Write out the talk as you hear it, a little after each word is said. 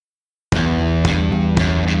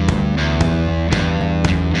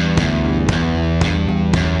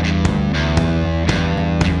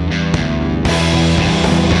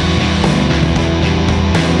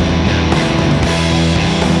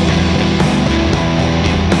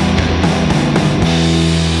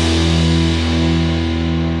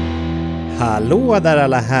Hallå där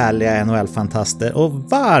alla härliga NHL-fantaster och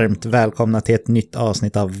varmt välkomna till ett nytt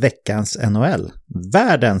avsnitt av veckans NHL.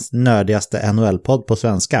 Världens nördigaste NHL-podd på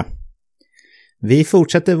svenska. Vi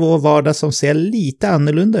fortsätter vår vardag som ser lite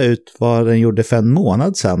annorlunda ut vad den gjorde för en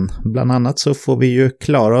månad sedan. Bland annat så får vi ju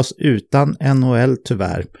klara oss utan NHL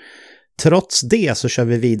tyvärr. Trots det så kör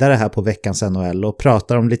vi vidare här på veckans NHL och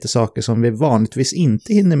pratar om lite saker som vi vanligtvis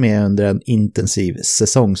inte hinner med under en intensiv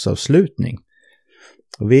säsongsavslutning.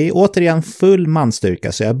 Och vi är återigen full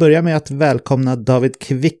manstyrka, så jag börjar med att välkomna David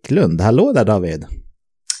Kvicklund. Hallå där David!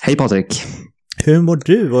 Hej Patrik! Hur mår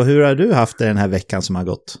du och hur har du haft det den här veckan som har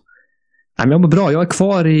gått? Jag mår bra. Jag är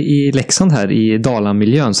kvar i Leksand här i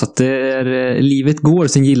Dalamiljön, så att livet går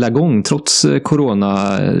sin gilla gång trots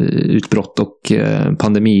coronautbrott och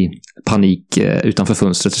pandemipanik utanför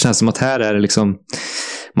fönstret. Det känns som att här är det liksom,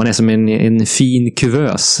 man är som en fin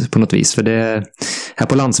kuvös på något vis. För det, här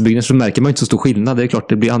på landsbygden så märker man inte så stor skillnad. Det är klart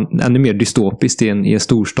det blir ännu mer dystopiskt i en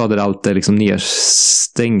storstad där allt är liksom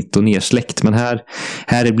nedstängt och nersläckt. Men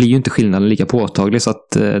här blir ju inte skillnaden lika påtaglig, så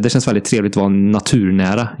att det känns väldigt trevligt att vara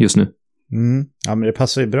naturnära just nu. Ja, men det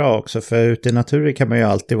passar ju bra också, för ute i naturen kan man ju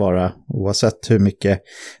alltid vara, oavsett hur mycket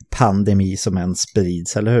pandemi som än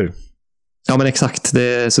sprids, eller hur? Ja, men exakt.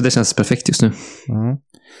 Så det känns perfekt just nu.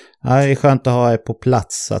 Ja, det är skönt att ha er på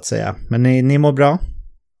plats så att säga. Men ni mår bra?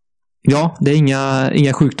 Ja, det är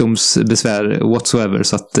inga sjukdomsbesvär whatsoever,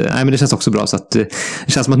 så att men det känns också bra, så att det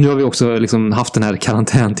känns som att nu har vi också liksom haft den här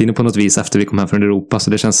karantäntiden på något vis efter vi kom hem från Europa,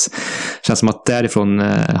 så det känns som att därifrån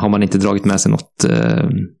har man inte dragit med sig något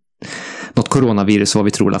coronavirus, vad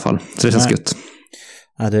vi tror i alla fall. Så det känns gött.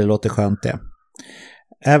 Ja, det låter skönt det.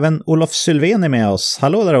 Även Olof Sylvén är med oss.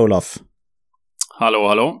 Hallå där Olof.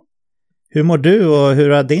 Hallå. Hur mår du och hur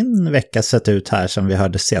har din vecka sett ut här som vi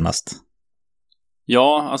hörde senast?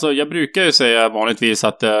 Ja, alltså jag brukar ju säga vanligtvis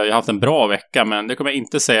att jag har haft en bra vecka, men det kommer jag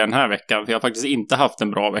inte säga den här veckan, för jag har faktiskt inte haft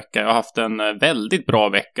en bra vecka. Jag har haft en väldigt bra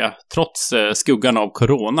vecka, trots skuggan av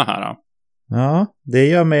corona här. Ja, det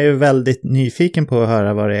gör mig ju väldigt nyfiken på att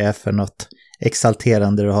höra vad det är för något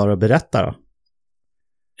exalterande du har att berätta då.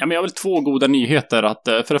 Ja, men jag har väl två goda nyheter. Att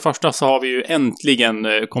för det första så har vi ju äntligen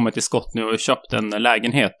kommit till skott nu och köpt en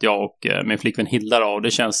lägenhet, jag och min flickvän Hilda, och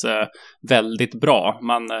det känns väldigt bra.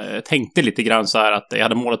 Man tänkte lite grann så här att jag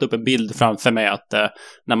hade målat upp en bild framför mig att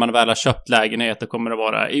när man väl har köpt lägenhet, kommer det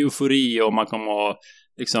vara eufori och man kommer att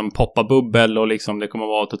liksom poppa bubbel och liksom det kommer att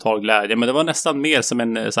vara total glädje. Men det var nästan mer som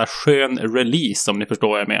en så här skön release, om ni förstår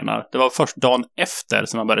vad jag menar. Det var först dagen efter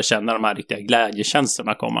som man började känna de här riktiga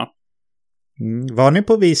glädjekänslorna komma. Var ni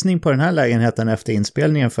på visning på den här lägenheten efter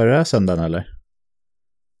inspelningen förra söndagen eller?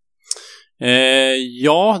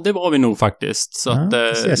 Ja, det var vi nog faktiskt. Så att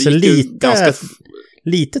det gick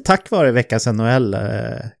lite tack vare veckans NHL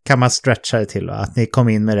kan man stretcha det till, va? Att ni kom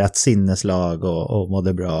in med rätt sinneslag och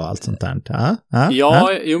mådde bra och allt sånt där.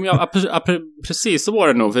 Precis så var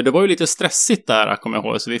det nog. För det var ju lite stressigt där, kommer jag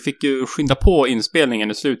ihåg. Så vi fick ju skynda på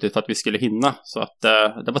inspelningen i slutet för att vi skulle hinna. Så att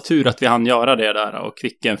det var tur att vi hann göra det där. Och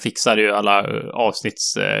Kvicken fixade ju alla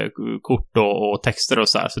avsnittskort och texter och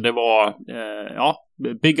så här. Så det var,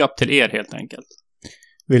 big up till er helt enkelt.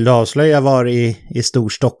 Vill du avslöja var i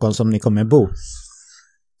Storstockholm som ni kommer bo?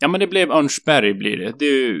 Ja, men det blev Örnsberg blir det. Det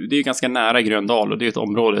är ju ganska nära Gröndal och det är ett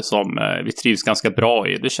område som vi trivs ganska bra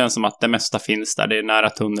i. Det känns som att det mesta finns där. Det är nära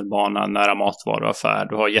tunnelbana, nära matvaruaffär.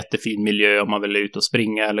 Du har jättefin miljö om man vill ut och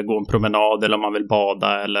springa eller gå en promenad eller om man vill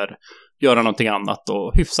bada eller göra någonting annat.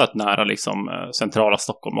 Och hyfsat nära liksom centrala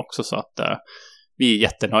Stockholm också, så att vi är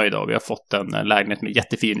jättenöjda och vi har fått en lägenhet med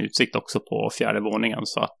jättefin utsikt också på 4:e våningen,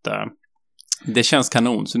 så att det känns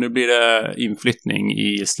kanon. Så nu blir det inflyttning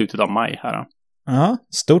i slutet av maj här. Ja,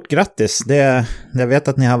 stort grattis. Jag vet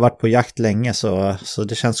att ni har varit på jakt länge, så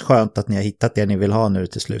det känns skönt att ni har hittat det ni vill ha nu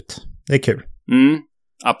till slut. Det är kul.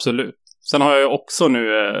 Absolut. Sen har jag också nu,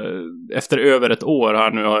 efter över ett år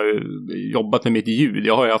här nu, har jag jobbat med mitt ljud.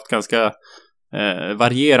 Jag har ju haft ganska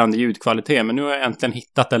varierande ljudkvalitet, men nu har jag äntligen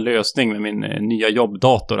hittat en lösning med min nya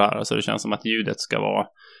jobbdator här. Så det känns som att ljudet ska vara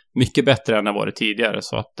mycket bättre än det varit tidigare.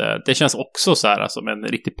 Så att det känns också så här som en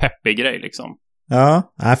riktigt peppig grej liksom.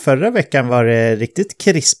 Ja, förra veckan var det riktigt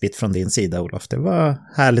krispigt från din sida, Olof. Det var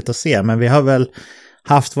härligt att se, men vi har väl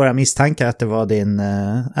haft våra misstankar att det var din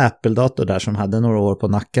Apple-dator där som hade några år på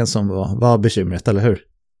nacken som var bekymret, eller hur?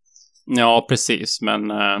 Ja, precis. Men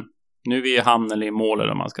nu är vi i hamn eller i mål, eller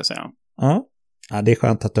vad man ska säga. Ja, det är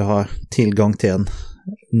skönt att du har tillgång till en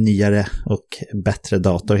nyare och bättre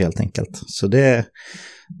dator helt enkelt. Så det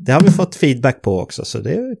har vi fått feedback på också, så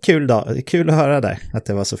det är kul då. Det är kul att höra där att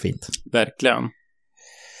det var så fint. Verkligen.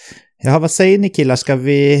 Ja, vad säger ni killar? Ska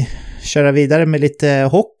vi köra vidare med lite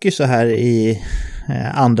hockey så här i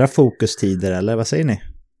andra fokustider, eller vad säger ni?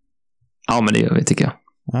 Ja, men det gör vi tycker jag.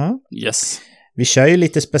 Ja. Yes. Vi kör ju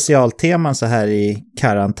lite specialteman så här i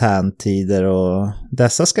karantäntider och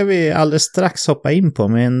dessa ska vi alldeles strax hoppa in på.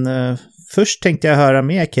 Men först tänkte jag höra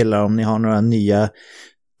med killar om ni har några nya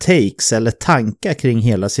takes eller tankar kring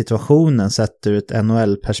hela situationen sett ur ett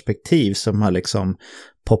NHL-perspektiv som har liksom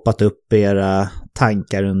poppat upp era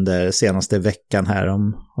tankar under senaste veckan här.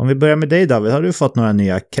 Om vi börjar med dig David, har du fått några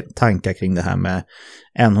nya tankar kring det här med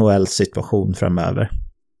NHL-situation framöver?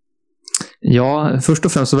 Ja, först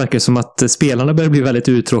och främst så verkar det som att spelarna börjar bli väldigt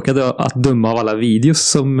uttråkade att döma av alla videos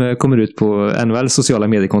som kommer ut på NHLs sociala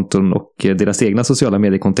mediekonton och deras egna sociala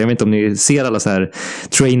mediekonton. Jag vet inte om ni ser alla så här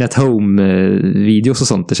train at home videos och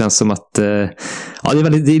sånt. Det känns som att ja,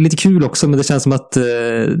 det är lite kul också, men det känns som att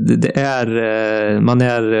det är man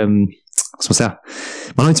är vad ska man säga?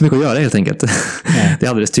 Man har inte så mycket att göra helt enkelt. Det är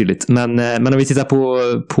alldeles tydligt. Men om vi tittar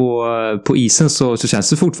på isen så känns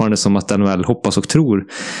det fortfarande som att NHL hoppas och tror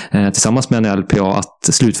tillsammans med NLPA att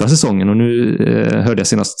slutföra säsongen. Och nu hörde jag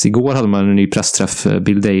senast igår hade man en ny pressträff.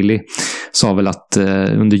 Bill Daly sa väl att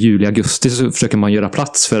under juli-augusti så försöker man göra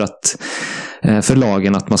plats för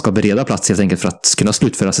lagen, att man ska bereda plats helt enkelt för att kunna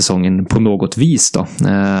slutföra säsongen på något vis då.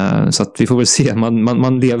 Så att vi får väl se.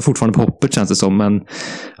 Man lever fortfarande på hoppet känns det som, men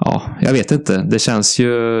ja, jag vet inte. Det känns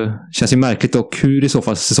ju märkligt, och hur i så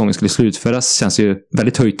fall säsongen skulle slutföras känns ju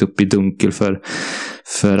väldigt höjt upp i dunkel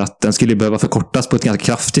för att den skulle behöva förkortas på ett ganska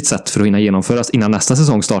kraftigt sätt för att hinna genomföras innan nästa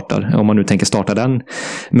säsong startar. Om man nu tänker starta den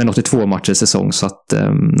med 82 matcher säsong. Så att,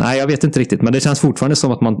 nej, jag vet inte riktigt. Men det känns fortfarande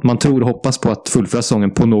som att man tror och hoppas på att fullföra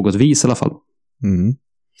säsongen på något vis i alla fall. Mm.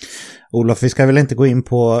 Olof, vi ska väl inte gå in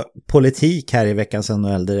på politik här i veckans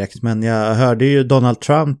NHL direkt, men jag hörde ju Donald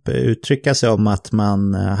Trump uttrycka sig om att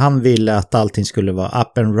han ville att allting skulle vara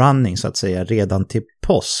up and running så att säga redan till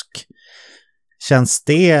påsk. Känns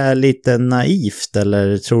det lite naivt,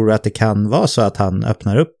 eller tror du att det kan vara så att han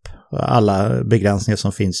öppnar upp alla begränsningar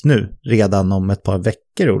som finns nu redan om ett par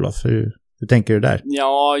veckor, Olof? Hur tänker du där?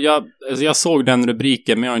 Ja, jag såg den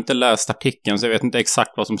rubriken, men jag har inte läst artikeln, så jag vet inte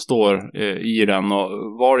exakt vad som står i den. Och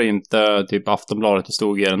var det inte typ Aftonbladet det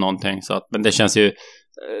stod i eller någonting, så att, men det känns ju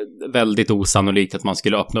väldigt osannolikt att man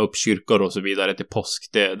skulle öppna upp kyrkor och så vidare till påsk.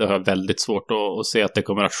 Det har jag väldigt svårt att se att det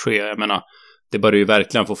kommer att ske. Jag menar, det börjar ju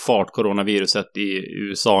verkligen få fart, coronaviruset i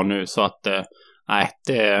USA nu, så att nej,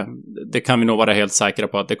 det kan vi nog vara helt säkra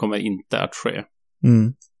på att det kommer inte att ske.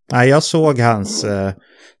 Mm. Ja, jag såg hans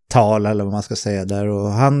tal eller vad man ska säga där, och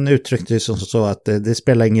han uttryckte ju som så att det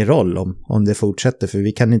spelar ingen roll om det fortsätter, för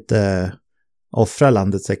vi kan inte offra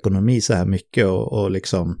landets ekonomi så här mycket och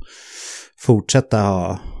liksom fortsätta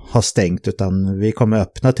ha stängt, utan vi kommer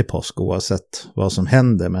öppna till påsk oavsett vad som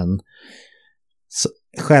händer. Men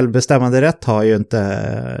självbestämmande rätt har ju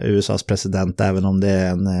inte USAs president, även om det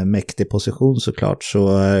är en mäktig position såklart. Så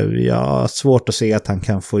jag har svårt att se att han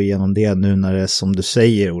kan få igenom det nu när det, som du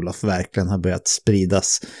säger Olof, verkligen har börjat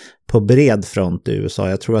spridas på bred front i USA.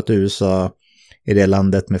 Jag tror att USA är det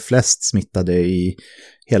landet med flest smittade i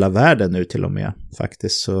hela världen nu till och med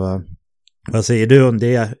faktiskt. Så vad säger du om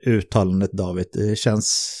det uttalandet, David? Det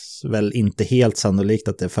känns väl inte helt sannolikt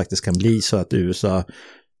att det faktiskt kan bli så att USA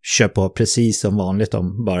kör på precis som vanligt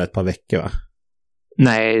om bara ett par veckor, va?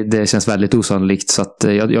 Nej, det känns väldigt osannolikt. Så att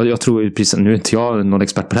jag tror, precis, nu är inte jag någon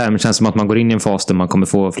expert på det här, men det känns som att man går in i en fas där man kommer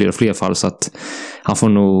få fler och fler fall, så att han får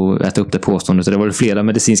nog äta upp det påståendet. Så det var det flera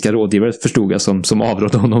medicinska rådgivare, förstod jag, som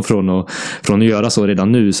avrådde honom från att göra så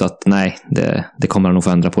redan nu. Så att nej, det kommer han nog få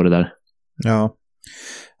ändra på det där.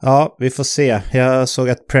 Ja, vi får se. Jag såg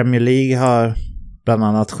att Premier League har bland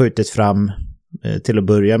annat skjutit fram till att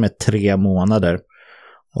börja med 3 månader.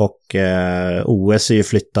 Och OS är ju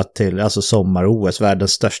flyttat till, alltså sommar-OS,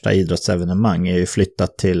 världens största idrottsevenemang, är ju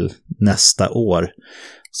flyttat till nästa år.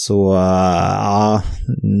 Så ja,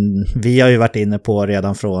 vi har ju varit inne på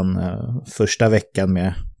redan från första veckan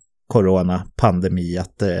med coronapandemi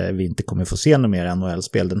att vi inte kommer få se något mer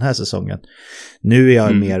NHL-spel den här säsongen. Nu är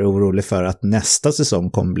jag mer orolig för att nästa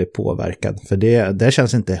säsong kommer bli påverkad, för det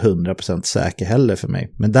känns inte 100% säker heller för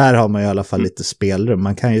mig. Men där har man ju i alla fall lite spelrum.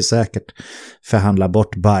 Man kan ju säkert förhandla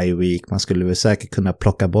bort bye week, man skulle väl säkert kunna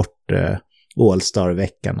plocka bort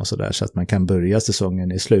All-Star-veckan och sådär, så att man kan börja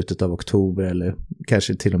säsongen i slutet av oktober eller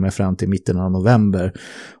kanske till och med fram till mitten av november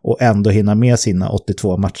och ändå hinna med sina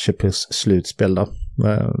 82 matcher plus slutspel då.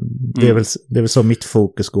 Det är väl så mitt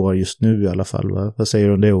fokus går just nu i alla fall. Vad säger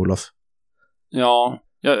du om det, Olof? Ja,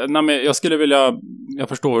 jag skulle vilja, jag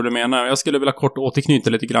förstår hur du menar. Jag skulle vilja kort återknyta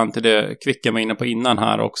lite grann till det Kvicka var inne på innan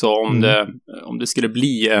här också. Om det skulle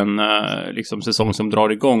bli en liksom säsong som drar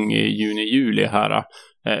igång i juni-juli här.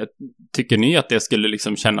 Tycker ni att det skulle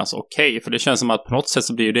liksom kännas okej? För det känns som att på något sätt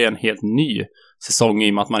så blir det en helt ny säsong i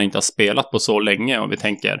och med att man inte har spelat på så länge. Om vi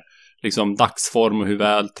tänker liksom dagsform och hur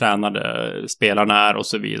väl tränade spelarna är och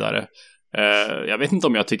så vidare. Jag vet inte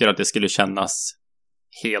om jag tycker att det skulle kännas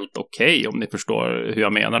helt okej, om ni förstår hur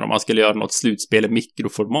jag menar. Om man skulle göra något slutspel i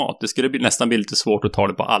mikroformat, det skulle nästan bli lite svårt att ta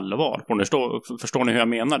det på allvar. Förstår ni hur jag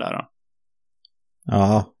menar där?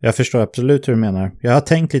 Ja, jag förstår absolut hur du menar. Jag har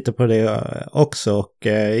tänkt lite på det också, och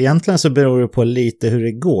egentligen så beror det på lite hur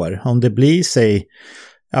det går. Om det blir sig,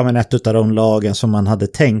 ja, men ett av de lagen som man hade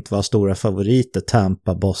tänkt var stora favoriter,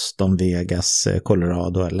 Tampa, Boston, Vegas,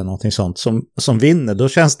 Colorado eller någonting sånt som vinner, då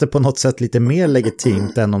känns det på något sätt lite mer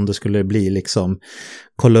legitimt än om det skulle bli liksom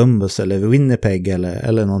Columbus eller Winnipeg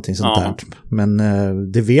eller någonting sånt där. Men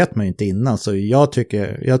det vet man ju inte innan, så jag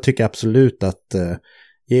tycker absolut att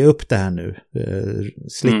ge upp det här nu.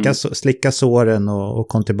 Slicka såren och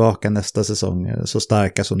kom tillbaka nästa säsong så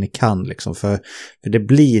starka som ni kan. Liksom. För det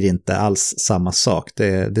blir inte alls samma sak.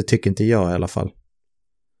 Det tycker inte jag i alla fall.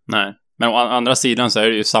 Nej, men å andra sidan så är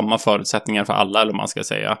det ju samma förutsättningar för alla, eller man ska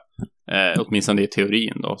säga. Åtminstone i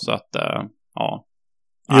teorin då. Så att, ja.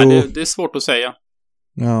 Nej, det är svårt att säga.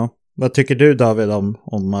 Ja. Vad tycker du, David,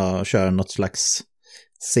 om man kör något slags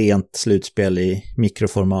sent slutspel i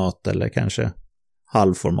mikroformat eller kanske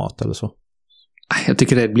halvformat eller så? Jag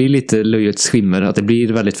tycker det blir lite löjets skimmer, att det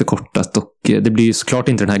blir väldigt förkortat, och det blir ju såklart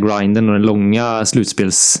inte den här grinden och den långa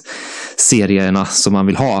slutspelsserierna som man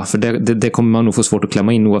vill ha, för det kommer man nog få svårt att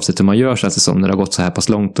klämma in oavsett hur man gör, så som när det har gått så här pass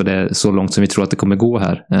långt, och det är så långt som vi tror att det kommer gå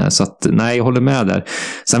här. Så att nej, jag håller med där.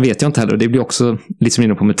 Sen vet jag inte heller, och det blir också lite som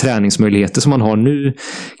inne på med träningsmöjligheter som man har nu,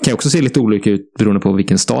 kan också se lite olika ut beroende på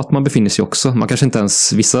vilken stat man befinner sig också. Man kanske inte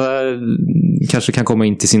ens, vissa kanske kan komma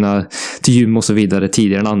in till gym och så vidare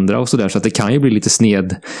tidigare än andra och så där, så att det kan ju bli lite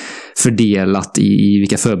sned fördelat i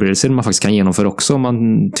vilka förberedelser man faktiskt kan genomföra också om man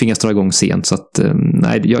tvingas dra igång sent. Så att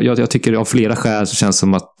nej, jag tycker av flera skäl så känns det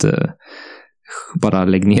som att bara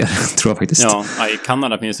lägg ner, tror jag faktiskt. Ja, i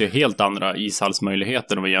Kanada finns ju helt andra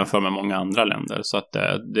ishallsmöjligheter om vi jämför med många andra länder, så att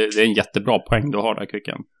det är en jättebra poäng du har där,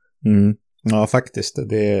 Kuken. Ja, faktiskt.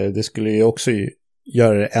 Det skulle ju också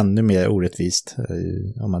göra det ännu mer orättvist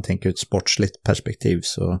om man tänker ur ett sportsligt perspektiv,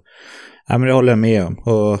 så ja, men det håller jag med om.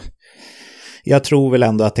 Och jag tror väl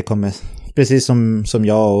ändå att det kommer, precis som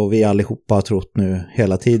jag och vi allihopa har trott nu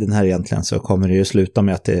hela tiden här egentligen, så kommer det ju sluta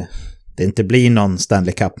med att det inte blir någon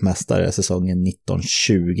Stanley Cup-mästare säsongen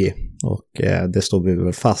 1920, och det står vi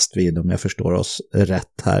väl fast vid om jag förstår oss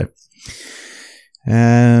rätt här.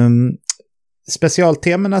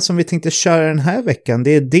 Specialtemana som vi tänkte köra den här veckan,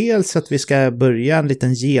 det är dels att vi ska börja en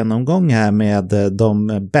liten genomgång här med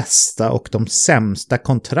de bästa och de sämsta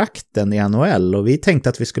kontrakten i NHL, och vi tänkte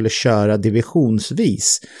att vi skulle köra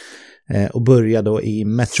divisionsvis och börja då i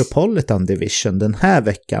Metropolitan Division den här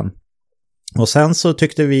veckan. Och sen så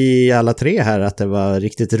tyckte vi alla tre här att det var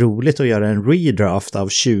riktigt roligt att göra en redraft av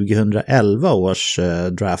 2011 års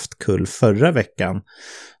draftkull förra veckan.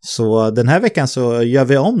 Så den här veckan så gör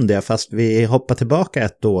vi om det, fast vi hoppar tillbaka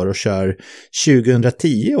ett år och kör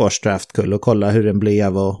 2010 års draftkull och kollar hur den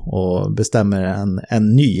blev och bestämmer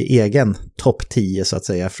en ny egen topp 10 så att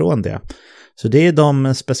säga från det. Så det är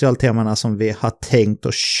de specialtemana som vi har tänkt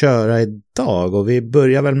att köra idag, och vi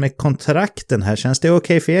börjar väl med kontrakten här. Känns det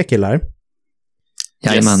okej för er, killar?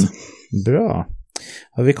 Jajamän. Yes. Bra.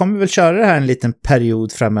 Och vi kommer väl köra det här en liten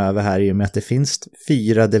period framöver här, i och med att det finns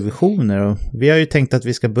 4 divisioner, och vi har ju tänkt att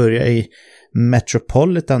vi ska börja i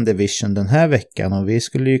Metropolitan Division den här veckan, och vi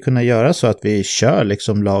skulle ju kunna göra så att vi kör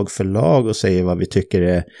liksom lag för lag och säger vad vi tycker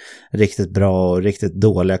är riktigt bra och riktigt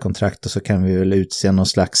dåliga kontrakt, och så kan vi väl utse någon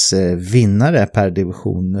slags vinnare per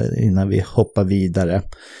division innan vi hoppar vidare.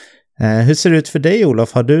 Hur ser det ut för dig,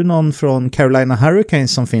 Olof? Har du någon från Carolina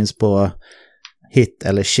Hurricanes som finns på hit-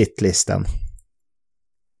 eller shit-listan?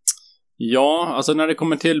 Ja, alltså när det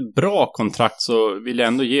kommer till bra kontrakt så vill jag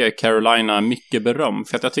ändå ge Carolina mycket beröm.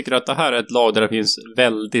 För att jag tycker att det här är ett lag där det finns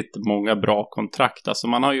väldigt många bra kontrakt. Alltså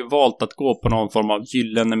man har ju valt att gå på någon form av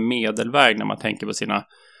gyllene medelväg när man tänker på sina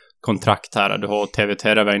kontrakt här. Du har TV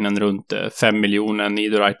Teravainen runt 5 miljoner,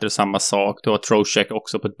 Niederreiter samma sak. Du har Trocheck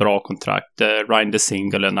också på ett bra kontrakt. Ryan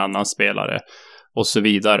DeSingle, en annan spelare. Och så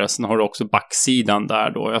vidare. Sen har du också backsidan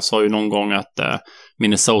där då. Jag sa ju någon gång att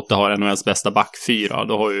Minnesota har NHLs bästa backfyra.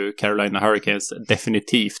 Då har ju Carolina Hurricanes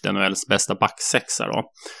definitivt NHLs bästa backsexa då.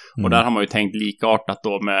 Och där har man ju tänkt likartat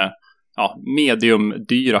då med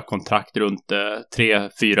mediumdyra kontrakt runt 3,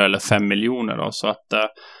 4 eller 5 miljoner då. Så att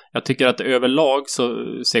jag tycker att överlag så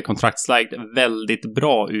ser kontraktsläget väldigt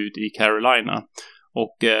bra ut i Carolina.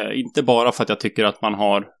 Och inte bara för att jag tycker att man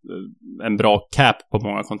har en bra cap på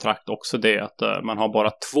många kontrakt, också det att man har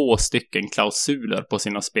bara 2 stycken klausuler på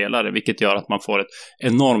sina spelare, vilket gör att man får ett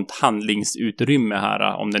enormt handlingsutrymme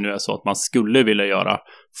här om det nu är så att man skulle vilja göra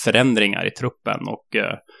förändringar i truppen. Och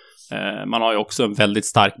Man har ju också en väldigt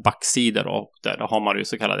stark backsida då, och där har man ju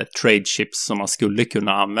så kallade trade chips som man skulle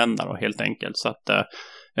kunna använda då, helt enkelt. Så att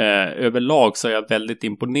överlag så är jag väldigt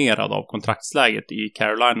imponerad av kontraktsläget i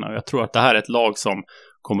Carolina, och jag tror att det här är ett lag som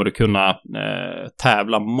kommer att kunna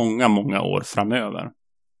tävla många år framöver.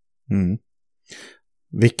 Mm.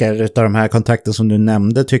 Vilka av de här kontrakten som du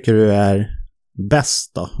nämnde tycker du är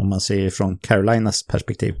bäst då, om man ser från Carolinas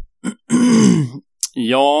perspektiv?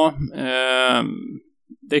 Ja,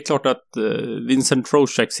 det är klart att Vincent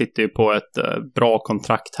Trocheck sitter ju på ett bra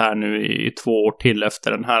kontrakt här nu i 2 år till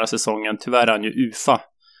efter den här säsongen. Tyvärr är han ju UFA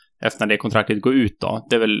efter när det kontraktet går ut då.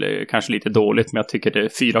 Det är väl kanske lite dåligt, men jag tycker det är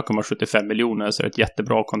 4,75 miljoner, så är det ett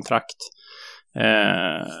jättebra kontrakt.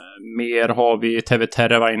 Mer har vi Teuvo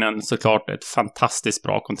Teravainen, såklart ett fantastiskt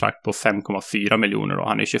bra kontrakt på 5,4 miljoner då.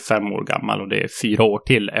 Han är 25 år gammal och det är 4 år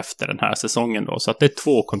till efter den här säsongen då. Så att det är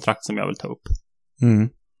 2 kontrakt som jag vill ta upp. Mm.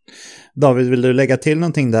 David, vill du lägga till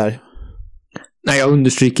någonting där? Nej, jag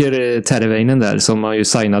understryker Teravainen där, som man ju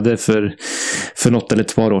signade för något eller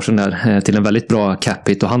ett par år sedan där, till en väldigt bra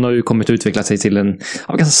capita, och han har ju kommit att utveckla sig till en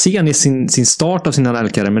ganska sen i sin start av sin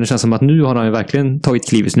NHL-karriär, men det känns som att nu har han ju verkligen tagit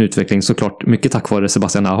kliv i sin utveckling, såklart mycket tack vare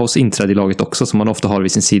Sebastian Ahos inträde i laget också, som man ofta har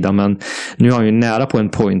vid sin sida, men nu är han ju nära på en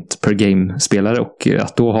point per game-spelare, och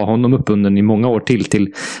att då ha honom uppbunden i många år till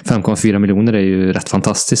 5,4 miljoner är ju rätt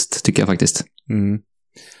fantastiskt, tycker jag faktiskt. Mm.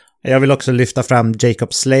 Jag vill också lyfta fram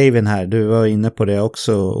Jacob Slavin här. Du var inne på det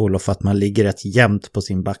också, Olof, att man ligger rätt jämnt på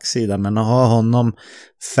sin backsida. Men att ha honom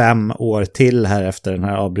 5 år till här efter den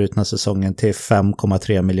här avbrutna säsongen till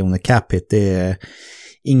 5,3 miljoner capita, det är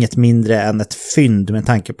inget mindre än ett fynd med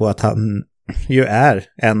tanke på att han ju är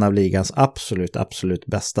en av ligans absolut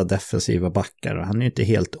bästa defensiva backar. Och han är ju inte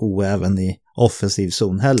helt oäven i offensiv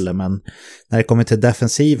zon heller, men när det kommer till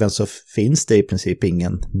defensiven så finns det i princip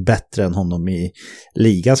ingen bättre än honom i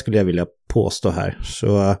ligan, skulle jag vilja påstå här.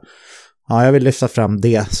 Så ja, jag vill lyfta fram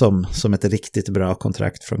det som ett riktigt bra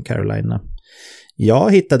kontrakt från Carolina.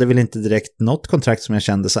 Jag hittade väl inte direkt något kontrakt som jag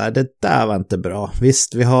kände så här, det där var inte bra.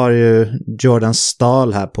 Visst, vi har ju Jordan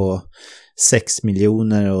Stahl här på 6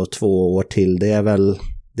 miljoner och 2 år till.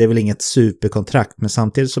 Det är väl inget superkontrakt, men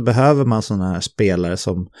samtidigt så behöver man sådana här spelare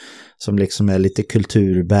som liksom är lite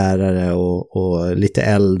kulturbärare och lite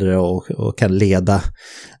äldre och kan leda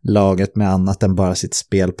laget med annat än bara sitt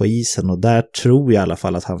spel på isen, och där tror jag i alla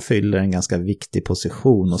fall att han fyller en ganska viktig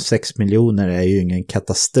position, och 6 miljoner är ju ingen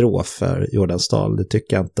katastrof för Jordan Stahl, det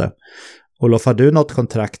tycker jag inte. Olof, har du något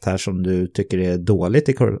kontrakt här som du tycker är dåligt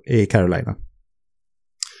i Carolina?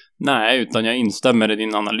 Nej, utan jag instämmer i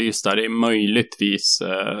din analys där. Det är möjligtvis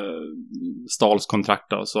Stahls kontrakt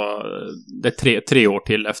då, så det är 3 år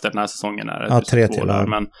till efter den här säsongen. Ja, 3 till. Där.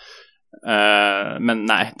 Men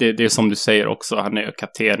nej, det är som du säger också. Han är ju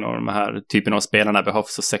kapten, och de här typen av spelarna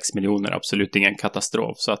behövs, så 6 miljoner är absolut ingen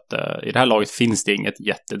katastrof. Så att i det här laget finns det inget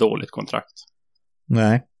jättedåligt kontrakt.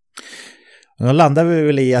 Nej. Då landar vi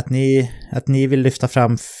väl i att ni vill lyfta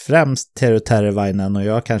fram främst Teuvo Teravainen och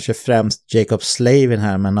jag kanske främst Jacob Slavin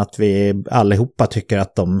här, men att vi allihopa tycker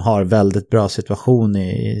att de har väldigt bra situation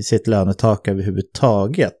i sitt lönetak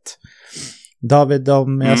överhuvudtaget. David,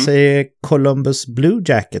 om jag säger Columbus Blue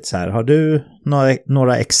Jackets här, har du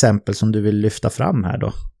några exempel som du vill lyfta fram här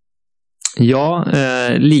då? Ja,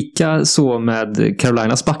 lika så med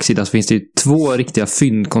Carolinas backsida så finns det ju 2 riktiga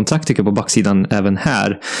fyndkontrakt tycker jag på backsidan även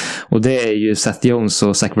här. Och det är ju Seth Jones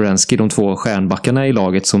och Zach Werenski, de 2 stjärnbackarna i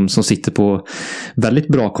laget som sitter på väldigt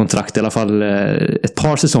bra kontrakt, i alla fall ett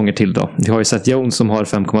par säsonger till då. Vi har ju Seth Jones som har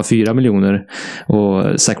 5,4 miljoner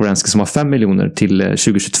och Zach Werenski som har 5 miljoner till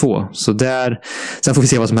 2022. Så sen får vi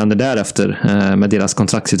se vad som händer därefter med deras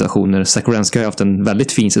kontraktsituationer. Zach Werenski har haft en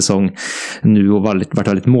väldigt fin säsong nu och varit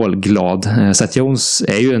väldigt målglad. Seth Jones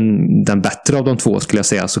är ju den bättre av de 2 skulle jag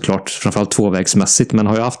säga, såklart, framförallt tvåvägsmässigt, men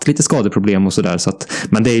har ju haft lite skadeproblem och sådär,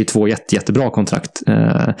 men det är ju 2 jättebra kontrakt.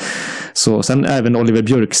 Så sen även Oliver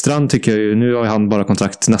Björkstrand tycker jag ju, nu har han bara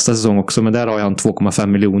kontrakt nästa säsong också, men där har han 2,5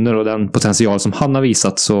 miljoner och den potential som han har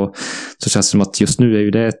visat så känns det som att just nu är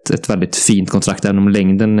ju det ett väldigt fint kontrakt, även om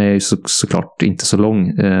längden är ju såklart inte så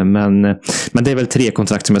lång, men det är väl 3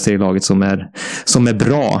 kontrakt som jag ser i laget som är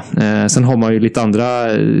bra. Sen har man ju lite andra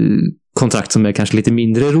kontrakt som är kanske lite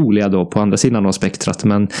mindre roliga då på andra sidan av spektrat,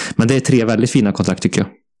 men det är 3 väldigt fina kontrakt tycker jag.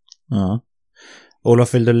 Ja.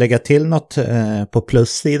 Olof, vill du lägga till något på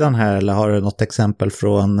plussidan här, eller har du något exempel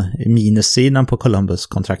från minussidan på Columbus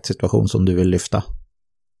kontraktssituation som du vill lyfta?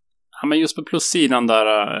 Ja, men just på plussidan där,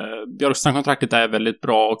 Björkstrand-kontraktet är väldigt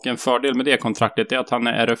bra, och en fördel med det kontraktet är att han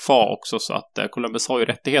är RFA också, så att Columbus har ju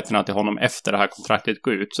rättigheterna till honom efter det här kontraktet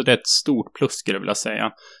går ut, så det är ett stort plus skulle jag vilja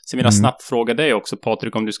säga. Sen vill jag snabbt fråga dig också,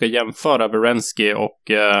 Patrik, om du ska jämföra Werenski och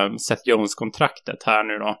Seth Jones-kontraktet här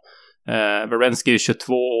nu då. Werenski är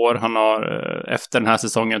 22 år. Han har efter den här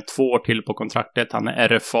säsongen 2 år till på kontraktet. Han är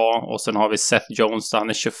RFA. Och sen har vi Seth Jones, han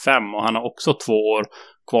är 25 och han har också 2 år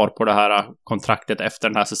kvar på det här kontraktet efter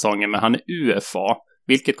den här säsongen. Men han är UFA.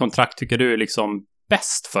 Vilket kontrakt tycker du är liksom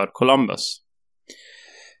bäst för Columbus?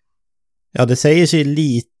 Ja, det säger sig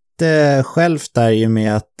lite självt där ju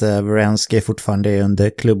med att Werenski fortfarande är under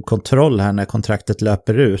klubbkontroll här när kontraktet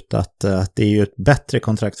löper ut. Att det är ju ett bättre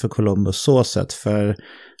kontrakt för Columbus så sett. För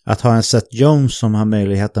att ha en Seth Jones som har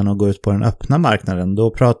möjligheten att gå ut på den öppna marknaden,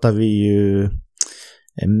 då pratar vi ju...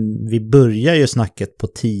 Vi börjar ju snacket på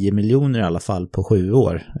 10 miljoner i alla fall på 7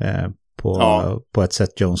 år på ett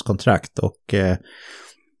Seth Jones-kontrakt. Och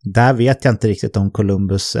där vet jag inte riktigt om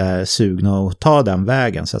Columbus är sugna att ta den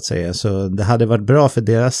vägen så att säga. Så det hade varit bra för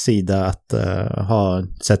deras sida att ha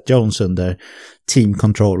Seth Jones under team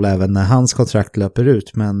control även när hans kontrakt löper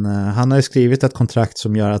ut. Men han har ju skrivit ett kontrakt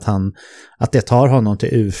som gör att det tar honom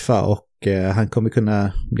till UFA och han kommer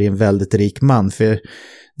kunna bli en väldigt rik man. För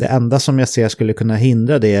det enda som jag ser skulle kunna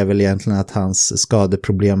hindra det är väl egentligen att hans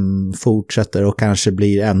skadeproblem fortsätter och kanske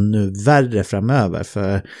blir ännu värre framöver.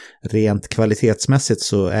 För rent kvalitetsmässigt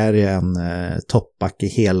så är det en toppback i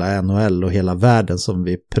hela NHL och hela världen som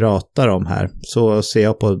vi pratar om här. Så ser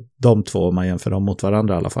jag på de två om man jämför dem mot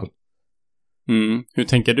varandra i alla fall. Hur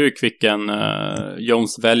tänker du, Kvicken?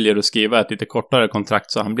 Jones väljer att skriva ett lite kortare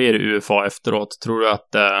kontrakt så han blir UFA efteråt. Tror du att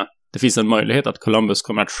det finns en möjlighet att Columbus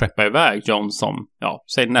kommer att skeppa iväg Jones som,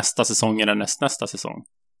 säg nästa säsong eller nästa säsong?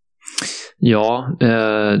 Ja,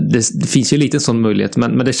 det finns ju lite sån möjlighet,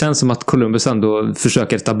 men det känns som att Columbus ändå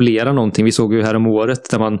försöker etablera någonting. Vi såg ju här om året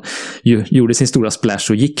där man gjorde sin stora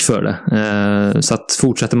splash och gick för det. Så att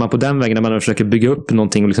fortsätter man på den vägen när man försöker bygga upp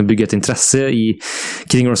någonting och liksom bygga ett intresse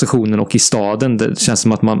kring organisationen och i staden, det känns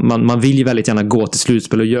som att man vill ju väldigt gärna gå till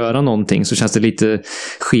slutspel och göra någonting, så känns det lite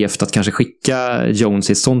skevt att kanske skicka Jones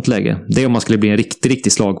i ett sånt läge. Det är om man skulle bli en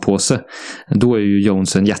riktig slagpåse. Då är ju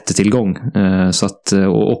Jones en jättetillgång. Så att,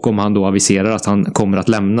 och om han då aviserar att han kommer att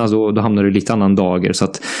lämna, då hamnar det i lite annan dager. Så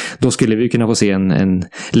att då skulle vi kunna få se en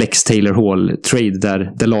Lex Taylor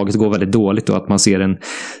Hall-trade där laget går väldigt dåligt och att man ser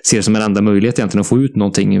det som en enda möjlighet egentligen att få ut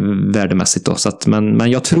någonting värdemässigt då. Så att,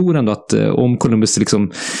 men jag tror ändå att om Columbus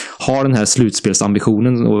liksom har den här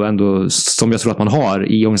slutspelsambitionen och ändå som jag tror att man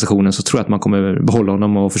har i organisationen, så tror jag att man kommer behålla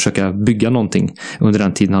honom och försöka bygga någonting under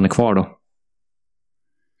den tiden han är kvar då.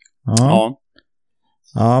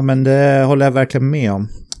 Ja, men det håller jag verkligen med om.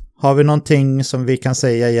 Har vi någonting som vi kan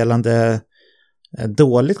säga gällande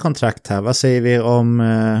dåligt kontrakt här? Vad säger vi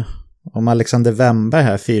om Alexander Wennberg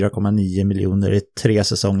här, 4,9 miljoner i 3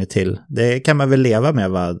 säsonger till? Det kan man väl leva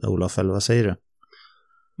med, va, Olof, eller vad säger du?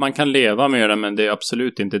 Man kan leva med det, men det är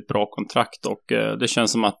absolut inte ett bra kontrakt och det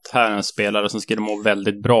känns som att här är en spelare som skulle må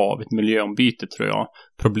väldigt bra av ett miljöombyte, tror jag.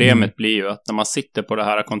 Problemet blir ju att när man sitter på det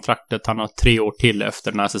här kontraktet, han har 3 år till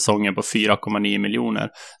efter den här säsongen på 4,9 miljoner.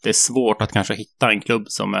 Det är svårt att kanske hitta en klubb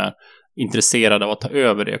som är intresserad av att ta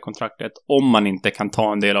över det kontraktet om man inte kan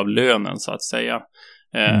ta en del av lönen så att säga.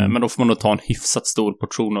 Men då får man nog ta en hyfsat stor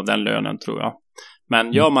portion av den lönen, tror jag.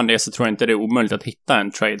 Men gör man det så tror jag inte det är omöjligt att hitta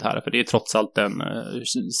en trade här. För det är trots allt en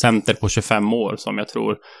center på 25 år som jag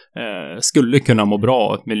tror skulle kunna må bra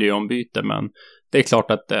av ett miljöombyte. Men det är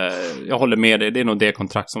klart att jag håller med dig. Det är nog det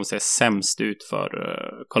kontrakt som ser sämst ut för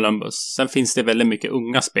Columbus. Sen finns det väldigt mycket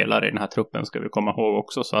unga spelare i den här truppen, ska vi komma ihåg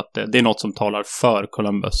också. Så att det är något som talar för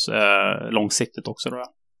Columbus långsiktigt också då.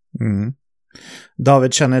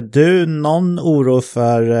 David, känner du någon oro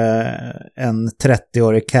för en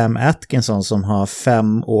 30-årig Cam Atkinson som har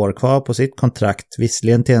 5 år kvar på sitt kontrakt,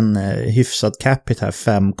 visserligen till en hyfsad capita här,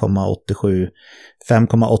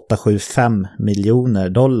 5,875 miljoner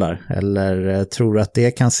dollar, eller tror du att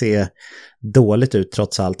det kan se dåligt ut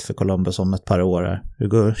trots allt för Columbus om ett par år? Hur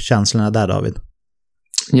går känslorna där, David?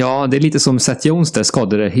 Ja, det är lite som Seth Jones där,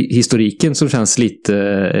 skadade historiken som känns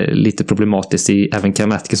lite problematiskt i även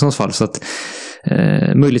Cam Atkinsons fall. Så att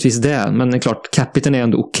möjligtvis det, men klart capiten är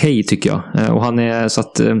ändå okej, tycker jag. Och han är så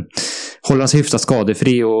att håller han sig hyfsat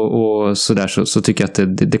skadefri och sådär, så tycker jag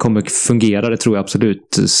att det kommer fungera. Det tror jag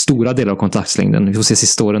absolut. Stora delar av kontraktslängden. Vi får se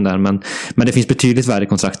sista åren där, men det finns betydligt värre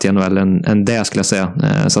kontrakt i NHL än det, skulle jag säga.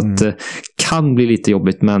 Så att kan bli lite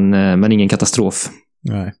jobbigt, men ingen katastrof.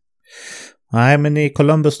 Nej, men i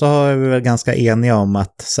Columbus då är vi väl ganska eniga om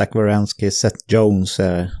att Zach Werenski, Seth Jones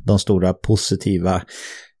är de stora positiva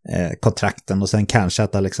kontrakten, och sen kanske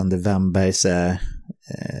att Alexander Wennbergs är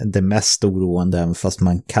det mest oroande, fast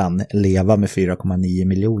man kan leva med 4,9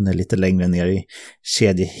 miljoner lite längre ner i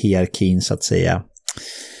kedjehierarkin så att säga.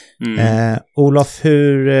 Olof,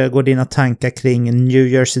 hur går dina tankar kring New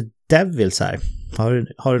Jersey Devils här?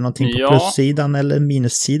 Har du någonting på plussidan eller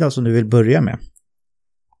minussidan som du vill börja med?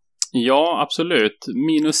 Ja, absolut.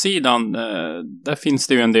 Minussidan, där finns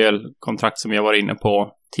det ju en del kontrakt som jag var inne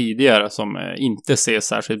på tidigare som inte ser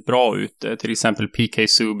särskilt bra ut. Till exempel PK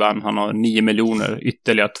Subban, han har 9 miljoner,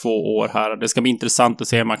 ytterligare 2 år här. Det ska bli intressant att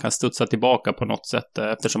se om man kan studsa tillbaka på något sätt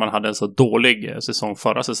eftersom han hade en så dålig säsong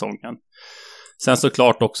förra säsongen. Sen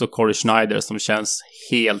såklart också Corey Schneider som känns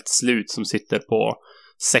helt slut, som sitter på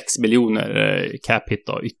 6 miljoner cap hit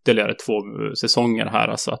och ytterligare 2 säsonger här.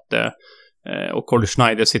 Alltså att och Corey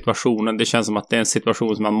Schneider situationen, det känns som att det är en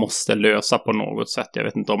situation som man måste lösa på något sätt. Jag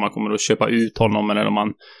vet inte om man kommer att köpa ut honom eller om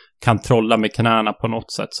man kan trolla med knäna på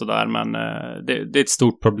något sätt sådär, men det är ett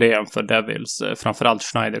stort problem för Devils, framförallt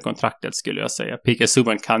Schneider-kontraktet skulle jag säga. P.K.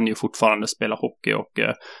 Subban kan ju fortfarande spela hockey och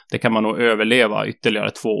det kan man nog överleva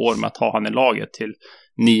ytterligare 2 år med att ha han i laget till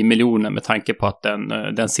 9 miljoner med tanke på att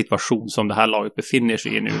den situation som det här laget befinner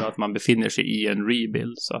sig i nu, att man befinner sig i en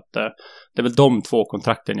rebuild. Så att det är väl de 2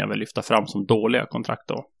 kontrakten jag vill lyfta fram som dåliga kontrakt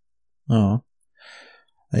då. Ja.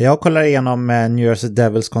 Jag kollar igenom New Jersey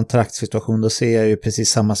Devils kontraktssituation, då ser jag ju precis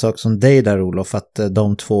samma sak som dig där, Olof, att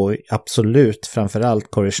de 2 absolut,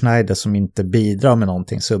 framförallt Corey Schneider som inte bidrar med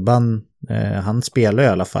någonting. Subban, han spelar i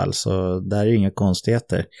alla fall, så där är ju inga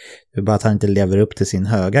konstigheter. Det är bara att han inte lever upp till sin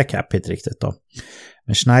höga cap hit riktigt då.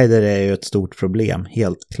 Men Schneider är ju ett stort problem,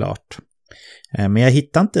 helt klart. Men jag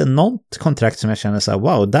hittar inte något kontrakt som jag känner så här,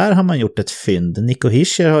 wow, där har man gjort ett fynd. Nico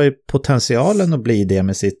Hischier har ju potentialen att bli det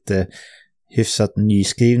med sitt hyfsat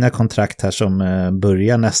nyskrivna kontrakt här som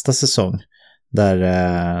börjar nästa säsong.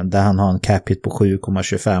 Där han har en cap hit på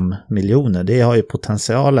 7,25 miljoner. Det har ju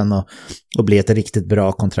potentialen att bli ett riktigt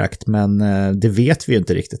bra kontrakt, men det vet vi ju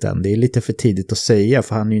inte riktigt än. Det är lite för tidigt att säga,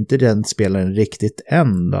 för han är ju inte den spelaren riktigt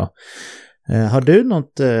än då. Har du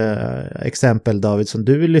något exempel, David, som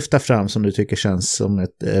du vill lyfta fram som du tycker känns som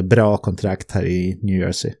ett bra kontrakt här i New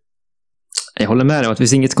Jersey? Jag håller med dig om att det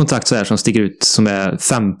finns inget kontrakt så här som sticker ut som är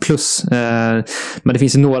 5+. Men det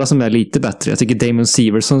finns ju några som är lite bättre. Jag tycker Damon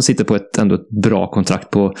Severson sitter på ändå ett bra kontrakt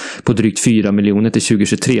på drygt 4 miljoner till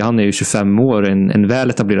 2023. Han är ju 25 år, en väl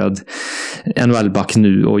etablerad NHL-back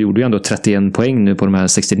nu och gjorde ju ändå 31 poäng nu på de här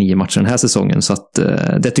 69 matcherna den här säsongen. Så att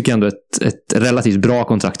det tycker jag ändå är ett relativt bra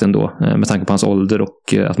kontrakt ändå med tanke på hans ålder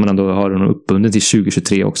och att man ändå har honom uppbunden till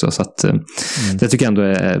 2023 också. Så att det tycker jag ändå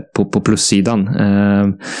är på plussidan.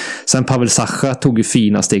 Sen Pavel Zacha tog ju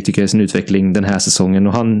fina steg tycker jag i sin utveckling den här säsongen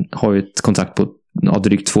och han har ju ett kontrakt på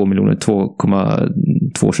drygt 2 miljoner,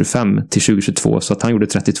 2,225 till 2022, så att han gjorde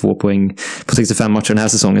 32 poäng på 65 matcher den här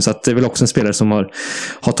säsongen, så att det är väl också en spelare som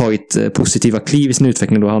har tagit positiva kliv i sin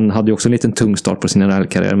utveckling då. Han hade ju också en liten tung start på sin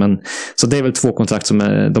NHL-karriär, men så det är väl 2 kontrakt som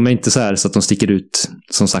de är inte så här så att de sticker ut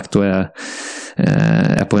som sagt och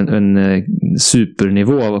är på en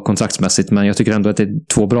supernivå kontraktsmässigt, men jag tycker ändå att det är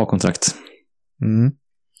 2 bra kontrakt. Mm.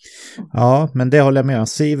 Ja, men det håller jag med om.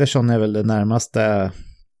 Severson är väl det närmaste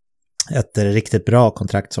ett riktigt bra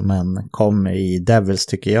kontrakt som en kom i Devils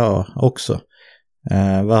tycker jag också.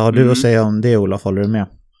 Vad har du att säga om det, Olof? Håller du med?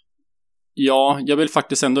 Ja, jag vill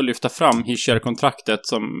faktiskt ändå lyfta fram Hischier-kontraktet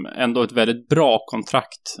som ändå ett väldigt bra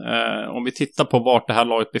kontrakt. Om vi tittar på vart det här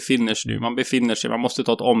laget befinner sig nu. Man måste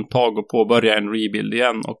ta ett omtag och påbörja en rebuild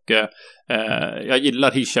igen. Och jag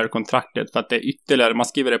gillar Hischier-kontraktet för att det är ytterligare, man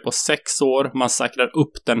skriver det på 6 år. Man säkrar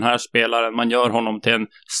upp den här spelaren. Man gör honom till en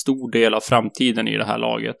stor del av framtiden i det här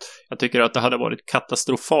laget. Jag tycker att det hade varit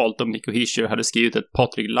katastrofalt om Nico Hischier hade skrivit ett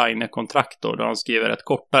Patrik Laine-kontrakt då han skriver ett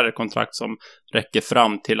kortare kontrakt som räcker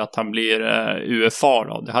fram till att han blir UFA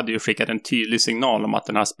då. Det hade ju skickat en tydlig signal om att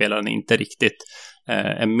den här spelaren inte riktigt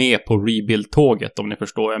är med på rebuild-tåget, om ni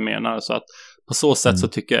förstår vad jag menar. Så att på så sätt så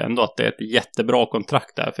tycker jag ändå att det är ett jättebra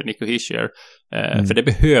kontrakt där för Nico Hischier. För det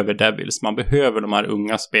behöver Devils. Man behöver de här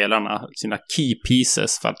unga spelarna, sina key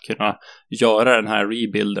pieces, för att kunna göra den här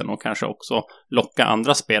rebuilden och kanske också locka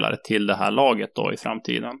andra spelare till det här laget då i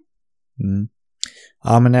framtiden. Mm.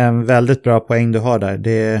 Ja, men det är en väldigt bra poäng du har där.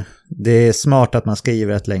 Det är smart att man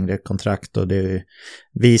skriver ett längre kontrakt och det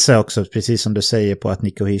visar också, precis som du säger, på att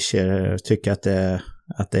Nico Hischier tycker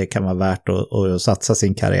att det kan vara värt att satsa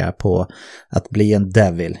sin karriär på att bli en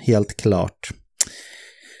Devil, helt klart.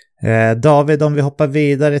 David, om vi hoppar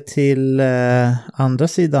vidare till andra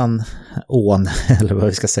sidan ån, eller vad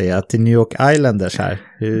vi ska säga, till New York Islanders här.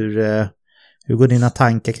 Hur går dina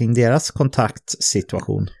tankar kring deras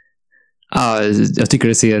kontaktsituation? Ja, jag tycker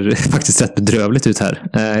det ser faktiskt rätt bedrövligt ut här.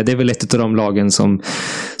 Det är väl ett av de lagen som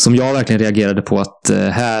jag verkligen reagerade på att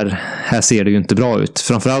här ser det ju inte bra ut.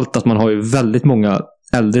 Framförallt att man har ju väldigt många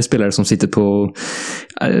äldre spelare som sitter på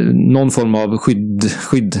någon form av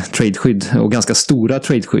tradeskydd och ganska stora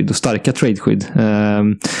tradeskydd och starka tradeskydd.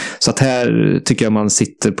 Så att här tycker jag man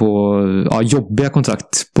sitter på jobbiga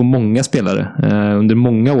kontrakt på många spelare under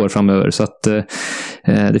många år framöver. Så att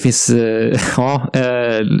det finns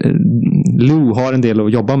Lou har en del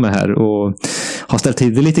att jobba med här och har ställt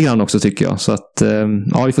till det lite grann också tycker jag. Så att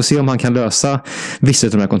vi får se om han kan lösa vissa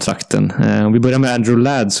av de här kontrakten. Om vi börjar med Andrew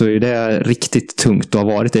Ladd så är det riktigt tungt och har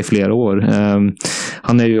varit det i flera år.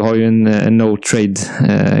 Han har ju en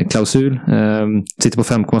no-trade-klausul. Sitter på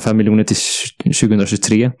 5,5 miljoner till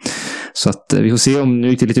 2023. Så att vi får se om, nu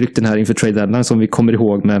gick det lite rykten här inför trade deadline som vi kommer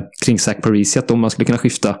ihåg med kring Zach Parisi, att om man skulle kunna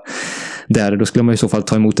skifta där, då skulle man i så fall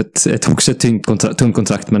ta emot ett tungt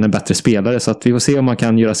kontrakt med en bättre spelare. Så att vi får se om man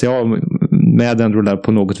kan göra sig av med Andrew Ladd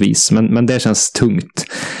på något vis. Men det känns tungt.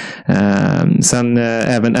 Sen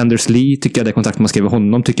även Anders Lee tycker jag det kontrakt man skrev med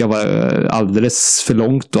honom tycker jag var alldeles för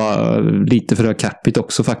långt och lite för hög capita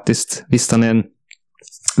också faktiskt. Visst, han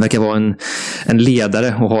verkar vara en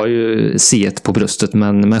ledare och har ju C1 på bröstet,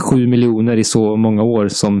 men 7 miljoner i så många år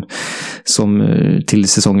som till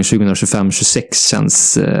säsongen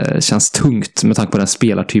 2025-26 känns tungt med tanke på den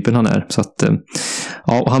spelartypen han är. Så att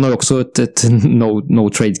han har också ett no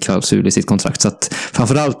trade klausul i sitt kontrakt, så att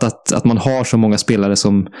framförallt att man har så många spelare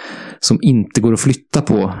som inte går att flytta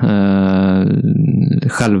på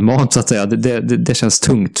självmant så att säga. Det känns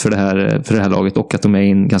tungt för det här laget, och att de är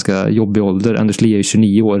i en ganska jobbig ålder. Anders Lee är ju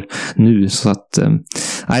 29 år nu, så att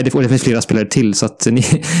det finns flera spelare till, så att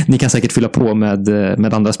ni kan säkert fylla på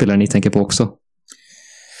med andra spelare ni tänker på också.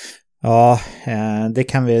 Ja, det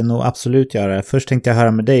kan vi nog absolut göra. Först tänkte jag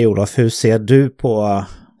höra med dig, Olof, hur ser du på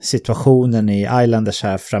situationen i Islanders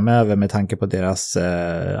här framöver med tanke på deras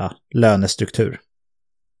lönestruktur?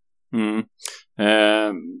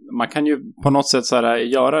 Man kan ju på något sätt så här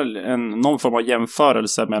göra någon form av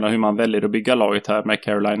jämförelse mellan hur man väljer att bygga laget här med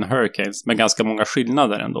Carolina Hurricanes, med ganska många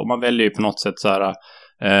skillnader ändå. Man väljer ju på något sätt så här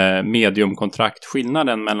mediumkontrakt.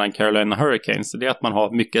 Skillnaden mellan Carolina Hurricanes är att man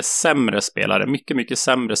har mycket sämre spelare, mycket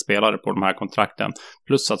sämre spelare på de här kontrakten.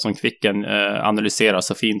 Plus att, som Kvicken analyserar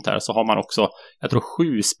så fint här, så har man också, jag tror,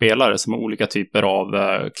 7 spelare som har olika typer av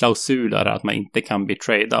klausuler att man inte kan bli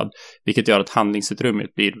tradad, vilket gör att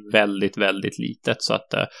handlingsutrymmet blir väldigt, väldigt litet. Så att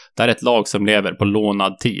det är ett lag som lever på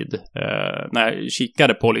lånad tid. När jag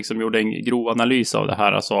kikade på, gjorde en grov analys av det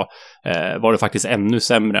här, alltså var det faktiskt ännu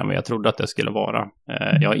sämre än vad jag trodde att det skulle vara.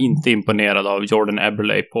 Jag är inte imponerad av Jordan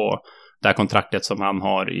Eberle på det här kontraktet som han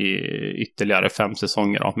har i ytterligare 5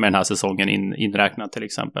 säsonger då, med den här säsongen inräknat till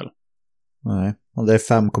exempel. Nej, och det är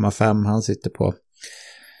 5,5 han sitter på.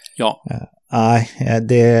 Ja. Nej,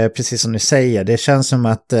 det är precis som ni säger. Det känns som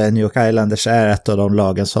att New York Islanders är ett av de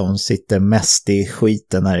lagen som sitter mest i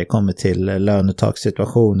skiten när det kommer till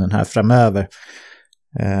lönetagssituationen här framöver.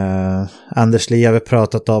 Anders Lee har vi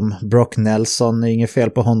pratat om. Brock Nelson, inget fel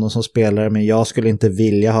på honom som spelare, men jag skulle inte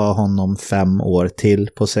vilja ha honom 5 år till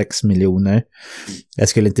på 6 miljoner. Jag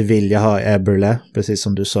skulle inte vilja ha Eberle, precis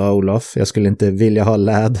som du sa, Olof. Jag skulle inte vilja ha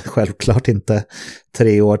Ladd, självklart inte,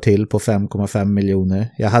 3 år till på 5,5 miljoner.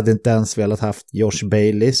 Jag hade inte ens velat haft Josh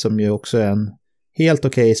Bailey, som ju också är en helt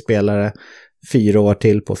okej spelare, 4 år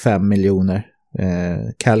till på 5 miljoner.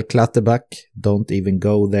 Cal Clutterbuck, don't even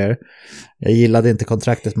go there. Jag gillade inte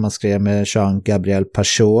kontraktet man skrev med Jean-Gabriel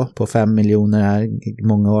Pachot på 5 miljoner här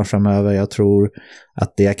många år framöver. Jag tror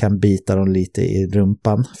att det kan bita dem lite i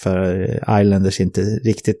rumpan, för Islanders är inte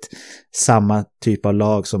riktigt samma typ av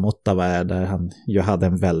lag som Ottawa är, där han ju hade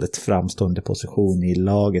en väldigt framstående position i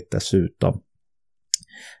laget dessutom.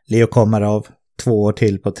 Leo Komarov, 2 år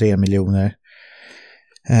till på 3 miljoner.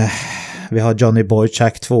 Vi har Johnny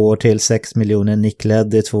Boychuk 2 år till 6 miljoner, Nick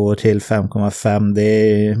Leddy 2 år till 5,5. Det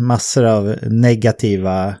är massor av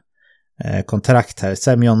negativa kontrakt här.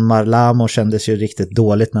 Semyon Marlamo kändes ju riktigt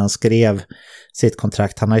dåligt när han skrev sitt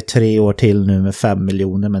kontrakt. Han har ju 3 år till nu med 5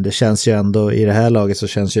 miljoner, men det känns ju ändå, i det här laget så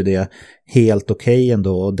känns ju det helt okej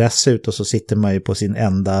ändå. Och dessutom så sitter man ju på sin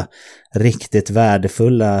enda riktigt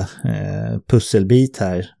värdefulla pusselbit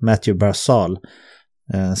här, Matthew Barzal,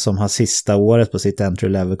 som har sista året på sitt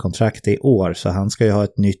entry-level-kontrakt i år, så han ska ju ha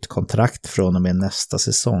ett nytt kontrakt från och med nästa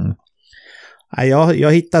säsong.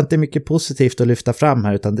 Jag hittar inte mycket positivt att lyfta fram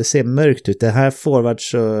här, utan det ser mörkt ut. Det här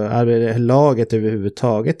forwards och laget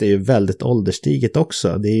överhuvudtaget är ju väldigt ålderstiget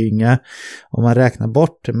också. Det är ju inga, om man räknar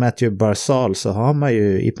bort Matthew Barzal så har man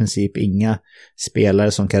ju i princip inga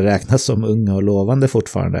spelare som kan räknas som unga och lovande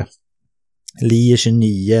fortfarande. Lee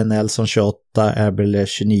 29, Nelson 28, Eberle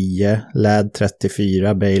 29, Ladd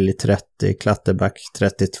 34, Bailey 30, Clutterbuck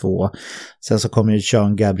 32. Sen så kommer ju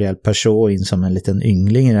Jean-Gabriel Peugeot in som en liten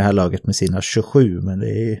yngling i det här laget med sina 27. Men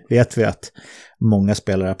vet vi att många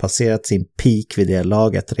spelare har passerat sin peak vid det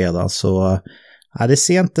laget redan. Så ja, det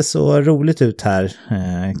ser inte så roligt ut här,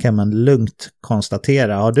 kan man lugnt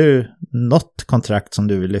konstatera. Har du något kontrakt som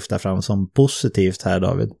du vill lyfta fram som positivt här,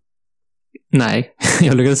 David? Nej,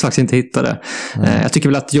 jag lyckades faktiskt inte hitta det. Jag tycker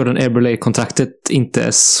väl att Jordan Eberle-kontraktet inte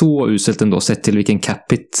är så uselt ändå sett till vilken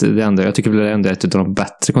capita det ändå. Jag tycker väl det ändå är ett av de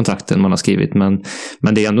bättre kontrakten man har skrivit, men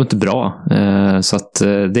det är ändå inte bra. Så att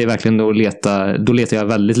det är verkligen då letar jag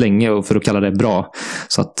väldigt länge för att kalla det bra.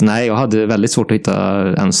 Så att nej, jag hade väldigt svårt att hitta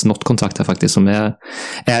ens något kontrakt här faktiskt som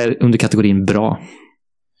är under kategorin bra.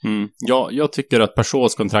 Ja, jag tycker att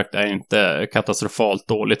Peugeots kontrakt är inte katastrofalt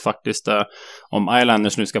dåligt faktiskt. Om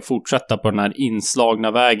Islanders nu ska fortsätta på den här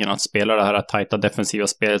inslagna vägen att spela det här tajta defensiva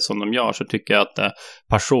spelet som de gör, så tycker jag att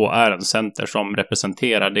Peugeot är en center som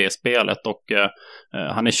representerar det spelet. Och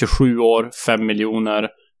han är 27 år, 5 miljoner.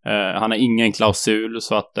 Han har ingen klausul,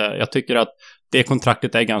 så att jag tycker att det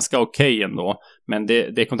kontraktet är ganska okej ändå. Men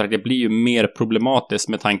det kontraktet blir ju mer problematiskt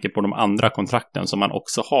med tanke på de andra kontrakten som man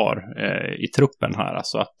också har i truppen här.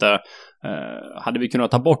 Så att hade vi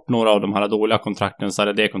kunnat ta bort några av de här dåliga kontrakten så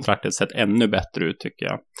hade det kontraktet sett ännu bättre ut, tycker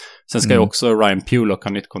jag. Sen ska ju också Ryan Pulock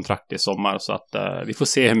ha nytt kontrakt i sommar, så att vi får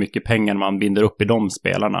se hur mycket pengar man binder upp i de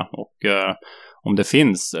spelarna och om det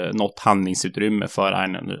finns något handlingsutrymme för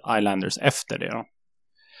Islanders efter det. Ja.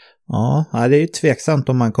 Ja, det är ju tveksamt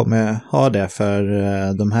om man kommer ha det, för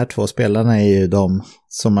de här två spelarna är ju de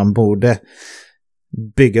som man borde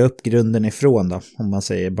bygga upp grunden ifrån då. Om man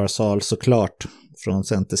säger Barzal såklart från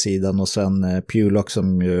centersidan och sen Pulock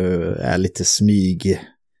som ju är lite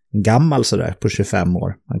gammal sådär på 25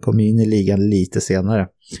 år. Han kom in i ligan lite senare.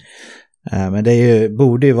 Men det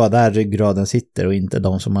borde ju vara där ryggraden sitter och inte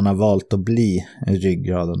de som man har valt att bli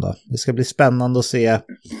ryggraden då. Det ska bli spännande att se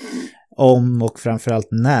om och framförallt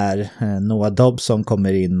när Noah Dobson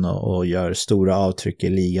kommer in och gör stora avtryck i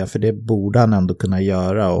ligan, för det borde han ändå kunna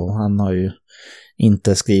göra, och han har ju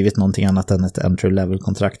inte skrivit någonting annat än ett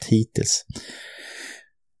entry-level-kontrakt hittills.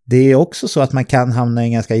 Det är också så att man kan hamna i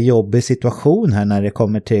en ganska jobbig situation här när det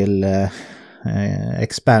kommer till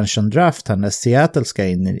expansion draft här när Seattle ska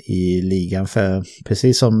in i ligan, för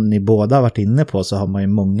precis som ni båda har varit inne på så har man ju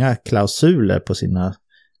många klausuler på sina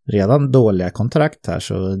redan dåliga kontrakt här,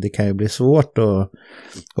 så det kan ju bli svårt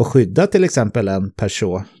att skydda till exempel en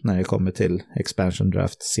Peugeot när det kommer till expansion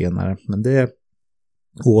draft senare. Men det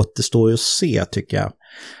återstår ju att se, tycker jag.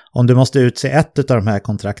 Om du måste utse ett av de här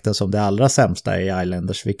kontrakten som det allra sämsta i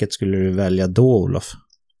Islanders, vilket skulle du välja då, Olof?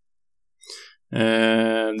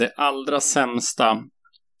 Det allra sämsta,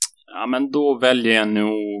 ja, men då väljer jag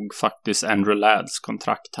nog faktiskt Andrew Ladds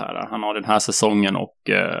kontrakt här. Han har den här säsongen och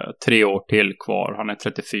 3 år till kvar. Han är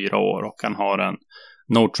 34 år och han har en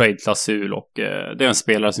no-trade-klausul, och det är en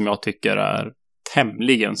spelare som jag tycker är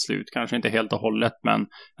tämligen slut. Kanske inte helt och hållet, men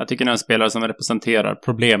jag tycker det är en spelare som representerar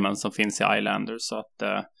problemen som finns i Islanders, så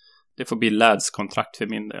att det får bli Ladds kontrakt för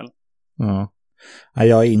min del. Ja,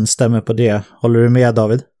 jag instämmer på det. Håller du med,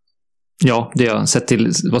 David? Ja, det har jag sett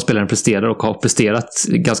till vad spelaren presterar och har presterat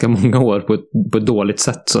ganska många år på ett dåligt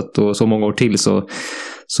sätt, så att och så många år till så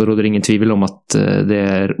råder det ingen tvivel om att det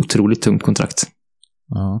är otroligt tungt kontrakt.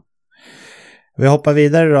 Ja. Vi hoppar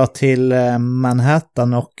vidare då till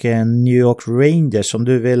Manhattan och New York Rangers. Om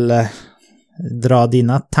du vill dra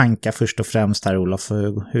dina tankar först och främst här, Olof,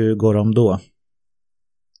 hur går de då?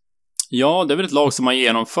 Ja, det är väl ett lag som har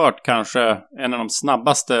genomfört kanske en av de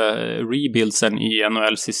snabbaste rebuildsen i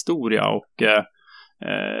NHLs historia, och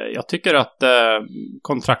jag tycker att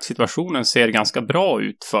kontraktsituationen ser ganska bra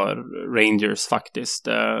ut för Rangers faktiskt.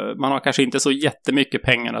 Man har kanske inte så jättemycket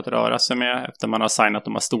pengar att röra sig med efter man har signat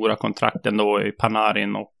de här stora kontrakten då i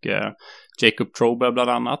Panarin och Jacob Trouba bland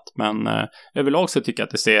annat, men överlag så tycker jag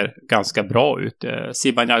att det ser ganska bra ut.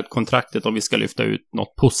 Zibanejad-kontraktet, om vi ska lyfta ut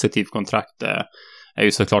något positivt kontrakt, är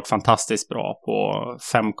ju såklart fantastiskt bra på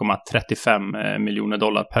 $5,35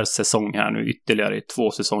 miljoner per säsong här nu, ytterligare i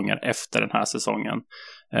 2 säsonger efter den här säsongen.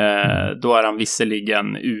 Då är han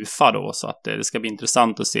visserligen UFA då, så att det ska bli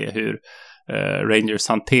intressant att se hur Rangers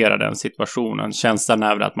hanterar den situationen. Känslan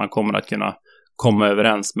är väl att man kommer att kunna komma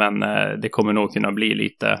överens, men det kommer nog kunna bli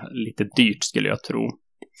lite dyrt, skulle jag tro.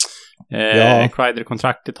 Ja.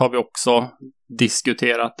 Kreider-kontraktet har vi också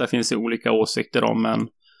diskuterat. Där finns ju olika åsikter om, men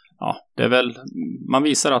ja, det är väl, man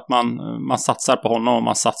visar att man satsar på honom och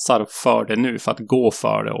man satsar för det nu, för att gå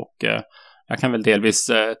för det, och jag kan väl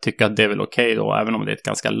delvis tycka att det är väl okej då, även om det är ett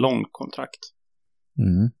ganska långt kontrakt.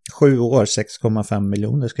 7 år, 6,5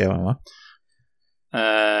 miljoner skrev han, va?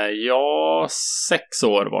 Ja, 6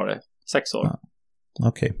 år var det. 6 år. Ja.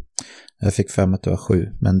 Okej. Jag fick för mig att det var 7,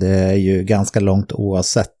 men det är ju ganska långt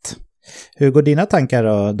oavsett. Hur går dina tankar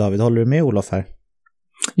då, David? Håller du med Olof här?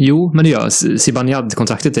 Jo, men det gör.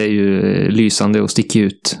 Zibanejad-kontraktet är ju lysande och sticker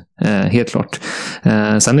ut, helt klart.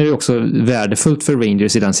 Sen är det också värdefullt för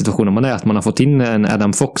Rangers i den situationen man är, att man har fått in en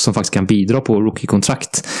Adam Fox som faktiskt kan bidra på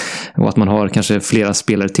rookie-kontrakt. Och att man har kanske flera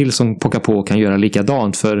spelare till som pockar på och kan göra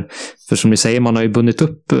likadant. För som ni säger, man har ju bundit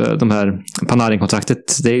upp de här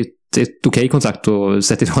Panarin-kontraktet. Det är ju ett okej kontrakt, och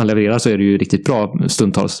sett till hur han levererar så är det ju riktigt bra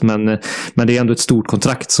stundtals. Men det är ändå ett stort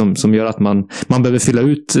kontrakt som gör att man behöver fylla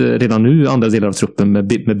ut redan nu andra delar av truppen med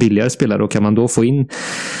billigare spelare. Och kan man då få in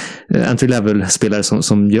entry-level-spelare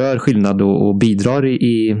som gör skillnad och bidrar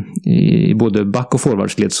i både back- och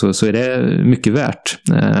forwardsled, så är det mycket värt.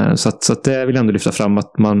 Så att det vill jag ändå lyfta fram,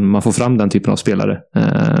 att man får fram den typen av spelare.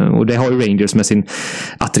 Och det har ju Rangers med sin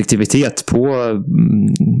attraktivitet på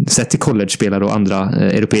sett till college-spelare och andra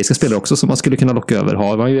europeiska spelare också, som man skulle kunna locka över.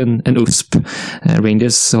 Har man ju en USP.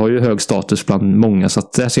 Rangers har ju hög status bland många, så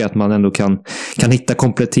att jag ser att man ändå kan hitta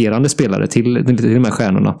kompletterande spelare till de här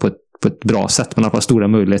stjärnorna på ett bra sätt. Man har bara stora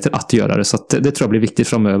möjligheter att göra det. Så att det tror jag blir viktigt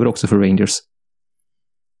framöver också för Rangers.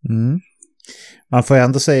 Mm. Man får ju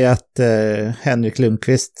ändå säga att Henrik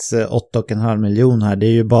Lundqvists 8,5 miljoner här, det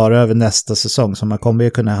är ju bara över nästa säsong, så man kommer ju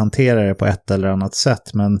kunna hantera det på ett eller annat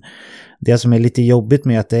sätt. Men det som är lite jobbigt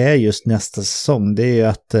med att det är just nästa säsong, det är ju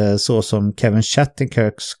att så som Kevin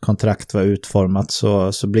Shattenkirks kontrakt var utformat,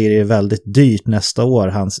 så blir det ju väldigt dyrt nästa år,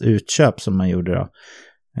 hans utköp som man gjorde då.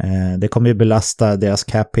 Det kommer ju belasta deras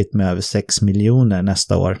cap hit med över 6 miljoner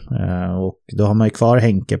nästa år, och då har man ju kvar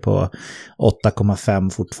Henke på 8,5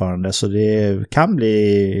 fortfarande, så det kan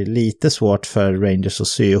bli lite svårt för Rangers att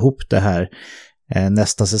sy ihop det här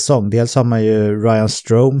nästa säsong. Dels har man ju Ryan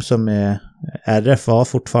Strome som är RFA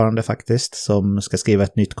fortfarande faktiskt, som ska skriva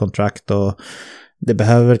ett nytt kontrakt, och det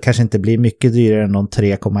behöver kanske inte bli mycket dyrare än de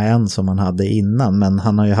 3,1 som man hade innan, men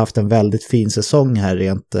han har ju haft en väldigt fin säsong här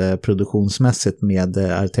rent produktionsmässigt med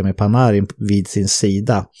Artemi Panarin vid sin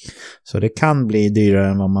sida. Så det kan bli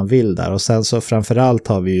dyrare än vad man vill där. Och sen så framförallt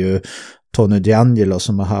har vi ju Tony DeAngelo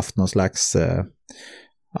som har haft någon slags...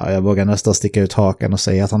 jag vågar nästan sticka ut hakan och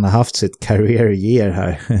säga att han har haft sitt career year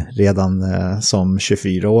här redan som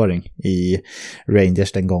 24-åring i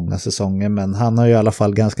Rangers den gångna säsongen. Men han har ju i alla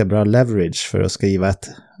fall ganska bra leverage för att skriva ett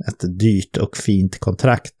dyrt och fint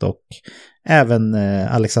kontrakt. Och även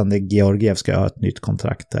Alexander Georgiev ska ha ett nytt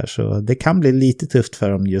kontrakt här. Så det kan bli lite tufft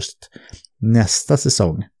för dem just nästa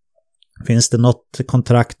säsong. Finns det något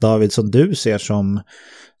kontrakt, David, som du ser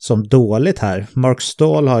som dåligt här? Mark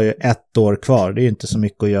Stahl har ju 1 år kvar. Det är ju inte så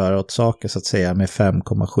mycket att göra åt saker så att säga, med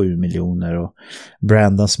 5,7 miljoner. Och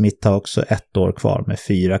Brandon Smith har också 1 år kvar med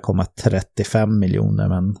 4,35 miljoner.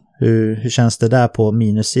 Men hur känns det där på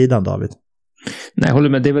minussidan, David? Nej, jag håller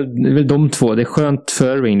med. Det är väl de två. Det är skönt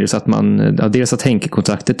för Rangers att dels att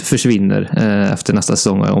Henke-kontraktet försvinner efter nästa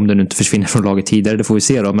säsong, om det nu inte försvinner från laget tidigare, det får vi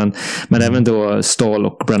se då. Men även då Stahl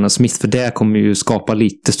och Brandon Smith, för det kommer ju skapa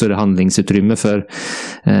lite större handlingsutrymme för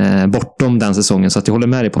bortom den säsongen. Så att jag håller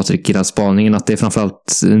med dig, Patrik, i den spaningen, att det är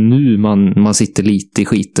framförallt nu man sitter lite i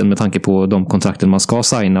skiten med tanke på de kontrakten man ska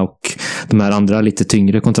signa och de här andra lite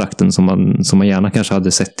tyngre kontrakten som man gärna kanske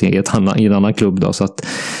hade sett i en annan klubb då. Så att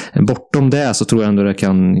bortom det så tror jag ändå det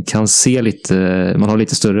kan se lite, man har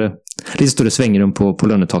lite större svängrum på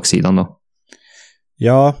lönetakssidan då.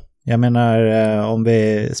 Ja, jag menar om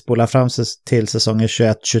vi spolar fram till säsongen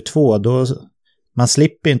 21-22, då man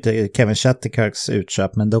slipper inte Kevin Shattenkirks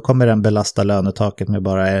utköp, men då kommer den belasta lönetaket med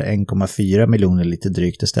bara 1,4 miljoner lite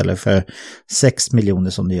drygt istället för 6 miljoner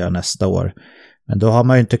som det gör nästa år. Men då har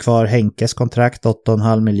man ju inte kvar Henkes kontrakt,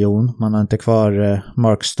 8,5 miljoner. Man har inte kvar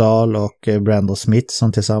Mark Stahl och Brandon Smith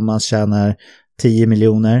som tillsammans tjänar 10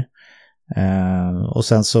 miljoner. Och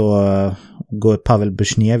sen så går Pavel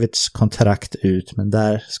Bushnevits kontrakt ut, men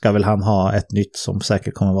där ska väl han ha ett nytt som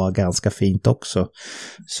säkert kommer vara ganska fint också.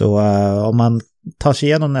 Så om man tar sig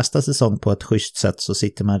igenom nästa säsong på ett schysst sätt så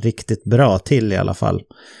sitter man riktigt bra till i alla fall.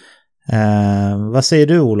 Vad säger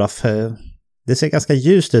du, Olof? Det ser ganska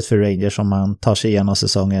ljust ut för Rangers om man tar sig igenom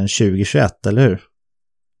säsongen 2021, eller hur?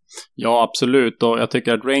 Ja, absolut. Och jag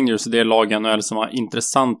tycker att Rangers är det lag i NHL som har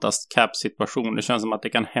intressantast cap-situation. Det känns som att det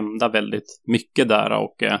kan hända väldigt mycket där.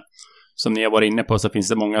 Och som ni har varit inne på så finns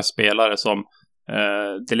det många spelare som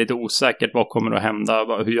det är lite osäkert vad kommer att hända.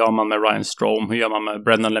 Hur gör man med Ryan Strome? Hur gör man med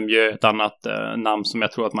Brendan Lemieux? Ett annat namn som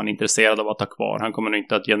jag tror att man är intresserad av att ta kvar. Han kommer nog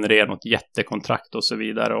inte att generera något jättekontrakt och så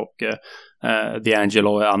vidare. Och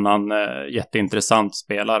DeAngelo är annan jätteintressant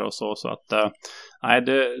spelare och så. Så att nej,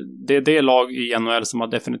 det är det lag i NHL som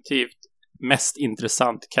har definitivt mest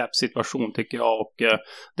intressant cap-situation tycker jag. Och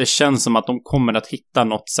det känns som att de kommer att hitta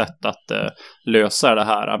något sätt att lösa det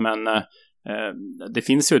här. Men det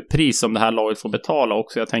finns ju ett pris som det här laget får betala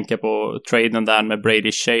också. Jag tänker på traden där med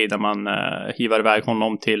Brady Shea där man hivar iväg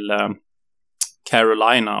honom till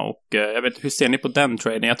Carolina. Och jag vet, hur ser ni på den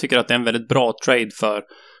traden? Jag tycker att det är en väldigt bra trade för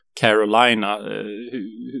Carolina.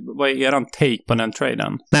 Vad är eran take på den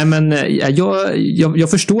traden? Nej, men jag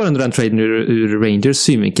förstår ändå den traden ur Rangers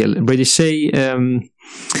synvinkel. Brady Shea,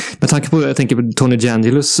 med tanke på, jag tänker på Tony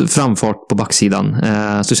DeAngelos framfart på backsidan,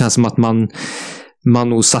 så känns det som att man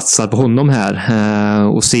nog satsar på honom här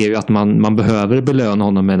och ser ju att man behöver belöna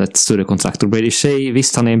honom med ett större kontrakt. Och Brady Shea,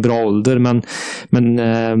 visst han är en bra ålder, men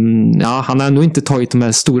han har nog inte tagit de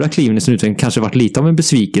här stora kliven i sin utveckling. Kanske varit lite av en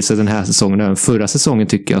besvikelse den här säsongen, även förra säsongen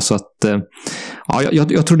tycker jag. Så att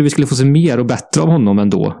jag trodde vi skulle få se mer och bättre av honom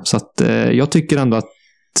ändå. Så att jag tycker ändå att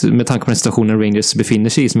med tanke på den situationen Rangers befinner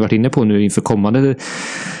sig i, som vi varit inne på nu inför kommande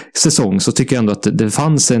säsong, så tycker jag ändå att det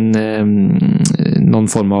fanns någon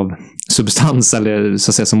form av substans eller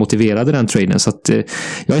så att säga som motiverade den traden. Så att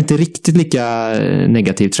jag är inte riktigt lika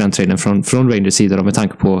negativ till den traden från Rangers sida då, med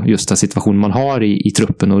tanke på just den situation man har i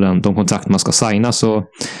truppen och de kontrakt man ska signa. Så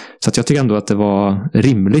att jag tycker ändå att det var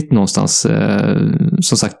rimligt någonstans.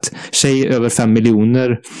 Som sagt, tjej över 5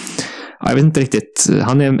 miljoner. Jag vet inte riktigt.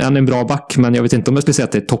 Han är en bra back, men jag vet inte om jag skulle säga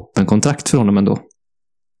att det är toppenkontrakt för honom ändå.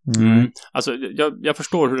 Alltså, jag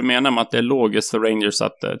förstår hur du menar med att det är logiskt för Rangers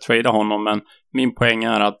att trada honom, men min poäng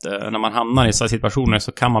är att när man hamnar i sådana situationer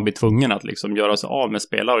så kan man bli tvungen att liksom göra sig av med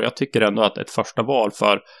spelare, och jag tycker ändå att ett första val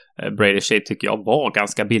för Brady Shea tycker jag var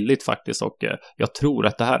ganska billigt faktiskt, och jag tror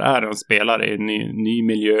att det här är en spelare i en ny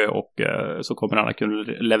miljö, och så kommer han att kunna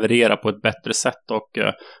leverera på ett bättre sätt, och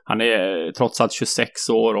han är trots allt 26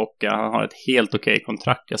 år och han har ett helt okej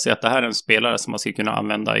kontrakt. Jag ser att det här är en spelare som man ska kunna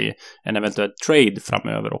använda i en eventuell trade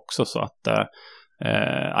framöver också, så att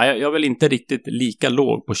jag är väl inte riktigt lika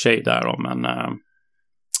låg på Shea där då, men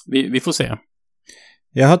vi får se.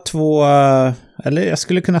 Jag har eller jag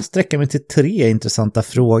skulle kunna sträcka mig till 3 intressanta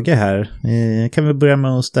frågor här. Kan vi börja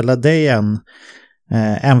med att ställa dig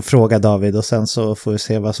en fråga, David, och sen så får vi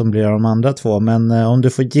se vad som blir av de andra 2. Men om du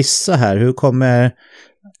får gissa här, hur kommer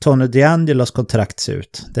Tony DeAngelos kontrakt se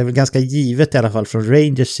ut? Det är väl ganska givet i alla fall från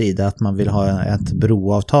Rangers sida att man vill ha ett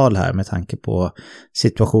broavtal här med tanke på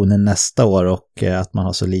situationen nästa år, och att man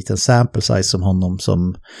har så liten sample size som honom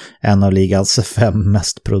som en av ligans 5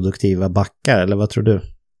 mest produktiva backar, eller vad tror du?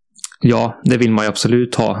 Ja, det vill man ju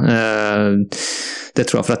absolut ha. Det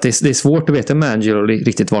tror jag, för att det är svårt att veta med Angelo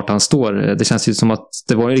riktigt vart han står. Det känns ju som att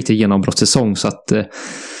det var en riktig genombrottssäsong, så att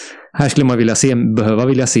här skulle man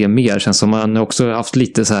vilja se mer. Känns som man också haft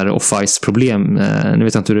lite så här off-ice-problem. Nu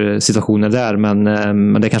vet jag inte hur situationen är där,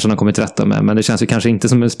 men det kanske han har kommit till rätta med. Men det känns ju kanske inte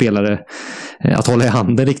som en spelare att hålla i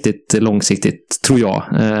handen riktigt långsiktigt, tror jag.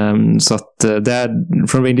 Så att där,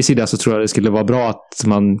 från Rangers sida så tror jag det skulle vara bra att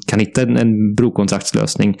man kan hitta en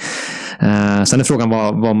brokontraktslösning. Sen är frågan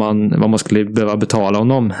vad man skulle behöva betala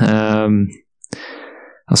honom.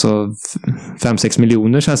 Alltså 5-6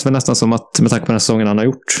 miljoner känns väl nästan som att, med tanke på den säsongen han har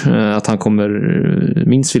gjort, att han kommer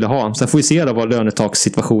minst vilja ha. Sen får vi se då vad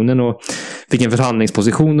lönetakssituationen och vilken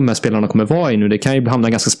förhandlingsposition de här spelarna kommer vara i nu. Det kan ju hamna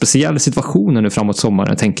i ganska speciella situationer nu framåt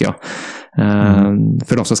sommaren, tänker jag.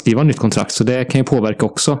 För de som skriver nytt kontrakt, så det kan ju påverka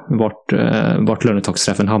också vart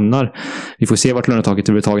lönetaksträffen hamnar. Vi får se vart lönetaket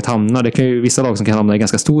överhuvudtaget hamnar. Det kan ju vissa lag som kan hamna i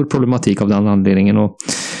ganska stor problematik av den anledningen, och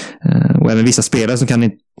även vissa spelare som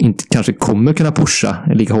inte kanske kommer kunna pusha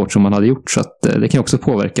lika hårt som man hade gjort, så att det kan också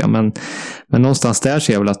påverka, men någonstans där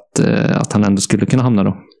ser jag väl att han ändå skulle kunna hamna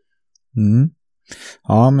då.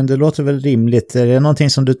 Ja, men det låter väl rimligt. Är det någonting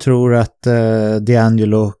som du tror att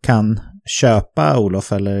DeAngelo kan köpa,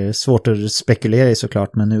 Olof, eller är det svårt att spekulera i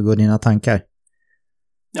såklart, men hur går dina tankar?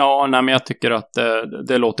 Ja, nej, men jag tycker att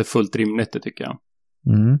det låter fullt rimligt, det tycker jag.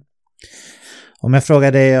 Om jag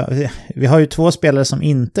frågar dig, vi har ju 2 spelare som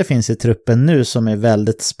inte finns i truppen nu som är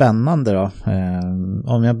väldigt spännande då.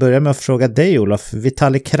 Om jag börjar med att fråga dig, Olof,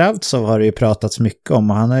 Vitali Kravtsov har det ju pratats mycket om,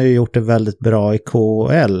 och han har ju gjort det väldigt bra i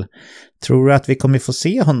KHL. Tror du att vi kommer få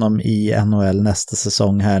se honom i NHL nästa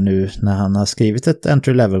säsong här nu när han har skrivit ett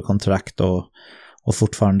entry-level-kontrakt och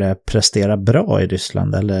fortfarande presterar bra i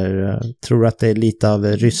Ryssland? Eller tror du att det är lite av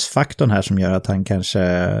ryssfaktorn här som gör att han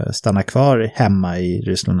kanske stannar kvar hemma i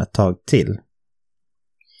Ryssland ett tag till?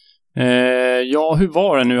 Ja, hur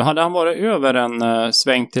var det nu? Hade han varit över en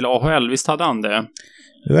sväng till AHL? Visst hade han det?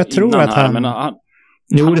 Jo, jag tror att han... Men han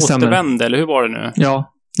det stämmer. Återvände, eller hur var det nu?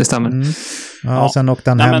 Ja, det stämmer. Ja, och sen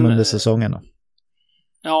åkte han hem under säsongen då.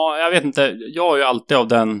 Ja, jag vet inte. Jag är ju alltid av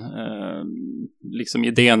den liksom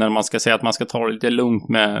idén när man ska säga att man ska ta det lite lugnt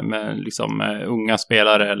med liksom unga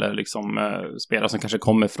spelare eller liksom spelare som kanske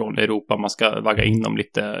kommer från Europa. Man ska vagga in dem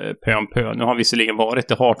lite pö om pö. Nu har visserligen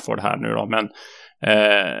varit i Hartford här nu då, men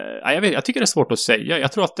jag tycker det är svårt att säga.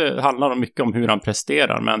 Jag tror att det handlar mycket om hur han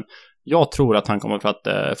presterar, men jag tror att han kommer för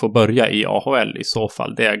att få börja i AHL i så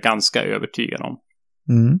fall. Det är jag ganska övertygad om.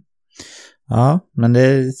 Mm. Ja, men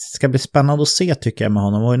det ska bli spännande att se tycker jag med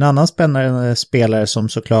honom. Och en annan spännande spelare som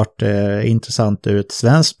såklart är intressant ur ett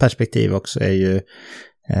svenskt perspektiv också är ju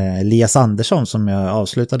Elias Andersson som jag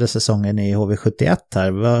avslutade säsongen i HV71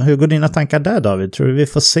 här. Hur går dina tankar där, David? Tror du vi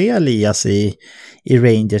får se Elias i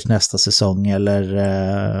Rangers nästa säsong, eller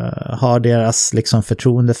har deras liksom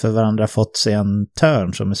förtroende för varandra fått sig en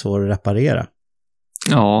törn som är svår att reparera?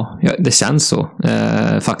 Ja, det känns så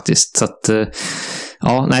faktiskt. Så att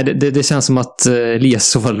ja, nej, det känns som att Elias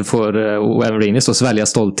i så fall får, och även Rangers då, svälja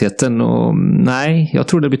stoltheten. Och nej, jag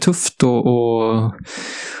tror det blir tufft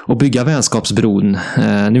att bygga vänskapsbron.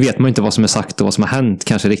 Nu vet man inte vad som är sagt och vad som har hänt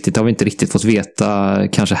kanske riktigt. Det har vi inte riktigt fått veta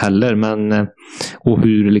kanske heller. Men, och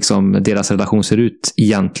hur liksom deras relation ser ut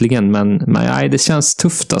egentligen. Men nej, det känns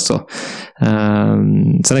tufft alltså.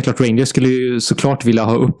 Sen är det klart, Rangers skulle ju såklart vilja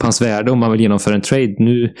ha upp hans värde om man vill genomföra en trade.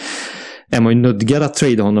 Nu är man ju nödgad att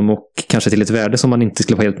trade honom och kanske till ett värde som man inte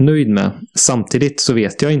skulle vara helt nöjd med. Samtidigt så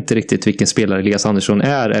vet jag inte riktigt vilken spelare Elias Andersson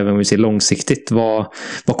är, även om vi ser långsiktigt. Vad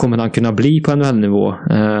kommer han kunna bli på NHL-nivå?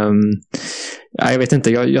 Jag vet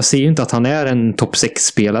inte, jag ser ju inte att han är en topp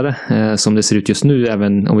 6-spelare som det ser ut just nu,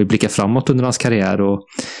 även om vi blickar framåt under hans karriär. Och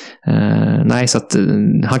nej, så att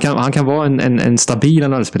han kan vara en stabil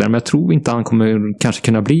NHL-spelare, men jag tror inte han kommer kanske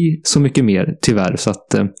kunna bli så mycket mer, tyvärr. Så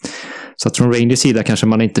att från Rangers sida kanske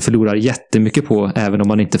man inte förlorar jättemycket på, även om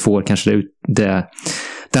man inte får kanske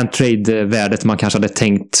den trade-värdet man kanske hade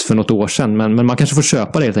tänkt för något år sedan. Men man kanske får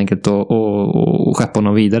köpa det helt enkelt och skeppa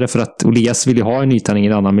honom vidare, för att Elias vill ju ha en nytändning i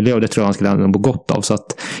en annan miljö, och det tror jag han skulle ha gott av. Så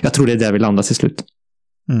att jag tror det är där vi landar till slut.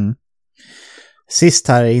 Mm. Sist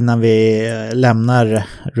här innan vi lämnar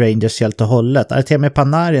Rangers helt och hållet. Artemi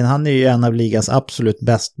Panarin, han är ju en av ligans absolut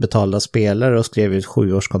bäst betalda spelare och skrev ett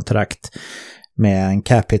 7-årskontrakt med en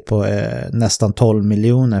cap hit på nästan 12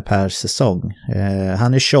 miljoner per säsong.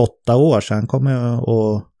 Han är 28 år, så han kommer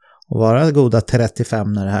att vara goda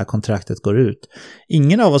 35 när det här kontraktet går ut.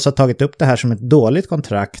 Ingen av oss har tagit upp det här som ett dåligt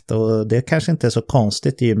kontrakt, och det kanske inte är så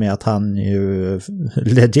konstigt i och med att han ju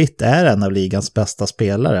legit är en av ligans bästa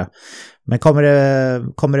spelare. Men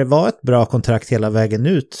kommer det vara ett bra kontrakt hela vägen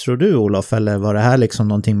ut, tror du, Olof? Eller var det här liksom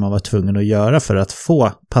någonting man var tvungen att göra för att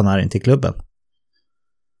få Panarin till klubben?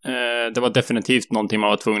 Det var definitivt någonting man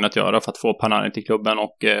var tvungen att göra för att få Panarin till klubben,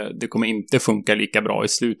 och det kommer inte funka lika bra i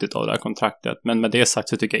slutet av det här kontraktet. Men med det sagt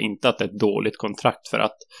så tycker jag inte att det är ett dåligt kontrakt, för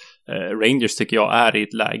att Rangers tycker jag är i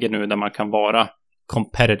ett läge nu där man kan vara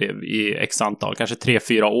competitive i x antal, kanske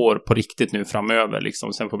 3-4 år på riktigt nu framöver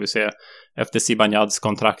liksom. Sen får vi se efter Zibanejads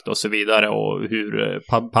kontrakt och så vidare, och hur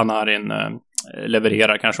Panarin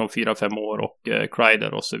levererar kanske om 4-5 år, och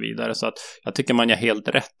Kreider och så vidare. Så att jag tycker man är helt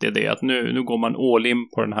rätt i det, att nu går man all in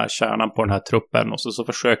på den här kärnan, på den här truppen, och så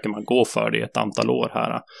försöker man gå för det i ett antal år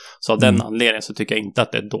här. Så av den anledningen så tycker jag inte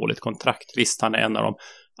att det är ett dåligt kontrakt. Visst, han är en av de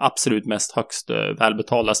absolut mest högst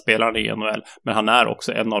välbetalda spelarna i NHL, men han är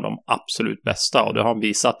också en av de absolut bästa, och det har han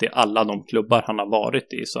visat i alla de klubbar han har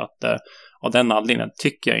varit i. Så att av den anledningen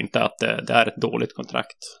tycker jag inte att det är ett dåligt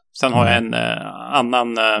kontrakt. Sen har jag en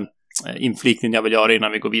annan inflikning jag vill göra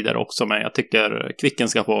innan vi går vidare också, men jag tycker Kvicken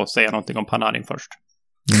ska få säga någonting om Panarin först.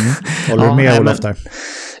 Håller du med, Olof, där?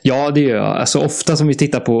 Ja, det gör jag. Alltså, ofta som vi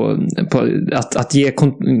tittar på att ge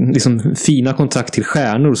liksom fina kontrakt till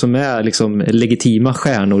stjärnor som är liksom legitima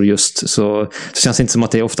stjärnor just, så känns det inte som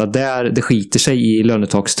att det är ofta där det skiter sig i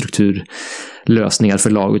lönetaksstrukturlösningar för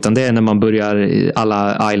lag, utan det är när man börjar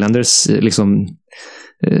alla Islanders liksom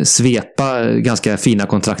svepa ganska fina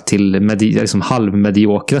kontrakt till liksom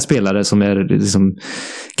halvmediokra spelare som är liksom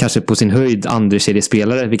kanske på sin höjd andra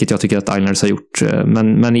seriespelare, vilket jag tycker att Islanders har gjort.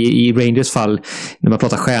 Men i Rangers fall, när man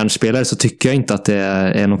pratar stjärnspelare, så tycker jag inte att det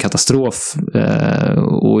är någon katastrof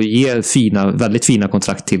och ge väldigt fina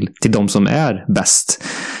kontrakt till de som är bäst.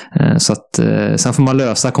 Så att sen får man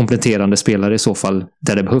lösa kompletterande spelare i så fall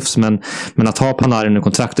där det behövs, men att ha Panarin i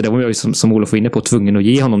kontrakt, och det var jag ju som Olof var inne på tvungen att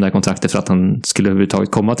ge honom det här kontraktet för att han skulle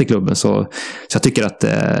överhuvudtaget komma till klubben, så jag tycker att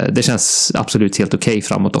det känns absolut helt okej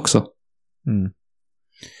framåt också.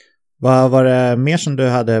 Vad var det mer som du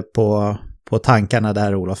hade på tankarna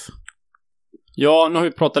där, Olof? Ja, nu har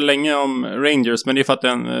vi pratat länge om Rangers, men det är för att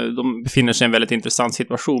de befinner sig i en väldigt intressant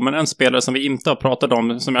situation. Men en spelare som vi inte har pratat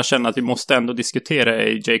om, som jag känner att vi måste ändå diskutera,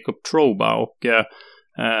 är Jacob Trouba. Och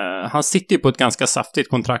Han sitter ju på ett ganska saftigt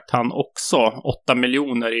kontrakt han också. 8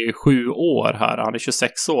 miljoner i 7 år här. Han är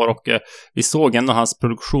 26 år och vi såg ändå hans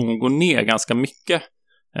produktion gå ner ganska mycket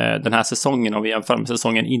den här säsongen, om vi jämför med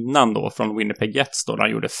säsongen innan då från Winnipeg Jets då, när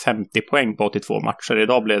han gjorde 50 poäng på 82 matcher.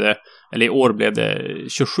 I år blev det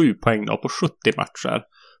 27 poäng då på 70 matcher.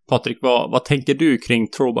 Patrik, vad tänker du kring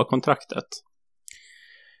Trouba-kontraktet?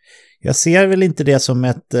 Jag ser väl inte det som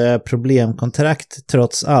ett problemkontrakt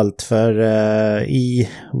trots allt, för i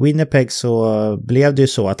Winnipeg så blev det ju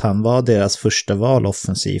så att han var deras första val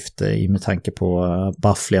offensivt med tanke på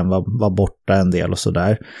Bufflin var borta en del och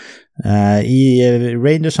sådär. I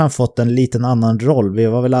Rangers har han fått en liten annan roll. Vi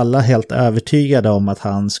var väl alla helt övertygade om att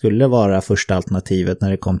han skulle vara första alternativet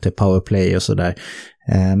när det kom till powerplay och sådär.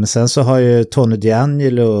 Men sen så har ju Tony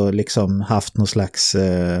DeAngelo liksom haft någon slags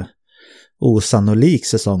osannolik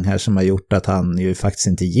säsong här som har gjort att han ju faktiskt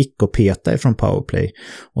inte gick och peta ifrån powerplay.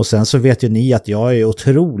 Och sen så vet ju ni att jag är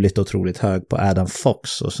otroligt hög på Adam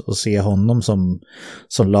Fox och se honom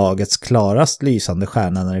som lagets klarast lysande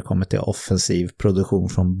stjärna när det kommer till offensiv produktion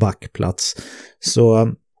från backplats.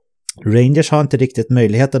 Så Rangers har inte riktigt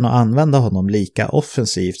möjligheten att använda honom lika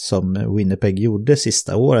offensivt som Winnipeg gjorde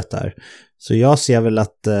sista året där. Så jag ser väl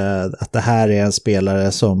att det här är en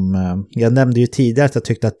spelare som, jag nämnde ju tidigare att jag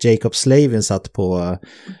tyckte att Jacob Slavin satt på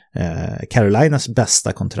Carolinas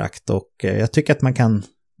bästa kontrakt, och jag tycker att man kan,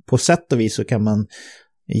 på sätt och vis så kan man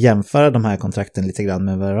jämföra de här kontrakten lite grann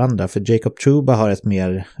med varandra, för Jacob Trouba har ett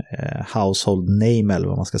mer household name, eller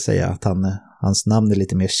vad man ska säga, att hans namn är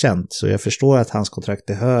lite mer känt, så jag förstår att hans kontrakt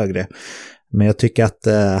är högre. Men jag tycker att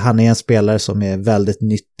han är en spelare som är väldigt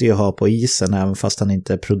nyttig att ha på isen även fast han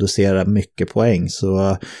inte producerar mycket poäng.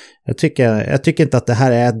 Så jag tycker inte att det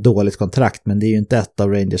här är ett dåligt kontrakt, men det är ju inte ett av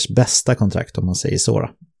Rangers bästa kontrakt om man säger så.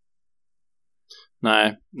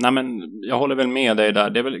 Nej, men jag håller väl med dig där.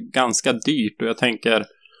 Det är väl ganska dyrt, och jag tänker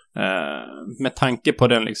med tanke på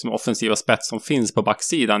den liksom offensiva spets som finns på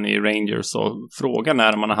backsidan i Rangers, så frågan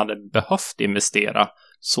är om man hade behövt investera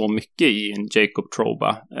så mycket i en Jacob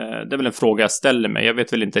Trouba. Det är väl en fråga jag ställer mig. Jag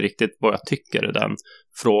vet väl inte riktigt vad jag tycker i den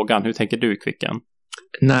frågan. Hur tänker du, Kvicken?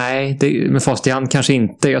 Nej, med fast i hand kanske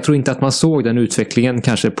inte. Jag tror inte att man såg den utvecklingen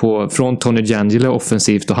kanske från Tony DeAngelo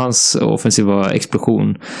offensivt och hans offensiva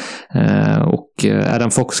explosion. Och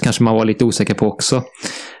Adam Fox kanske man var lite osäker på också.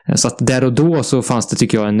 Så att där och då så fanns det,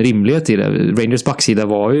 tycker jag, en rimlighet i det. Rangers backsida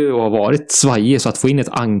var ju och har varit svajig, så att få in ett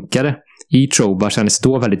ankare i Trouba kändes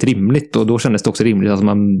då väldigt rimligt, och då kändes det också rimligt att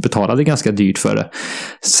man betalade ganska dyrt för det.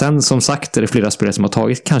 Sen som sagt är det flera spelare som har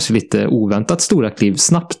tagit kanske lite oväntat stora kliv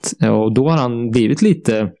snabbt, och då har han blivit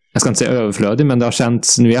lite, jag ska inte säga överflödig, men det har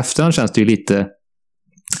känts, nu i efterhand känns det ju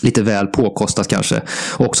lite väl påkostat kanske.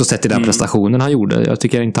 Och också sett i den prestationen han gjorde. Jag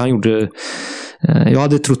tycker inte han gjorde... Jag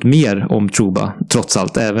hade trott mer om Trouba, trots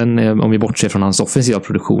allt. Även om vi bortser från hans offensiva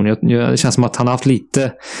produktion. Det känns som att han har haft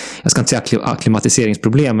lite... Jag ska inte säga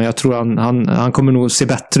akklimatiseringsproblem, men jag tror han kommer nog se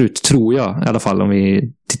bättre ut, tror jag. I alla fall om vi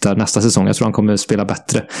tittar nästa säsong. Jag tror han kommer spela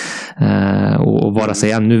bättre. Och vara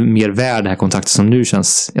sig ännu mer värd det här kontraktet som nu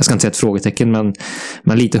känns... Jag ska inte säga ett frågetecken,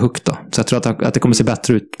 men lite högt då. Så jag tror att det kommer se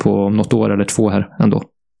bättre ut på något år eller 2 här ändå.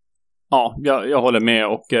 Ja, jag håller med,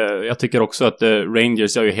 och jag tycker också att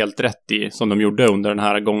Rangers gör ju helt rätt i, som de gjorde under den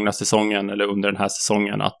här gångna säsongen, eller under den här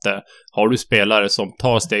säsongen, att har du spelare som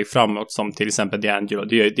tar steg framåt, som till exempel DeAngelo,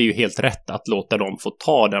 det är ju helt rätt att låta dem få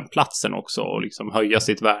ta den platsen också och liksom höja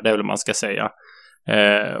sitt värde, eller man ska säga.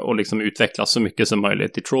 Och liksom utvecklas så mycket som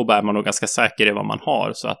möjligt. I Trouba är man nog ganska säker i vad man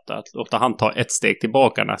har, så att låta han ta ett steg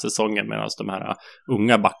tillbaka den här säsongen medan de här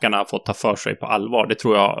unga backarna har fått ta för sig på allvar, det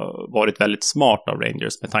tror jag har varit väldigt smart av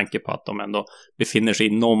Rangers, med tanke på att de ändå befinner sig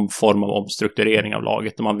i någon form av omstrukturering av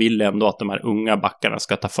laget, och man vill ändå att de här unga backarna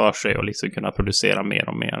ska ta för sig och liksom kunna producera mer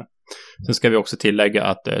och mer. Sen ska vi också tillägga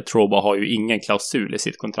att Trouba har ju ingen klausul i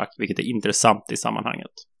sitt kontrakt, vilket är intressant i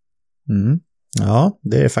sammanhanget. Ja,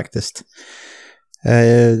 det är faktiskt.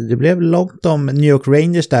 Det blev långt om New York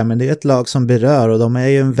Rangers där, men det är ett lag som berör, och de är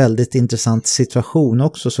ju en väldigt intressant situation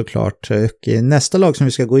också såklart. Och nästa lag som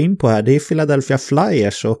vi ska gå in på här, det är Philadelphia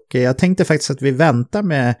Flyers, och jag tänkte faktiskt att vi väntar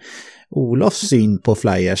med Olofs syn på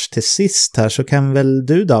Flyers till sist här, så kan väl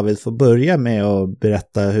du, David, få börja med att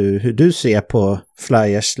berätta hur du ser på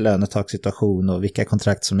Flyers lönetaksituation och vilka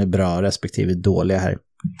kontrakt som är bra respektive dåliga här.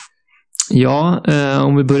 Ja,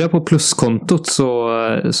 om vi börjar på pluskontot så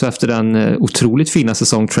efter den otroligt fina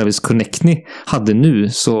säsong Travis Konechny hade nu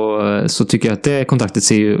så tycker jag att det kontraktet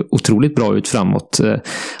ser ju otroligt bra ut framåt.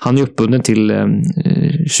 Han är uppbunden till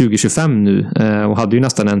 2025 nu och hade ju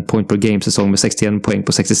nästan en point per game-säsong med 61 poäng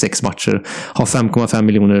på 66 matcher. Har 5,5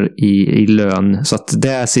 miljoner i lön, så att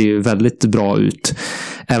det ser ju väldigt bra ut.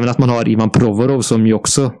 även att man har Ivan Provorov som ju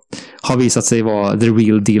också har visat sig vara the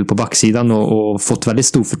real deal på backsidan och fått väldigt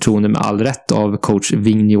stor förtroende med all rätt av coach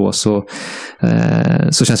Vigneault, så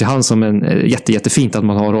känns ju han som en jättefint att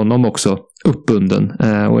man har honom också uppbunden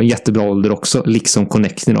och en jättebra ålder också, liksom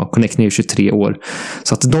Konechny då. Konechny är 23 år.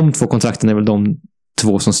 Så att de 2 kontrakten är väl de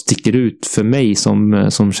 2 som sticker ut för mig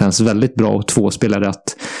som känns väldigt bra, och 2 spelare att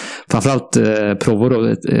framförallt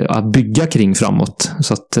Provorov att bygga kring framåt.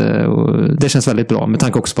 Så att det känns väldigt bra, med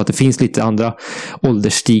tanke också på att det finns lite andra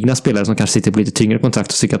ålderstigna spelare som kanske sitter på lite tyngre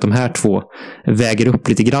kontrakt, och tycker att de här 2 väger upp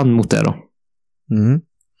lite grann mot det då.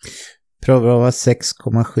 Provorov har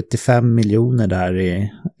 6,75 miljoner där,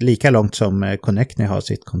 lika långt som Konechny har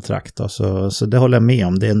sitt kontrakt då, så det håller jag med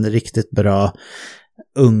om. Det är en riktigt bra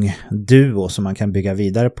ung duo som man kan bygga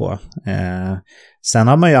vidare på. Sen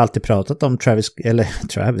har man ju alltid pratat om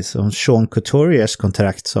om Sean Couturiers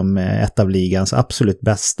kontrakt som ett av ligans absolut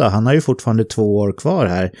bästa. Han har ju fortfarande 2 år kvar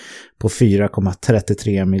här på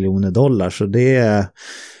 4,33 miljoner dollar, så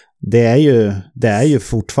det är ju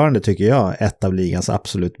fortfarande, tycker jag, ett av ligans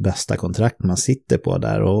absolut bästa kontrakt man sitter på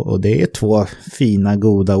där, och det är 2 fina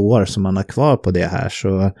goda år som man har kvar på det här.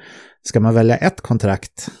 Så ska man välja ett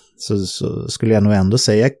kontrakt så skulle jag nog ändå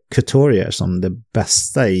säga Couturier som det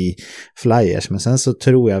bästa i Flyers. Men sen så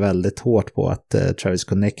tror jag väldigt hårt på att Travis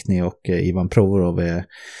Konechny och Ivan Provorov är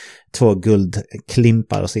 2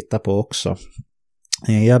 guldklimpar att sitta på också.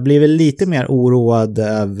 Jag blir väl lite mer oroad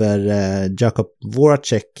över Jakub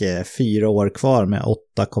Voracek, 4 år kvar med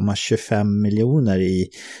 8,25 miljoner i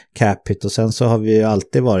cap hit. Och sen så har vi ju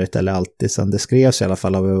alltid sen det skrevs i alla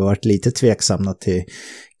fall, har vi varit lite tveksamma till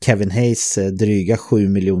Kevin Hayes dryga 7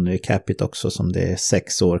 miljoner i cap hit också, som det är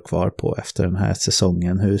 6 år kvar på efter den här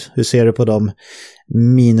säsongen. Hur ser du på de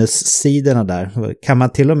minussidorna där? Kan man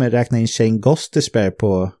till och med räkna in Shane Gostisbehere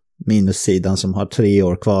på minussidan som har 3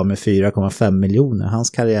 år kvar med 4,5 miljoner? Hans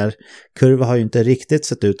karriärkurva har ju inte riktigt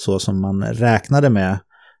sett ut så som man räknade med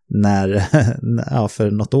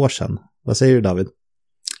för något år sedan. Vad säger du, David?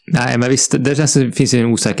 Nej, men visst, det finns ju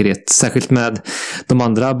en osäkerhet, särskilt med de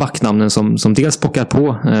andra backnamnen som dels pockar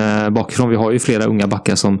på bakifrån. Vi har ju flera unga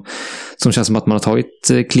backar som känns som att man har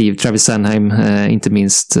tagit kliv. Travis Sanheim inte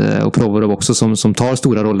minst, och Provorov också som tar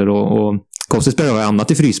stora roller, och Gostisbehere har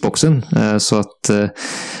hamnat i frysboxen, så att,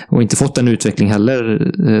 och inte fått en utveckling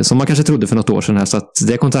heller som man kanske trodde för något år sedan här. Så att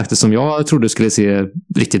det kontraktet som jag trodde skulle se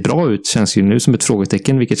riktigt bra ut känns ju nu som ett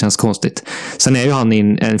frågetecken, vilket känns konstigt. Sen är ju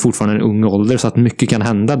han fortfarande en ung ålder, så att mycket kan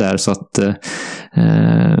hända där. Så att,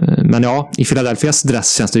 men ja, i Philadelphias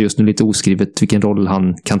dress känns det just nu lite oskrivet vilken roll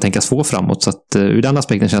han kan tänkas få framåt. Så att ur den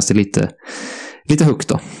aspekten känns det lite högt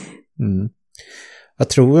då. Vad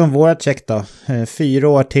tror vi om Voracek då? 4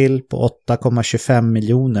 år till på 8,25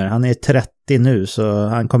 miljoner. Han är 30 nu, så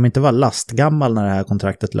han kommer inte vara lastgammal när det här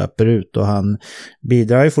kontraktet löper ut, och han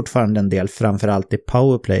bidrar ju fortfarande en del, framförallt i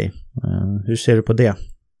powerplay. Hur ser du på det?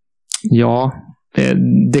 Ja,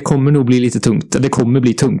 det kommer nog bli lite tungt. Det kommer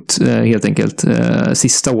bli tungt helt enkelt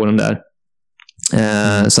sista åren där.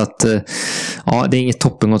 Så att ja, det är inget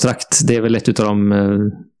toppenkontrakt. Det är väl ett av de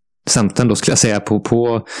centern då, skulle jag säga,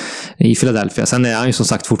 i Philadelphia. Sen är han ju som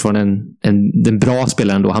sagt fortfarande en bra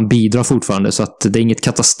spelare ändå. Han bidrar fortfarande, så att det är inget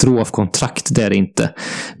katastrofkontrakt, det är det inte.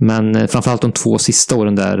 Men framförallt de 2 sista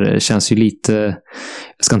åren där känns ju lite,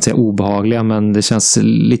 jag ska inte säga obehagliga, men det känns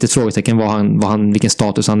lite frågetecken vilken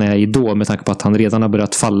status han är i då, med tanke på att han redan har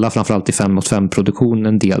börjat falla, framförallt i 5-mot-5-produktion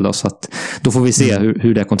en del då, så att då får vi se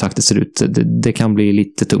hur det kontraktet ser ut. Det kan bli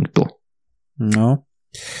lite tungt då.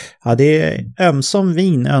 Ja, det är ömsom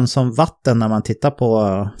vin, ömsom vatten när man tittar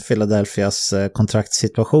på Philadelphias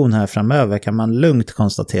kontraktssituation här framöver, kan man lugnt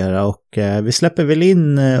konstatera. Och vi släpper väl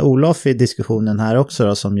in Olof i diskussionen här också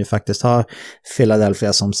då, som ju faktiskt har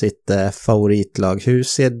Philadelphia som sitt favoritlag. Hur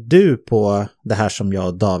ser du på det här som jag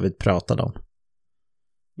och David pratade om?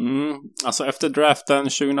 Alltså efter draften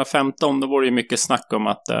 2015 då var det ju mycket snack om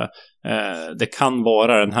att det kan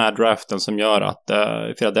vara den här draften som gör att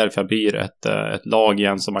Philadelphia blir ett lag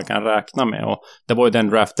igen som man kan räkna med, och det var ju den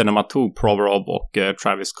draften när man tog Provorov och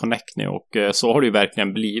Travis Konechny, och så har det ju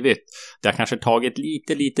verkligen blivit. Det har kanske tagit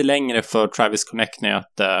lite längre för Travis Konechny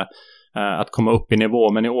att komma upp i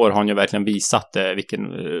nivå, men i år har han ju verkligen visat vilken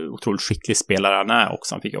otroligt skicklig spelare han är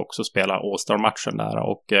också. Han fick ju också spela All-Star-matchen där,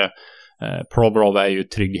 och Provorov är ju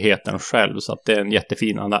tryggheten själv, så att det är en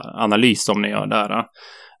jättefin analys som ni gör där.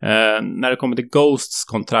 När det kommer till Ghosts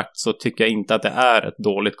kontrakt så tycker jag inte att det är ett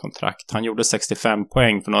dåligt kontrakt. Han gjorde 65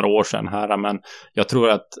 poäng för några år sedan här, men jag tror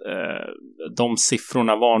att de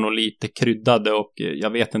siffrorna var nog lite kryddade, och jag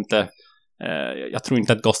vet inte Jag tror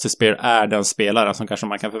inte att Gostisbehere är den spelaren som kanske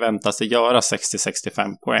man kan förvänta sig göra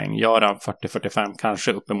 60-65 poäng. Gör han 40-45,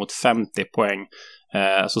 kanske uppemot 50 poäng,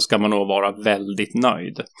 så ska man nog vara väldigt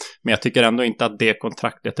nöjd. Men jag tycker ändå inte att det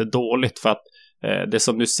kontraktet är dåligt, för att det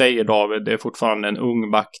som du säger, David, det är fortfarande en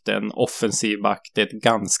ung back, en offensiv back. Det är ett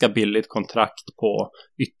ganska billigt kontrakt på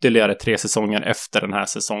ytterligare 3 säsonger efter den här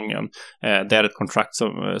säsongen. Det är ett kontrakt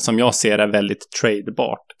som jag ser är väldigt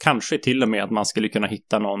tradebart. Kanske till och med att man skulle kunna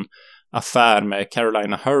hitta någon affär med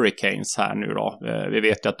Carolina Hurricanes här nu då. Vi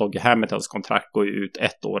vet ju att Dougie Hamiltons kontrakt går ut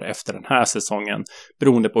 1 år efter den här säsongen,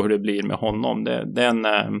 beroende på hur det blir med honom. Det är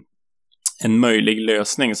en möjlig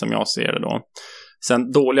lösning som jag ser det då.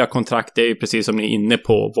 Sen dåliga kontrakt, det är ju precis som ni är inne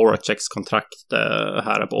på, Voraceks kontrakt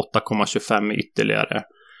här på 8,25 ytterligare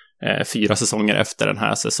 4 säsonger efter den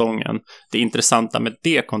här säsongen. Det intressanta med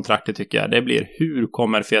det kontraktet tycker jag, det blir hur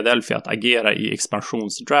kommer Philadelphia att agera i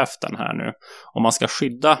expansionsdraften här nu. Om man ska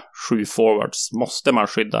skydda 7 forwards, måste man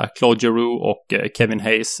skydda Claude Giroux och Kevin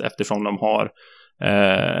Hayes, eftersom de har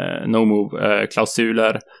no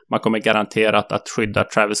move-klausuler. Man kommer garanterat att skydda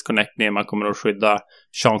Travis Konechny, man kommer att skydda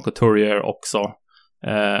Sean Couturier också.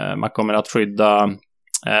 Man kommer att skydda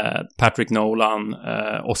Patrick Nolan,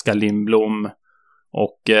 Oskar Lindblom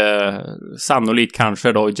och sannolikt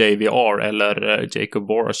kanske då JVR eller Jacob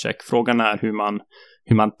Voracek. Frågan är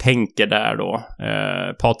hur man tänker där då.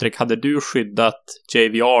 Patrik, hade du skyddat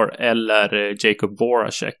JVR eller Jacob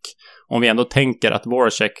Voracek? Om vi ändå tänker att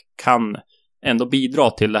Voracek kan ändå bidra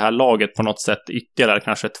till det här laget på något sätt ytterligare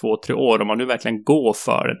kanske 2-3 år. Om man nu verkligen går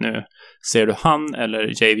för det nu, ser du han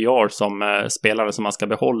eller JVR som spelare som man ska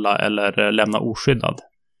behålla eller lämna oskyddad?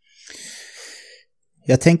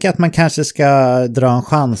 Jag tänker att man kanske ska dra en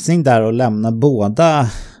chansning där och lämna båda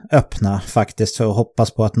öppna faktiskt, för att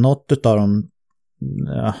hoppas på att något av dem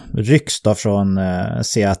rycks då från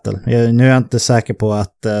Seattle. Nu är jag inte säker på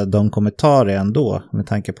att de kommer ta det ändå, med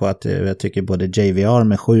tanke på att jag tycker både JVR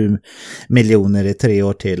med 7 miljoner i 3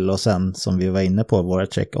 år till, och sen som vi var inne på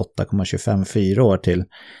Voracek 8,25 4 år till.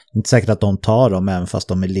 Inte säkert att de tar dem även fast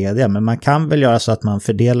de är lediga, men man kan väl göra så att man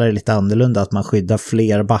fördelar det lite annorlunda, att man skyddar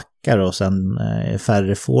fler backar och sen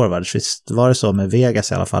färre forwards. Visst var det så med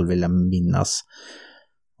Vegas i alla fall, vill jag minnas.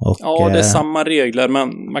 Och, ja, det är samma regler, men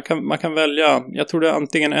man kan välja. Jag tror det är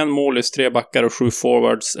antingen en målis, 3 backar och 7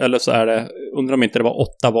 forwards, eller så är det, undrar om inte det var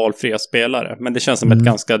 8 valfria spelare. Men det känns som ett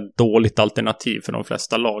ganska dåligt alternativ för de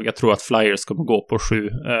flesta lag. Jag tror att Flyers kommer gå på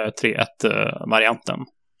 7-3-1-varianten.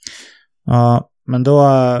 Ja, men då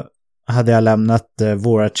hade jag lämnat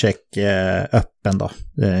Voracek öppen då.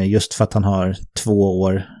 Just för att han har 2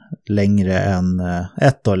 år längre än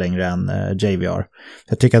 1 år längre än JVR.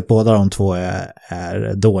 Jag tycker att båda de två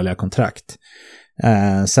är dåliga kontrakt.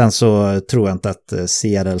 Sen så tror jag inte att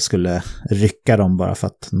Seattle skulle rycka dem bara för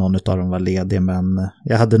att någon av dem var ledig, men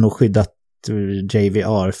jag hade nog skyddat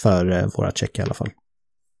JVR för Voracek i alla fall.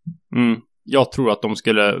 Jag tror att de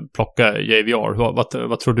skulle plocka JVR.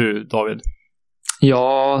 Vad tror du, David?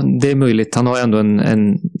 Ja, det är möjligt. Han har ändå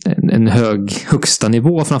en hög högsta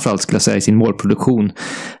nivå framförallt, skulle jag säga, i sin målproduktion.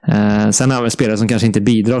 Sen är han en spelare som kanske inte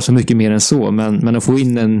bidrar så mycket mer än så, men att få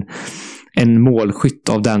in en målskytt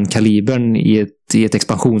av den kalibern i ett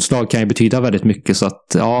expansionslag kan ju betyda väldigt mycket, så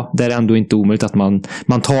att ja, det är ändå inte omöjligt att man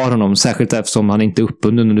tar honom, särskilt eftersom han inte är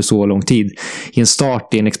uppbunden under så lång tid. I en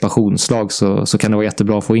start i en expansionslag så kan det vara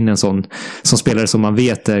jättebra att få in en sån spelare som man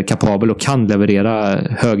vet är kapabel och kan leverera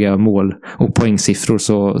höga mål och poängsiffror,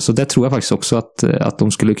 så det tror jag faktiskt också att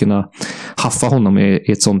de skulle kunna haffa honom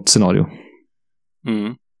i ett sånt scenario.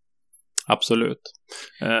 Absolut.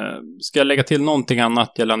 Ska jag lägga till någonting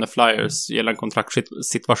annat gällande Flyers, gällande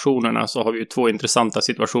kontraktsituationerna, så har vi ju 2 intressanta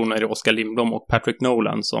situationer i Oskar Lindblom och Patrick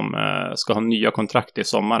Nolan som ska ha nya kontrakt i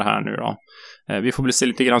sommar här nu då. Vi får väl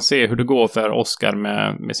lite grann se hur det går för Oskar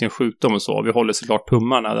med sin sjukdom och så. Vi håller såklart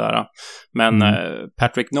tummarna där. Men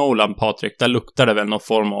Patrick Nolan, Patrik, där luktar det väl någon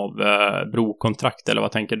form av brokontrakt, eller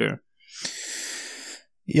vad tänker du?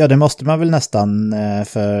 Ja, det måste man väl nästan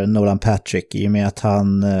för Nolan Patrick, i och med att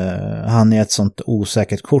han är ett sånt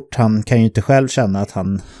osäkert kort. Han kan ju inte själv känna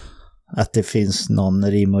att det finns någon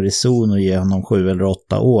rim och reson att ge honom 7 eller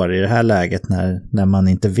 8 år i det här läget när man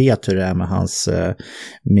inte vet hur det är med hans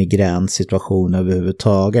migränsituation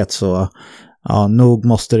överhuvudtaget. Så ja, nog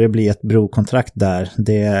måste det bli ett brokontrakt där.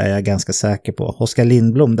 Det är jag ganska säker på. Oskar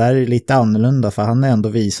Lindblom, där är det lite annorlunda, för han har ändå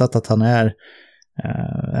visat att han är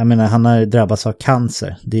jag menar, han har drabbats av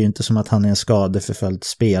cancer. Det är ju inte som att han är en skadeförföljd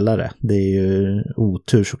spelare. Det är ju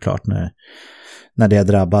otur såklart när det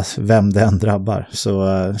drabbas, vem det än drabbar. Så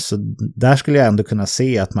där skulle jag ändå kunna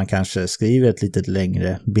se att man kanske skriver ett lite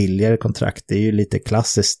längre, billigare kontrakt. Det är ju lite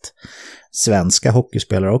klassiskt svenska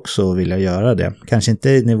hockeyspelare också vilja göra det. Kanske inte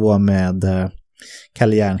i nivå med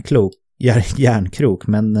Kalle Järnkrok,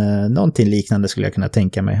 men någonting liknande skulle jag kunna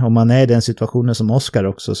tänka mig. Om man är i den situationen som Oskar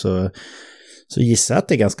också, så gissar jag att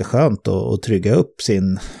det är ganska skönt att trygga upp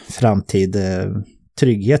sin framtid.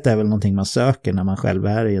 Trygghet är väl någonting man söker när man själv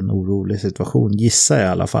är i en orolig situation, gissar jag i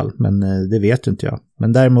alla fall, men det vet inte jag.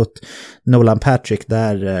 Men däremot Nolan Patrick,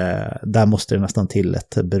 där måste det nästan till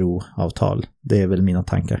ett broavtal. Det är väl mina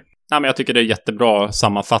tankar. Ja, men jag tycker det är jättebra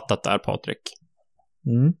sammanfattat där, Patrik.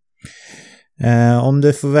 Om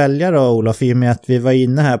du får välja då, Olof, i och med att vi var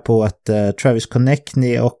inne här på att Travis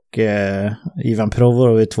Konecny och Ivan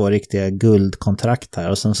Provorov är 2 riktiga guldkontrakt här,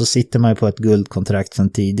 och sen så sitter man ju på ett guldkontrakt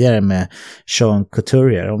sedan tidigare med Sean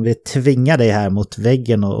Couturier. Om vi tvingar dig här mot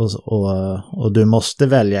väggen och du måste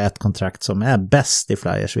välja ett kontrakt som är bäst i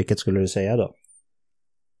Flyers, vilket skulle du säga då?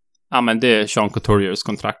 Ja, men det är Sean Couturiers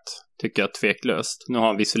kontrakt, tycker jag tveklöst. Nu har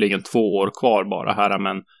han visserligen 2 år kvar bara här,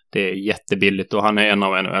 men det är jättebilligt och han är en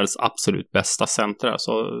av NHLs absolut bästa centra.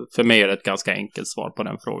 Så för mig är det ett ganska enkelt svar på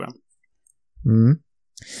den frågan.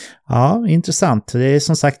 Ja, intressant. Det är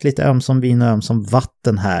som sagt lite ömsom vin och ömsom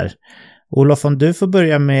vatten här. Olof, om du får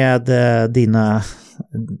börja med dina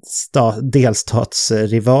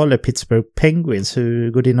delstatsrivaler Pittsburgh Penguins.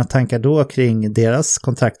 Hur går dina tankar då kring deras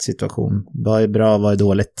kontraktssituation? Vad är bra, vad är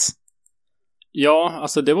dåligt? Ja,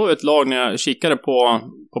 alltså det var ju ett lag när jag kikade på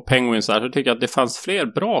Penguins här, så tycker jag att det fanns fler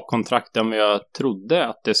bra kontrakt än vad jag trodde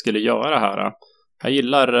att det skulle göra här. Jag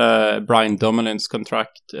gillar Brian Dumoulin's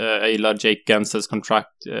kontrakt, jag gillar Jake Guentzels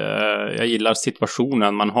kontrakt, jag gillar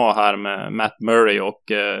situationen man har här med Matt Murray och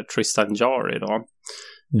Tristan Jarry då.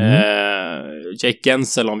 Jake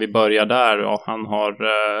Guentzel, om vi börjar där då, han har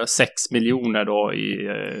 6 miljoner då i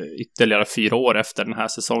ytterligare 4 år efter den här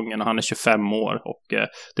säsongen, och han är 25 år, och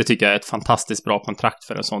det tycker jag är ett fantastiskt bra kontrakt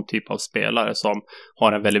för en sån typ av spelare som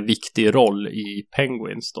har en väldigt viktig roll i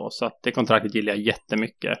Penguins då, så att det kontraktet gillar jag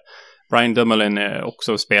jättemycket. Brian Dumoulin är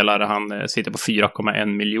också en spelare, han sitter på 4,1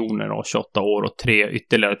 miljoner och 28 år och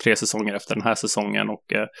ytterligare 3 säsonger efter den här säsongen, och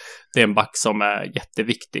det är en back som är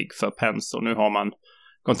jätteviktig för Pens, och nu har man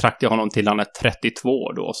kontrakt i honom till han är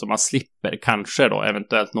 32 då, så man slipper kanske då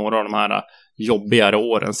eventuellt några av de här jobbigare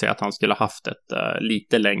åren, säga att han skulle haft ett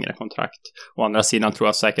lite längre kontrakt. Å andra sidan tror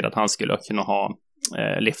jag säkert att han skulle kunna ha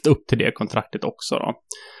levt upp till det kontraktet också då.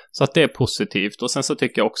 Så att det är positivt. Och sen så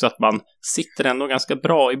tycker jag också att man sitter ändå ganska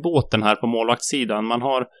bra i båten här på målvaktssidan. Man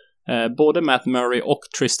har både Matt Murray och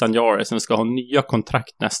Tristan Jarry som ska ha nya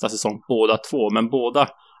kontrakt nästa säsong, båda två, men båda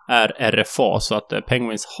är RFA, så att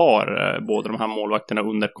Penguins har båda de här målvakterna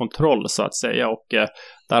under kontroll så att säga, och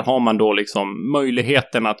där har man då liksom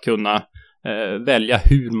möjligheten att kunna välja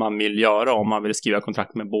hur man vill göra, om man vill skriva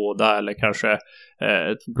kontrakt med båda eller kanske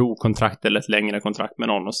ett brokontrakt eller ett längre kontrakt med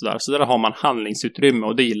någon och sådär. Så där har man handlingsutrymme,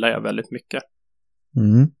 och det gillar jag väldigt mycket.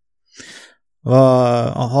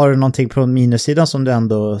 Har du någonting på minussidan som du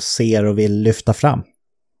ändå ser och vill lyfta fram?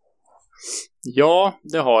 Ja,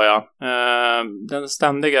 det har jag. Den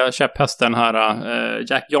ständiga käpphästen här,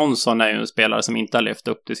 Jack Johnson är ju en spelare som inte har levt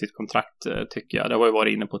upp till sitt kontrakt, tycker jag. Det har vi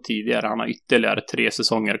varit inne på tidigare. Han har ytterligare 3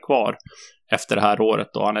 säsonger kvar efter det här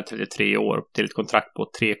året, och han är 33 år till ett kontrakt på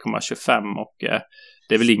 3,25, och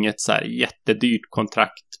det är väl inget så här jättedyrt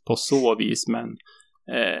kontrakt på så vis, men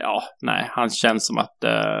han känns som att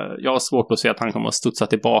jag har svårt att se att han kommer att studsa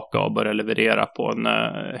tillbaka och börja leverera på en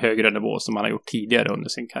högre nivå som han har gjort tidigare under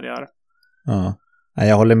sin karriär. Ja,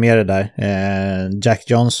 jag håller med dig där. Jack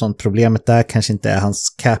Johnson, problemet där kanske inte är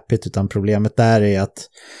hans capita, utan problemet där är att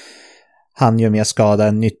han gör mer skada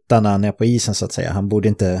än nytta när han är på isen så att säga. Han borde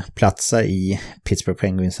inte platsa i Pittsburgh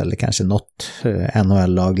Penguins eller kanske något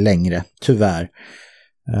NHL-lag längre, tyvärr.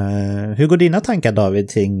 Hur går dina tankar, David,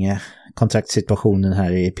 kring kontraktssituationen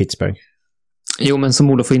här i Pittsburgh? Jo, men som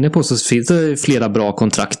Olof var inne på så finns det flera bra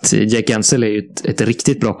kontrakt. Jack Guentzel är ju ett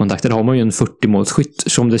riktigt bra kontrakt. Där har man ju en 40-målsskytt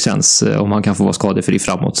som det känns, om han kan få vara skadefri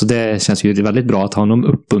framåt. Så det känns ju väldigt bra att ha honom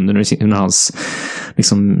uppbunden under hans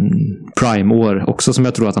liksom prime-år också, som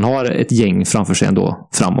jag tror att han har ett gäng framför sig ändå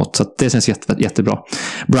framåt. Så att det känns jättebra.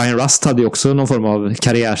 Brian Rust hade ju också någon form av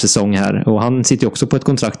karriärsäsong här, och han sitter ju också på ett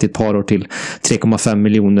kontrakt i ett par år till 3,5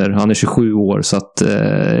 miljoner. Han är 27 år, så att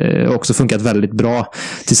också funkat väldigt bra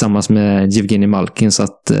tillsammans med Evgeni Malkin, så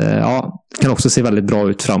att kan också se väldigt bra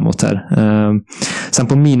ut framåt här. Sen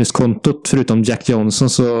på minuskontot, förutom Jack Johnson,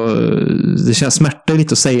 så det känns smärta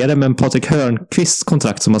lite att säga det, men Patrik Hörnqvists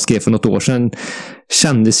kontrakt som han skrev för något år sedan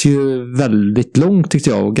kändes ju väldigt långt tyckte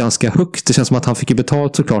jag och ganska högt. Det känns som att han fick ju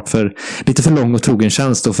betalt såklart för lite för lång och trogen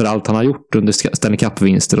tjänst och för allt han har gjort under Stanley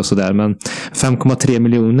Cup-vinster och sådär. Men 5,3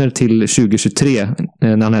 miljoner till 2023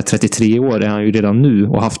 när han är 33 år är han ju redan nu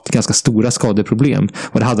och haft ganska stora skadeproblem.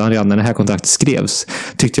 Och det hade han redan när det här kontraktet skrevs.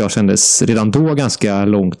 Tyckte jag kändes redan då ganska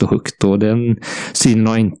långt och högt och den synen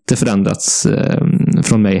har inte förändrats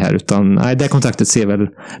från mig här utan nej, det kontraktet ser väl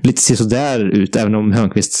lite sådär ut även om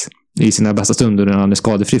Hörnqvist i sina bästa stunder när han är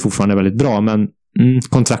skadefri fortfarande är väldigt bra. Men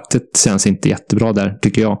kontraktet känns inte jättebra där,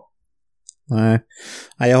 tycker jag. Nej,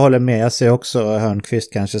 jag håller med. Jag ser också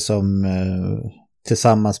Hörnqvist kanske som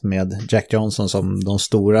tillsammans med Jack Johnson som de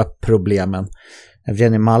stora problemen.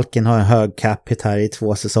 Evgeni Malkin har en hög cap hit här i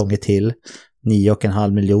 2 säsonger till.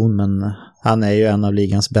 9,5 miljoner, men han är ju en av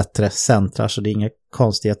ligans bättre centrar så det är inga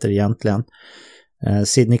konstigheter egentligen.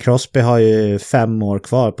 Sidney Crosby har ju 5 år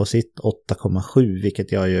kvar på sitt 8,7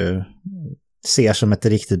 vilket jag ju ser som ett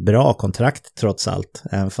riktigt bra kontrakt trots allt.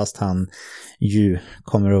 Även fast han ju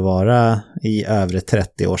kommer att vara i övre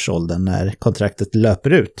 30-årsåldern när kontraktet löper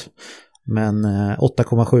ut. Men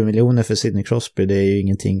 8,7 miljoner för Sidney Crosby, det är ju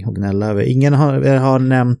ingenting att gnälla över. Ingen har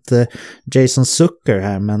nämnt Jason Zucker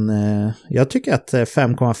här, men jag tycker att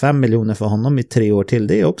 5,5 miljoner för honom i 3 år till,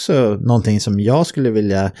 det är också någonting som jag skulle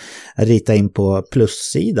vilja rita in på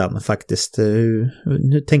plussidan faktiskt.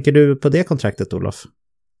 Hur tänker du på det kontraktet, Olof?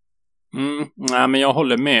 Nej, men jag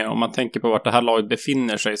håller med. Om man tänker på vart det här laget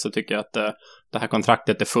befinner sig så tycker jag att det här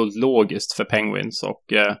kontraktet är fullt logiskt för Penguins och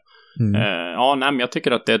men jag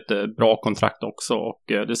tycker att det är ett bra kontrakt också och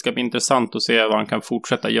det ska bli intressant att se vad han kan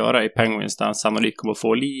fortsätta göra i Penguins där han sannolikt kommer att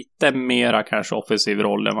få lite mera kanske offensiv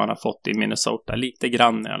roll än vad han har fått i Minnesota, lite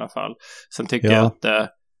grann i alla fall. Sen tycker jag att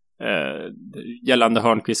gällande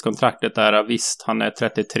Hörnqvist-kontraktet är visst, han är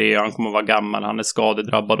 33 och han kommer att vara gammal, han är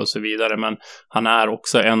skadedrabbad och så vidare, men han är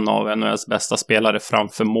också en av NHLs bästa spelare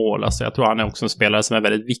framför mål. Alltså jag tror han är också en spelare som är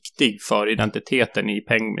väldigt viktig för identiteten i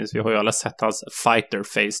Penguins. Vi har ju alla sett hans fighter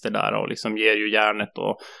face det där och liksom ger ju järnet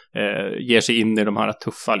och ger sig in i de här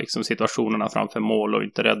tuffa liksom situationerna framför mål och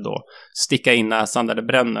inte rädd att sticka in näsan där det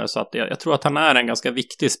bränner. Så att jag tror att han är en ganska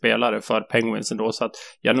viktig spelare för Penguins ändå, så att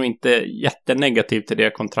jag är nog inte jättenegativ till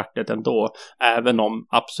det kontraktet ändå, även om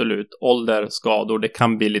absolut ålder, skador, det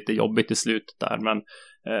kan bli lite jobbigt i slutet där, men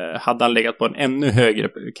hade han legat på en ännu högre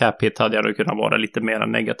cap hit hade jag nog kunnat vara lite mer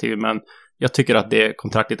negativ, men jag tycker att det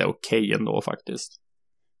kontraktet är okej ändå faktiskt.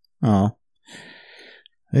 Ja.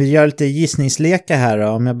 Vi gör lite gissningsleka här då.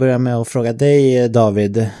 Om jag börjar med att fråga dig,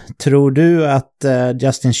 David. Tror du att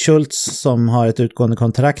Justin Schultz som har ett utgående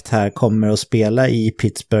kontrakt här kommer att spela i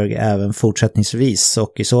Pittsburgh även fortsättningsvis?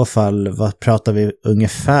 Och i så fall, vad pratar vi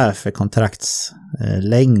ungefär för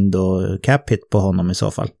kontraktslängd och cap hit på honom i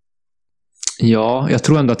så fall? Ja, jag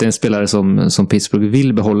tror ändå att det är en spelare som Pittsburgh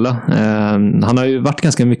vill behålla. Han har ju varit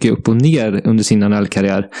ganska mycket upp och ner under sin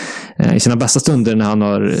NHL-karriär. I sina bästa stunder när han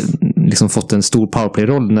har liksom fått en stor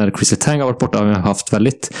powerplay-roll, när Chris Letang har varit borta, har han haft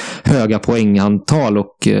väldigt höga poängantal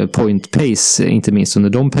och point pace, inte minst under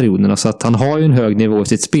de perioderna. Så att han har ju en hög nivå i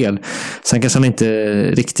sitt spel. Sen kanske han inte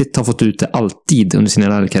riktigt har fått ut det alltid under sin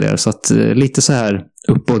NHL-karriär. Så att lite så här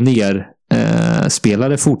upp och ner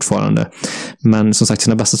spelare fortfarande. Men som sagt,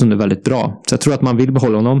 sina bästa stunder är väldigt bra. Så jag tror att man vill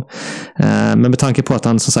behålla honom. Men med tanke på att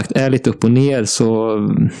han som sagt är lite upp och ner, så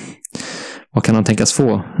vad kan han tänkas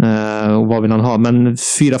få? Och vad vill han ha? Men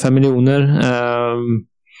 4-5 miljoner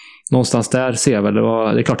någonstans där ser jag väl.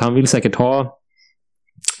 Det är klart han vill säkert ha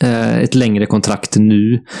ett längre kontrakt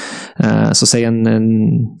nu. Så säg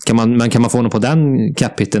kan man få honom på den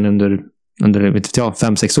capiten under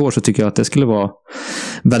 5-6 år, så tycker jag att det skulle vara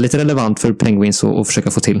väldigt relevant för Penguins att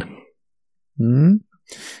försöka få till.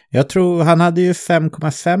 Jag tror han hade ju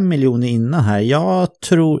 5,5 miljoner innan här. Jag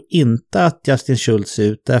tror inte att Justin Schultz är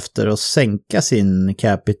ute efter att sänka sin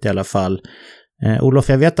capita i alla fall. Olof,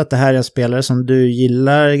 jag vet att det här är en spelare som du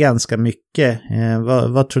gillar ganska mycket.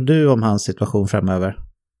 Vad tror du om hans situation framöver?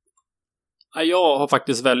 Jag har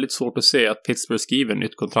faktiskt väldigt svårt att se att Pittsburgh skriver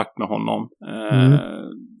nytt kontrakt med honom.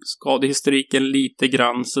 Skadehistoriken lite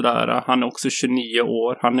grann sådär. Han är också 29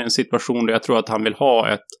 år. Han är i en situation där jag tror att han vill ha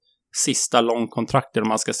ett sista långkontrakt, om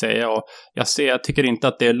man ska säga. Och jag tycker inte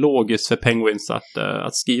att det är logiskt för Penguins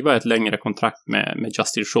att skriva ett längre kontrakt med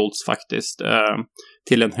Justin Schultz faktiskt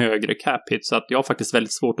till en högre cap hit. Så att jag har faktiskt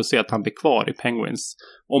väldigt svårt att se att han blir kvar i Penguins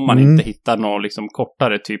om man inte hittar någon liksom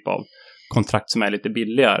kortare typ av kontrakt som är lite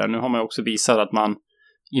billigare. Nu har man också visat att man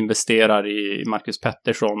investerar i Marcus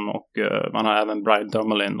Pettersson och man har även Brian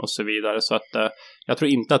Dumoulin och så vidare. Så att jag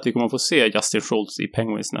tror inte att vi kommer få se Justin Schultz i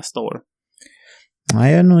Penguins nästa år.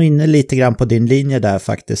 Jag är nog inne lite grann på din linje där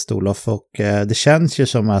faktiskt, Olof, och det känns ju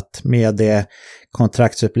som att med det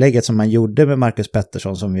kontraktsupplägget som man gjorde med Marcus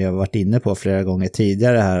Pettersson, som vi har varit inne på flera gånger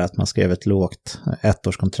tidigare här, att man skrev ett lågt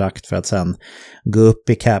ettårskontrakt för att sen gå upp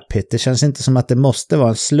i cap hit. Det känns inte som att det måste vara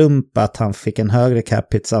en slump att han fick en högre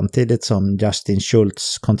cap hit samtidigt som Justin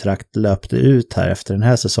Schultz kontrakt löpte ut här efter den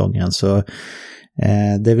här säsongen, så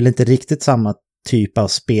det är väl inte riktigt samma typ av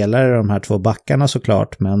spelare, de här två backarna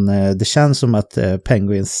såklart, men det känns som att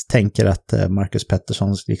Penguins tänker att Marcus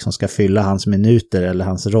Pettersson liksom ska fylla hans minuter eller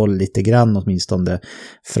hans roll lite grann åtminstone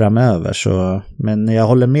framöver. Så, men jag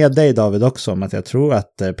håller med dig, David, också om att jag tror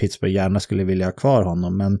att Pittsburgh gärna skulle vilja ha kvar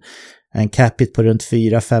honom, men en capita på runt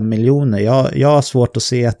 4-5 miljoner, jag har svårt att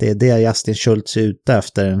se att det är det Justin Schultz är ute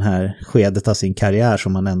efter den här skedet av sin karriär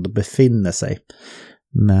som han ändå befinner sig.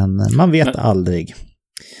 Men man vet aldrig.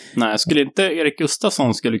 Nej, skulle inte Erik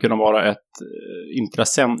Gustafsson skulle kunna vara ett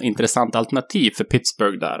intressant alternativ för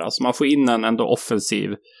Pittsburgh där? Alltså man får in en ändå offensiv,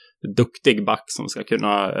 duktig back som ska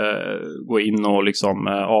kunna gå in och liksom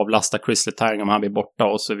avlasta Chris Letang om han blir borta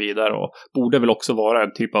och så vidare. Och borde väl också vara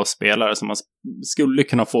en typ av spelare som man skulle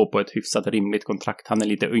kunna få på ett hyfsat rimligt kontrakt. Han är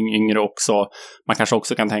lite yngre också. Man kanske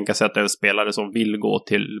också kan tänka sig att det är en spelare som vill gå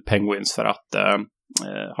till Penguins för att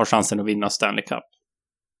ha chansen att vinna Stanley Cup.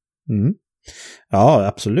 Mm. Ja,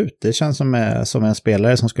 absolut. Det känns som en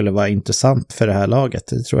spelare som skulle vara intressant för det här laget.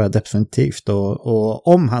 Det tror jag definitivt. Och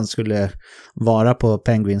om han skulle vara på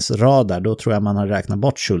Penguins radar, då tror jag man har räknat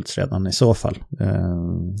bort Schultz redan i så fall.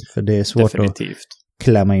 För det är svårt definitivt att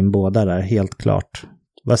klämma in båda där, helt klart.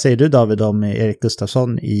 Vad säger du, David, om Erik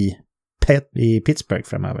Gustafsson i Pittsburgh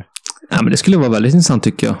framöver? Ja, men det skulle vara väldigt intressant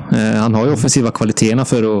tycker jag. Han har ju offensiva kvaliteterna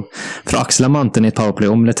för att axla manteln i ett powerplay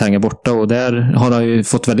om Letang är borta, och där har han ju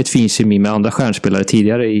fått väldigt fin kemi med andra stjärnspelare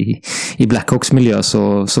tidigare i Blackhawks miljö,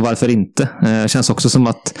 så varför inte? Känns också som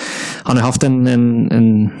att han har haft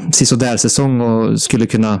en sisådär säsong och skulle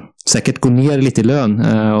kunna säkert gå ner lite i lön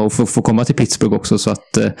och få komma till Pittsburgh också, så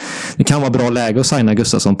att det kan vara bra läge att signa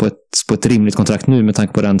Gustafsson på ett rimligt kontrakt nu med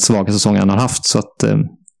tanke på den svaga säsongen han har haft, så att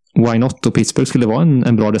why not? Och Pittsburgh skulle vara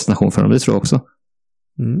en bra destination för dem, det tror jag också.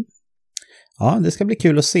 Mm. Ja, det ska bli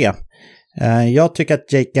kul att se. Jag tycker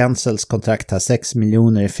att Jake Gansells kontrakt här, 6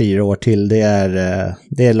 miljoner i 4 år till, det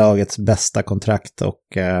är lagets bästa kontrakt, och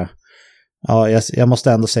ja, jag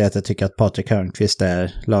måste ändå säga att jag tycker att Patrik Hörnqvist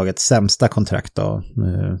är lagets sämsta kontrakt då,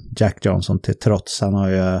 Jack Johnson till trots. Han har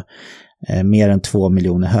ju mer än 2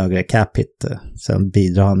 miljoner högre cap hit, sen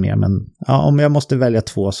bidrar han mer, men ja, om jag måste välja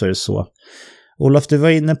 2 så är det så. Olof, du var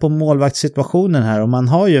inne på målvaktssituationen här, och man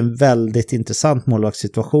har ju en väldigt intressant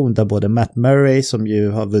målvaktssituation där både Matt Murray, som ju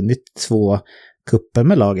har vunnit 2 kupper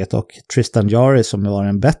med laget, och Tristan Jarry, som var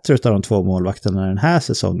en bättre av de 2 målvakterna den här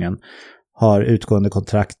säsongen, har utgående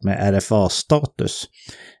kontrakt med RFA-status.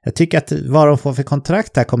 Jag tycker att vad de får för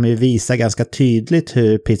kontrakt här kommer ju visa ganska tydligt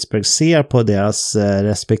hur Pittsburgh ser på deras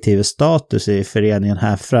respektive status i föreningen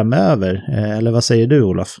här framöver. Eller vad säger du,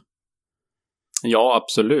 Olof? Ja,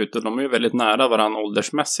 absolut. Och de är ju väldigt nära varandra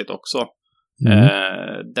åldersmässigt också.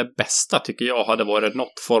 Det bästa tycker jag hade varit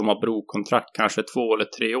något form av brokontrakt, kanske 2 eller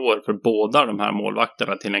 3 år för båda de här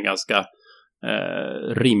målvakterna till en ganska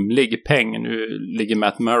rimlig peng. Nu ligger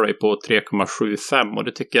Matt Murray på 3,75 och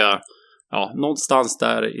det tycker jag, ja, någonstans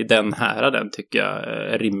där i den häraden tycker jag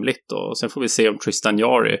är rimligt. Och sen får vi se om Tristan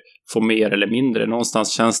Jarry får mer eller mindre.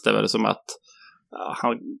 Någonstans känns det väl som att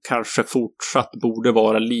han kanske fortsatt borde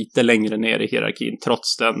vara lite längre ner i hierarkin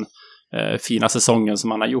trots den fina säsongen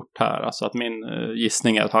som han har gjort här. Alltså att min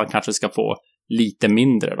gissning är att han kanske ska få lite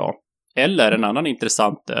mindre då. Eller en annan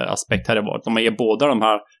intressant aspekt hade varit om man ger båda de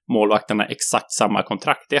här målvakterna exakt samma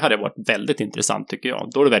kontrakt. Det hade varit väldigt intressant tycker jag.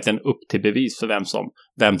 Då är det verkligen upp till bevis för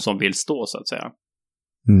vem som vill stå, så att säga.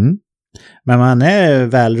 Mm. Men man är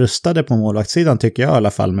väl rustade på målvaktssidan tycker jag i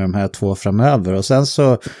alla fall med de här 2 framöver. Och sen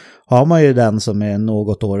så har man ju den som är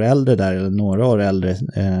något år äldre där, eller några år äldre,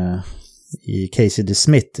 i Casey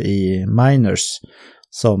DeSmith i Miners,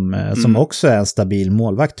 som också är en stabil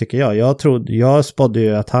målvakt tycker jag. Jag spådde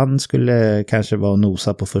ju att han skulle kanske vara och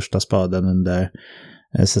nosa på första spaden under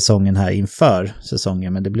säsongen här inför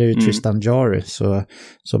säsongen, men det blev ju Tristan Jarry,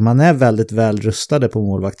 så man är väldigt väl rustade på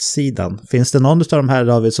målvaktssidan. Finns det någon av de här,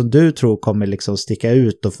 David, som du tror kommer liksom sticka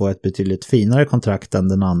ut och få ett betydligt finare kontrakt än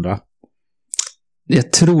den andra?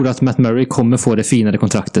 jag tror att Matt Murray kommer få det finare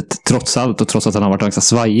kontraktet trots allt och trots att han har varit ganska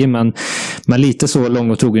svajig, men lite så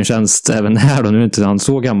lång och trogen tjänst även här då. Nu är inte han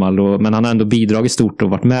så gammal, men han har ändå bidragit stort och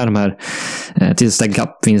varit med de här till Stanley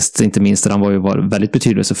Cup-vinst, inte minst, där han var väldigt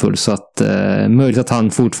betydelsefull, så att möjligt att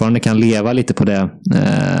han fortfarande kan leva lite på det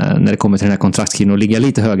när det kommer till den här kontraktskriven och ligga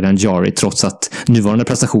lite högre än Jarry, trots att nuvarande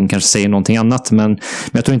prestation kanske säger någonting annat, men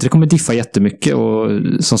jag tror inte det kommer diffa jättemycket, och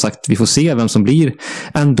som sagt, vi får se vem som blir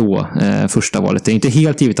ändå första valet. Det är inte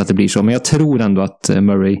helt givet att det blir så, men jag tror ändå att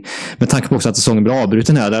Murray, med tanke på också att säsongen blir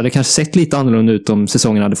avbruten här, det hade kanske sett lite annorlunda ut om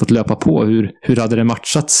säsongen hade fått löpa på. Hur hade det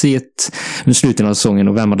matchats under slutet av säsongen,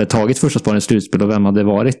 och vem hade tagit första sparen i slutspel och vem hade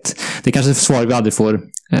varit? Det är kanske svar vi aldrig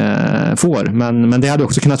får, men det hade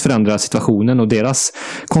också kunnat förändra situationen och deras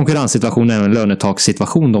konkurrenssituation, även en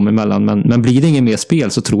lönetakssituation dem emellan, men blir det ingen mer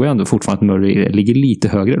spel så tror jag ändå fortfarande att Murray ligger lite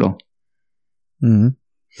högre då. Mm.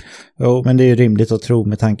 Jo, men det är ju rimligt att tro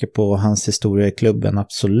med tanke på hans historia i klubben,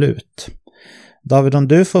 absolut. David, om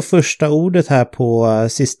du får första ordet här på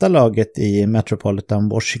sista laget i Metropolitan,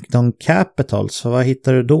 Washington Capitals, så vad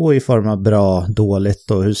hittar du då i form av bra,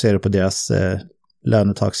 dåligt, och hur ser du på deras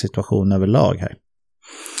lönetakssituation överlag här?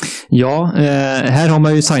 Ja, här har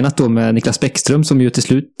man ju signat då med Niklas Bäckström, som ju till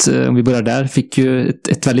slut, om vi börjar där, fick ju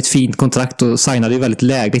ett väldigt fint kontrakt och signade ju väldigt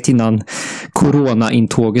lägligt innan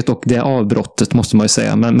corona-intåget och det avbrottet, måste man ju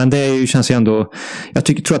säga. Men det är ju, känns ju ändå,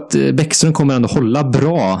 tror att Bäckström kommer ändå hålla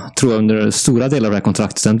bra, tror jag, under stora delar av det här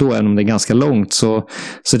kontraktet ändå, även om det är ganska långt. Så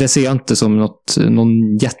det ser jag inte som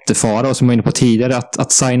någon jättefara, och som jag var inne på tidigare,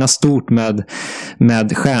 att signa stort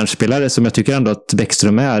med stjärnspelare, som jag tycker ändå att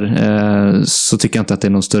Bäckström är, så tycker jag inte att det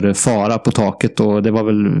är någon större fara på taket, och det var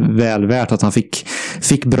väl värt att han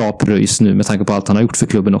fick bra pröjs nu med tanke på allt han har gjort för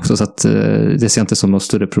klubben också, så att det ser jag inte som något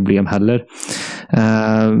större problem heller.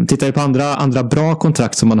 Tittar vi på andra bra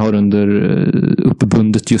kontrakt som man har under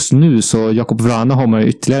uppbundet just nu, så Jakub Vrana har man ju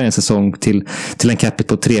ytterligare en säsong till en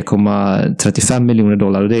capita på $3,35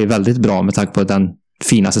 miljoner, och det är väldigt bra med tanke på den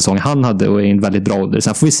fina säsong han hade och är i en väldigt bra ålder.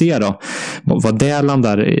 Sen får vi se då vad det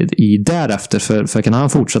landar i därefter, för kan han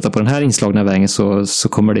fortsätta på den här inslagna vägen så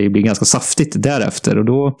kommer det bli ganska saftigt därefter, och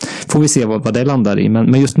då får vi se vad det landar i,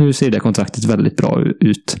 men just nu ser det kontraktet väldigt bra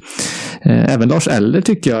ut. Även Lars Eller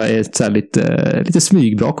tycker jag är ett så här lite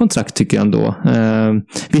smygbra kontrakt, tycker jag ändå.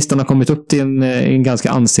 Visst, han har kommit upp till en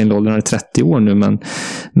ganska ansenlig ålder, han är 30 år nu, men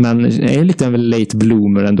är lite en late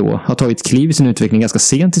bloomer ändå. Har tagit kliv i sin utveckling ganska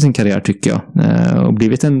sent i sin karriär, tycker jag. Och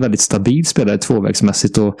blivit en väldigt stabil spelare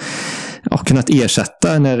tvåvägsmässigt, och kunnat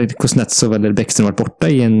ersätta när Kuznetsov eller Bäckström varit borta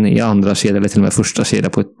i andra kedja eller till och med första kedja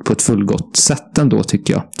på ett fullgott sätt ändå,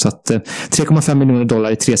 tycker jag. Så att $3,5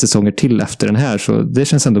 miljoner i 3 säsonger till efter den här, så det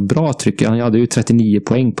känns ändå bra, tycker jag. Han hade ju 39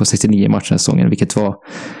 poäng på 69 matcher den säsongen, vilket var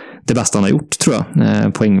det bästa han har gjort, tror jag,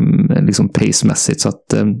 poäng liksom pacemässigt, så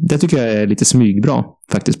att det tycker jag är lite smygbra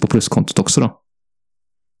faktiskt på pluskontot också då.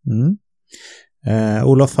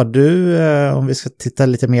 Olof, har du, om vi ska titta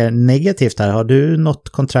lite mer negativt här, har du något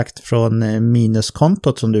kontrakt från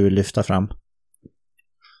minuskontot som du vill lyfta fram?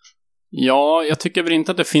 Ja, jag tycker väl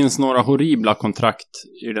inte att det finns några horribla kontrakt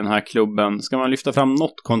i den här klubben. Ska man lyfta fram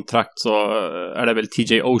något kontrakt så är det väl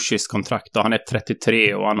TJ Oshis kontrakt. Han är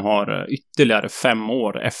 33 och han har ytterligare 5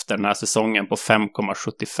 år efter den här säsongen på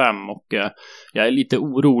 5,75. Och jag är lite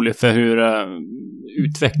orolig för hur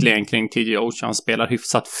utvecklingen kring TJ Oshie, han spelar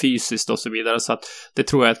hyfsat fysiskt och så vidare. Så att det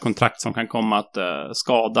tror jag är ett kontrakt som kan komma att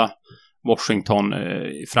skada Washington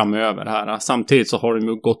framöver här. Samtidigt så har de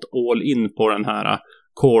ju gått all in på den här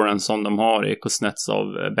coren som de har i Kuznetsov,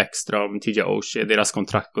 Bäckström, TJ Oshie. Deras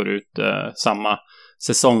kontrakt går ut samma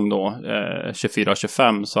säsong då,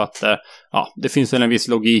 24-25, så att det finns väl en viss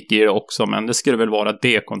logik i det också, men det skulle väl vara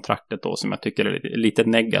det kontraktet då som jag tycker är lite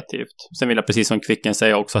negativt. Sen vill jag precis som Kvicken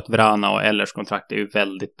säga också att Vrana och Ellers kontrakt är ju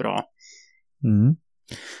väldigt bra.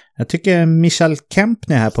 Jag tycker Michal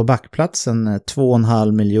Kempny här på backplatsen,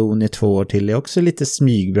 2,5 miljoner i 2 år till, är också lite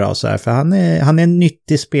smygbra så här, för han är en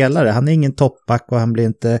nyttig spelare. Han är ingen toppback och han blir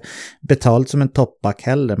inte betald som en toppback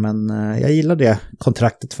heller, men jag gillar det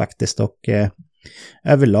kontraktet faktiskt, och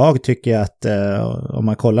överlag tycker jag att om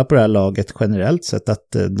man kollar på det här laget generellt sett,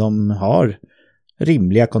 att de har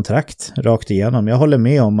rimliga kontrakt rakt igenom. Jag håller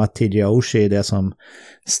med om att TJ Oshie är det som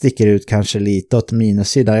sticker ut kanske lite åt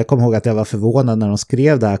minussidan. Jag kommer ihåg att jag var förvånad när de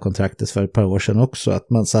skrev det här kontraktet för ett par år sedan också, att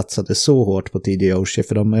man satsade så hårt på TJ Oshie,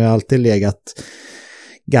 för de har ju alltid legat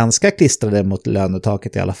ganska klistrade mot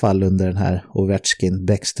lönetaket, i alla fall under den här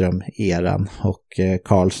Ovechkin-Bäckström-eran, och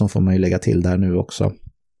Karlsson får man ju lägga till där nu också.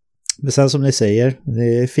 Men sen som ni säger,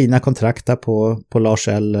 det är fina kontrakt där på Lars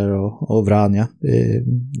Eller och Vranja.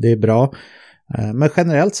 Det är bra. Men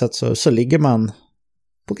generellt sett så ligger man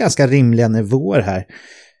på ganska rimliga nivåer här.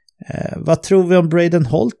 Vad tror vi om Braden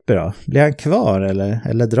Holtby då? Blir han kvar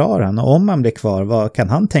eller drar han? Och om han blir kvar, vad kan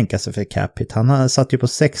han tänka sig för cap hit? Han har satt ju på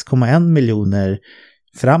 6,1 miljoner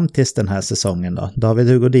fram tills den här säsongen då. David,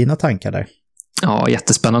 hur går dina tankar där? Ja,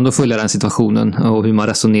 jättespännande att följa den situationen och hur man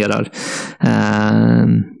resonerar.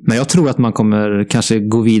 Men jag tror att man kommer kanske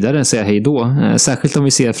gå vidare och säga hej då. Särskilt om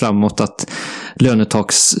vi ser framåt att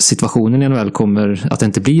lönetakssituationen i NHL kommer, att det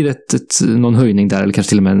inte blir någon höjning där eller kanske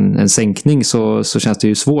till och med en sänkning, så känns det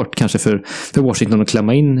ju svårt kanske för Washington att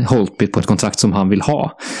klämma in Holtby på ett kontrakt som han vill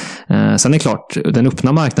ha. Sen är det klart, den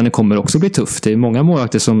öppna marknaden kommer också bli tuff. Det är många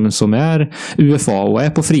målvakter som är UFA och är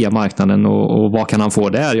på fria marknaden, och vad kan han få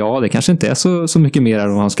där? Ja, det kanske inte är så mycket mer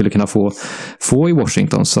än vad han skulle kunna få i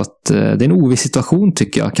Washington. Så att det är en oviss situation,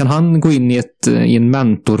 tycker jag. Kan han gå in i en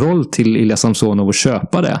mentorroll till Ilja Samsonov och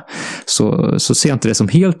köpa det, så ser jag inte det som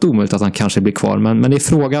helt omöjligt att han kanske blir kvar. Men det är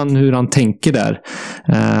frågan hur han tänker där.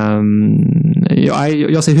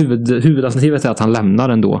 Jag ser huvudalternativet är att han lämnar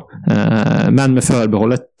ändå. Men med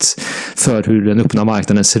förbehållet för hur den öppna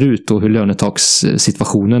marknaden ser ut och hur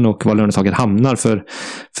lönetakssituationen och var lönetaket hamnar. För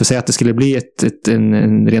säg att det skulle bli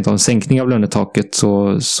rent av en sänkning av lönetaket,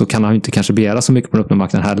 så kan han inte kanske begära så mycket på den öppna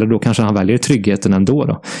marknaden heller. Då kanske han väljer tryggheten ändå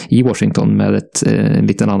då, i Washington med en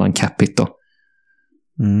liten annan cap hit då.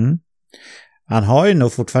 Mm. Han har ju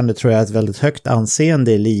nog fortfarande, tror jag, ett väldigt högt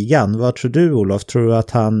anseende i ligan. Vad tror du, Olof? Tror du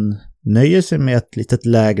att han nöjer sig med ett litet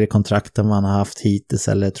lägre kontrakt än vad han har haft hittills,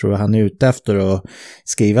 eller tror du han är ute efter att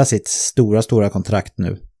skriva sitt stora kontrakt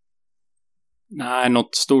nu? Nej,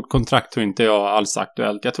 något stort kontrakt tror inte jag alls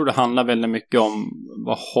aktuellt. Jag tror det handlar väldigt mycket om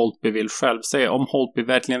vad Holtby vill själv säga. Om Holtby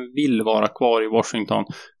verkligen vill vara kvar i Washington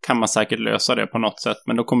kan man säkert lösa det på något sätt.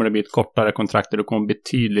 Men då kommer det bli ett kortare kontrakt och det kommer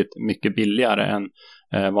betydligt mycket billigare än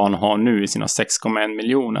vad han har nu i sina 6,1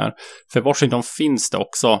 miljoner. För Washington finns det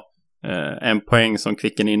också en poäng som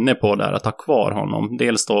Kvicken är inne på där, att ha kvar honom.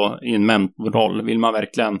 Dels då i en mentorroll. Vill man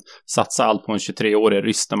verkligen satsa allt på en 23-årig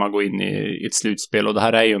ryss när man går in i ett slutspel, och det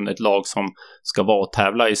här är ju ett lag som ska vara och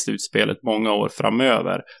tävla i slutspelet många år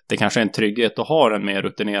framöver. Det kanske är en trygghet att ha en mer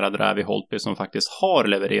rutinerad räv i Holtby som faktiskt har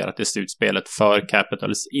levererat i slutspelet för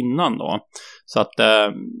Capitals innan då. Så att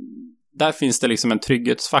där finns det liksom en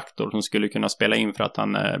trygghetsfaktor som skulle kunna spela in för att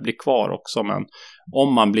han blir kvar också. Men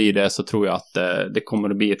om man blir det så tror jag att det kommer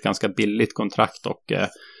att bli ett ganska billigt kontrakt. Och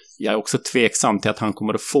jag är också tveksam till att han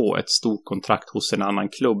kommer att få ett stort kontrakt hos en annan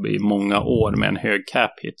klubb i många år med en hög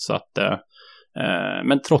cap hit. Så att,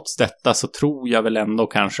 men trots detta så tror jag väl ändå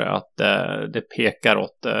kanske att det pekar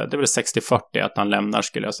åt, det är väl 60-40 att han lämnar,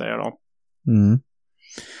 skulle jag säga då. Mm.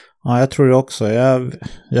 Ja, jag tror det också.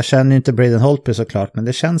 Jag känner inte Braden Holtby såklart, men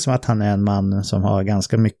det känns som att han är en man som har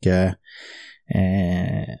ganska mycket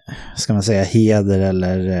ska man säga heder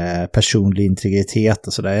eller personlig integritet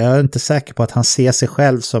och sådär. Jag är inte säker på att han ser sig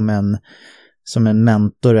själv som en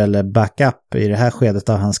mentor eller backup i det här skedet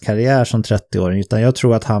av hans karriär som 30-åring, utan jag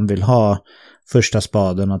tror att han vill ha första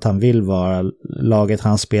spaden och att han vill vara laget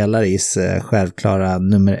han spelar i självklara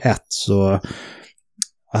nummer 1. Så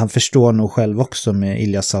han förstår nog själv också med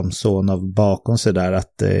Ilja Samsonov bakom sig där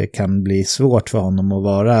att det kan bli svårt för honom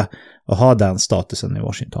att ha den statusen i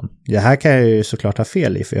Washington. Det här kan jag ju såklart ha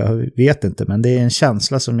fel i, för jag vet inte, men det är en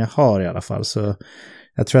känsla som jag har i alla fall. Så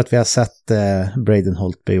jag tror att vi har sett Braden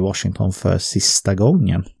Holtby i Washington för sista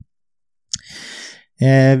gången.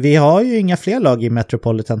 Vi har ju inga fler lag i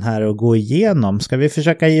Metropolitan här att gå igenom. Ska vi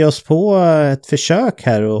försöka ge oss på ett försök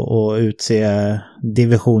här och utse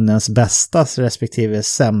divisionens bästa respektive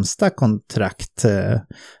sämsta kontrakt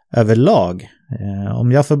överlag?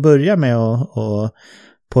 Om jag får börja med att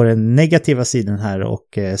på den negativa sidan här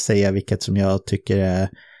och säga vilket som jag tycker är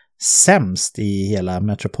sämst i hela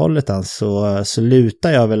Metropolitan, så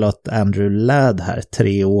lutar jag väl åt Andrew Ladd här,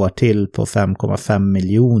 3 år till på 5,5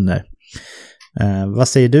 miljoner. Vad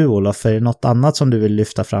säger du, Olof? Är det något annat som du vill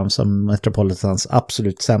lyfta fram som Metropolitans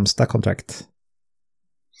absolut sämsta kontrakt?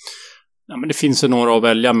 Ja, men det finns ju några att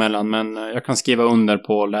välja mellan, men jag kan skriva under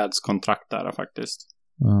på Ladds kontrakt där faktiskt.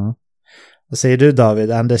 Ja. Vad säger du,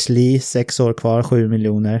 David? Anders Lee, 6 år kvar, 7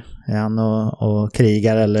 miljoner. Är han och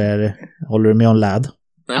krigar, eller håller du med om Ladd?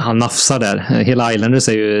 Han nafsar där. Hela Islanders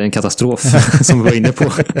är ju en katastrof som vi var inne på.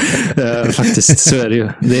 Faktiskt så är det ju.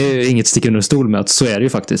 Det är ju inget stick under stol med att så är det ju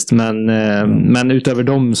faktiskt. Men utöver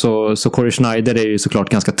dem så Corey Schneider är ju såklart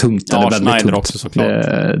ganska tungt. Ja, eller väldigt Schneider tungt. Också såklart.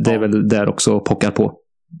 Det är väl där också pockar på.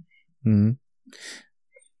 Mm.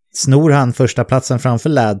 Snor han första platsen framför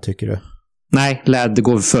Ladd, tycker du? Nej, Ladd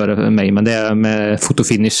går före mig, men det är med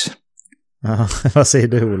fotofinish. Ja, vad säger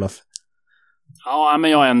du, Olof? Ja,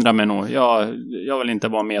 men jag ändrar mig nog. Jag vill inte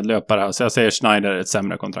vara medlöpare här, så jag säger Schneider ett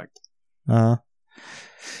sämre kontrakt. Ja.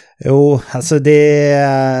 Jo, alltså det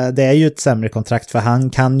är ju ett sämre kontrakt för han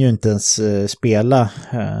kan ju inte ens spela,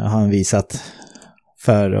 har han visat,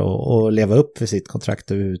 för att leva upp för sitt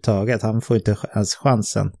kontrakt överhuvudtaget. Han får inte ens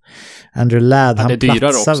chansen. Andrew Ladd, han det är dyrare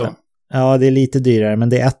också. Ja, det är lite dyrare, men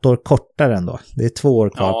det är 1 år kortare ändå. Det är 2 år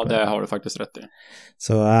kvar. Ja, det har du faktiskt rätt i.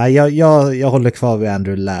 Så jag håller kvar vid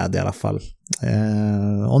Andrew Ladd i alla fall.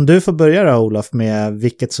 Om du får börja då, Olof, med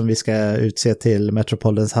vilket som vi ska utse till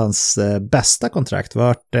Metropolitans hans bästa kontrakt.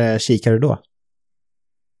 Vart kikar du då?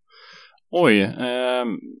 Oj,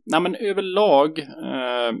 nej men överlag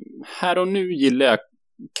här och nu gillar jag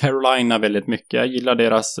Carolina väldigt mycket. Jag gillar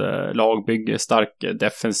deras lagbygge, stark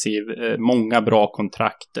defensiv, många bra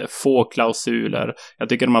kontrakt, få klausuler. Jag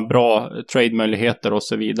tycker de har bra trade-möjligheter och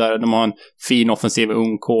så vidare. De har en fin offensiv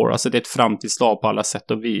ung core. Alltså det är ett framtidslag på alla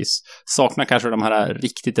sätt och vis. Saknar kanske de här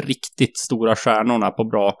riktigt stora stjärnorna på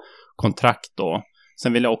bra kontrakt då.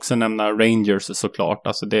 Sen vill jag också nämna Rangers såklart.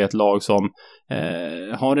 Alltså det är ett lag som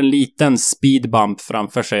har en liten speedbump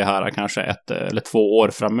framför sig här, kanske 1 eller 2 år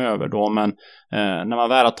framöver då. Men när man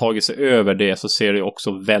väl har tagit sig över det så ser det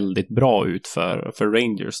också väldigt bra ut för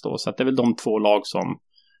Rangers då. Så att det är väl de 2 lag som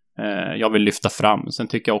jag vill lyfta fram. Sen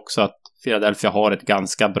tycker jag också att Philadelphia har ett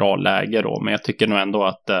ganska bra läge då. Men jag tycker nog ändå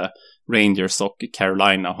att Rangers och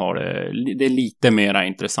Carolina har det är lite mer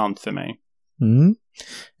intressant för mig. Mm.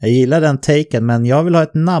 Jag gillar den taken, men jag vill ha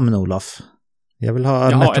ett namn, Olof. Jag vill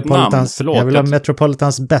ha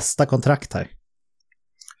Metropolitans bästa kontrakt här.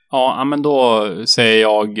 Ja, men då säger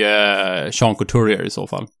jag Sean Couturier i så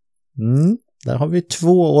fall. Där har vi 2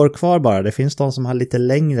 år kvar bara. Det finns de som har lite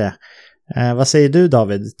längre. Vad säger du,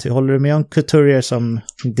 David? Håller du med om Couturier som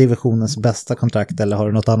divisionens bästa kontrakt, eller har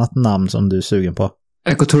du något annat namn som du är sugen på?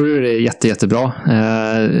 Couturier är jättebra.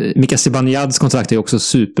 Mika Zibanejad's kontrakt är också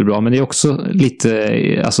superbra, men det är också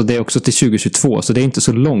lite, alltså det är också till 2022, så det är inte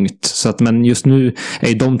så långt. Så att, men just nu är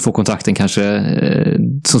ju de 2 kontrakten kanske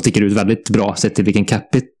som sticker ut väldigt bra sett till vilken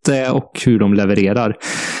capita och hur de levererar.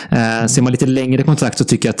 Ser man lite längre kontrakt så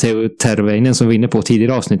tycker jag att Teuvo Teravainen, som vi var inne på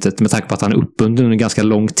tidigare i avsnittet, med tanke på att han är uppbunden under ganska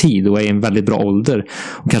lång tid och är i en väldigt bra ålder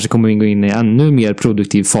och kanske kommer gå in i ännu mer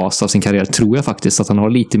produktiv fas av sin karriär, tror jag faktiskt att han har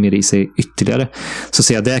lite mer i sig ytterligare. Så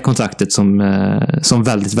ser jag det kontraktet som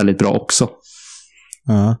väldigt bra också.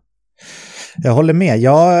 Ja. Jag håller med.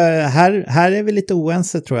 Här är vi lite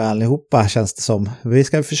oense tror jag allihopa, känns det som. Vi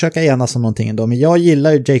ska försöka enas om någonting ändå. Men jag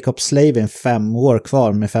gillar ju Jacob Slavin 5 år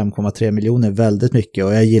kvar med 5,3 miljoner väldigt mycket.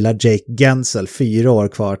 Och jag gillar Jake Gensel 4 år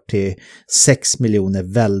kvar till 6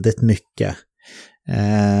 miljoner väldigt mycket.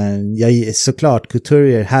 Såklart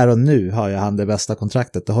Couturier här och nu har ju han det bästa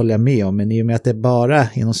kontraktet, det håller jag med om, men i och med att det bara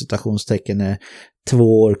inom citationstecken är 2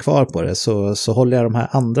 år kvar på det så håller jag de här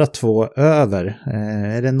andra 2 över.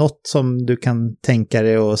 Är det något som du kan tänka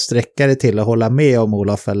dig och sträcka dig till att hålla med om,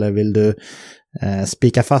 Olof, eller vill du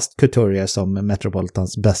spika fast Couturier som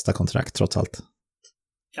Metropolitans bästa kontrakt trots allt?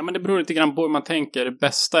 Ja, men det beror lite grann på hur man tänker. Det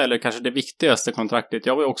bästa eller kanske det viktigaste kontraktet.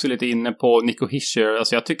 Jag var också lite inne på Nico Hischier.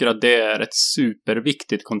 Alltså jag tycker att det är ett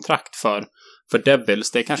superviktigt kontrakt för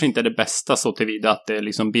Devils. Det är kanske inte det bästa så tillvida att det är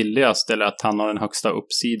liksom billigast eller att han har den högsta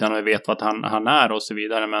uppsidan och jag vet vad han är och så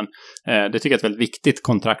vidare. Men det tycker jag är ett väldigt viktigt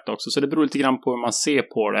kontrakt också. Så det beror lite grann på hur man ser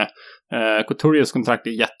på det. Couturiers kontrakt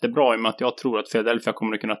är jättebra i och med att jag tror att Philadelphia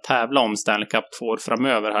kommer att kunna tävla om Stanley Cup 2 år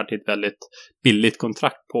framöver här till ett väldigt billigt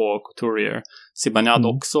kontrakt på Couturier. Zibanejad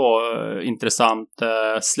också intressant.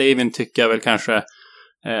 Slavin tycker jag väl kanske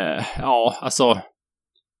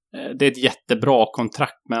det är ett jättebra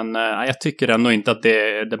kontrakt, men jag tycker ändå inte att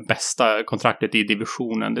det är det bästa kontraktet i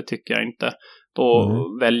divisionen. Det tycker jag inte. Då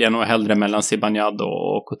väljer jag nog hellre mellan Zibanejad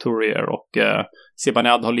och Couturier. Och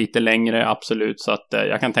Zibanejad har lite längre, absolut. Så att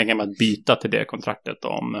jag kan tänka mig att byta till det kontraktet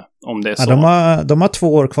om det är så. De har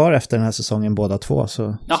 2 år kvar efter den här säsongen båda 2.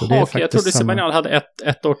 Så det är jag trodde Zibanejad hade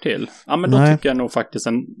ett år till. Ja, men då tycker jag nog faktiskt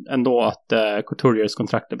ändå att Couturiers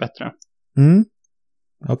kontrakt är bättre.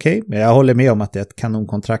 Okej, jag håller med om att det är ett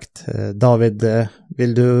kanonkontrakt. David,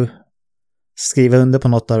 vill du skriva under på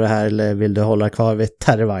något av det här eller vill du hålla kvar vid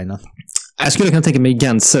Teravainen? Jag skulle kunna tänka mig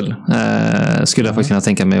Gensel. Skulle jag faktiskt kunna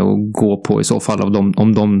tänka mig att gå på i så fall av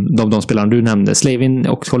de spelarna du nämnde. Slavin,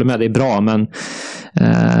 och håller med, det är bra, men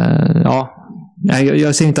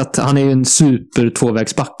jag ser inte att han är en super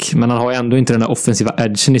 2-vägsback, men han har ändå inte den här offensiva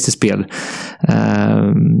edgen i sitt spel.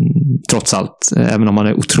 Trots allt, även om han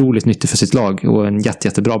är otroligt nyttig för sitt lag och en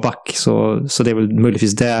jättebra back, så det är väl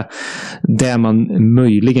möjligtvis det man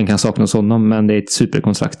möjligen kan sakna hos honom, men det är ett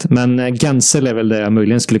superkontrakt. Men Gensel är väl det jag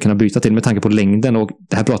möjligen skulle kunna byta till med tanke på längden, och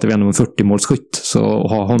det här pratar vi ändå om en 40-målsskytt, så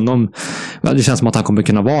att ha honom, det känns som att han kommer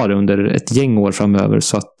kunna vara det under ett gäng år framöver,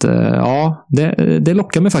 så att det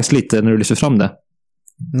lockar mig faktiskt lite när du lyfter fram det.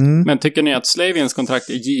 Men tycker ni att Slavians kontrakt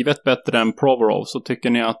är givet bättre än Provorov, så tycker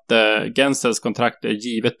ni att Guentzel's kontrakt är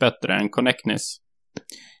givet bättre än Konecnys?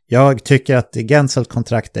 Jag tycker att Guentzel's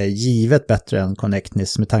kontrakt är givet bättre än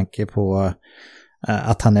Konecnys med tanke på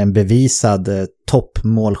att han är en bevisad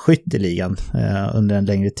toppmålskytt i ligan under en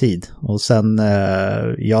längre tid. Och sen,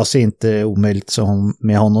 jag ser inte omöjligt som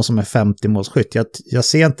med honom som är 50-målskytt. Jag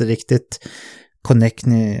ser inte riktigt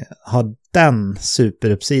Konecny har den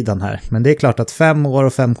superuppsidan här. Men det är klart att 5 år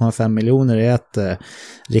och 5,5 miljoner är ett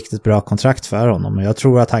riktigt bra kontrakt för honom. Och jag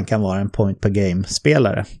tror att han kan vara en point per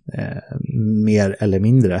game-spelare. Mer eller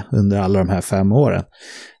mindre under alla de här 5 åren.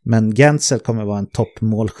 Men Guentzel kommer vara en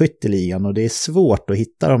toppmålskytt i ligan. Och det är svårt att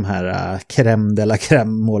hitta de här crème de la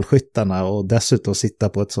crème målskyttarna. Och dessutom sitta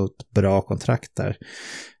på ett så bra kontrakt där.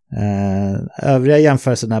 Övriga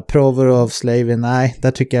jämförelserna, Provorov, Slavin, nej,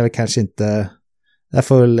 där tycker jag väl kanske inte. Jag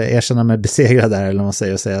får väl erkänna mig besegrad där, eller vad man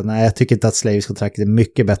säger, och säga nej, jag tycker inte att Slavis kontrakt är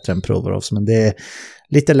mycket bättre än Provorovs, men det är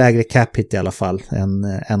lite lägre cap hit i alla fall,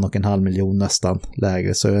 1,5 miljon nästan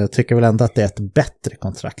lägre, så jag tycker väl ändå att det är ett bättre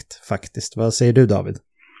kontrakt faktiskt. Vad säger du, David?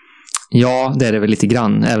 Ja, det är det väl lite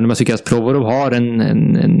grann. Även om jag tycker att Provorov har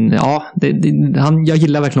jag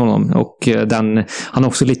gillar verkligen honom. Och han har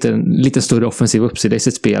också lite större offensiv uppsida i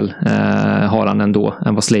sitt spel. Har han ändå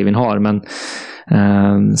än vad Slavin har. Men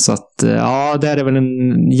så att ja, det är väl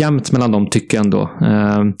en jämnt mellan dem tycker jag ändå.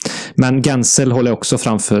 Men Guentzel håller också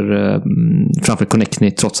framför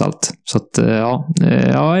Konecny trots allt. Så att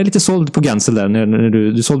jag är lite såld på Guentzel där när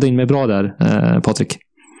du sålde in mig bra där, Patrik.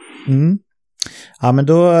 Mm. Ja, men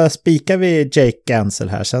då spikar vi Jake Guentzel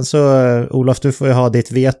här. Sen så, Olof, du får ju ha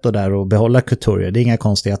ditt veto där och behålla Couturier. Det är inga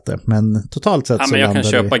konstigheter. Men totalt sett så men jag kan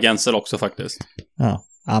köpa Guentzel också faktiskt.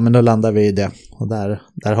 Ja, men då landar vi i det. Och där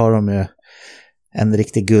har de ju en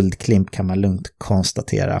riktig guldklimp, kan man lugnt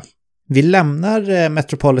konstatera. Vi lämnar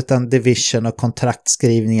Metropolitan Division och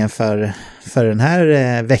kontraktskrivningen för den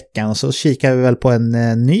här veckan. Och så kikar vi väl på en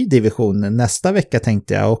ny division nästa vecka,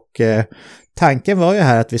 tänkte jag. Och tanken var ju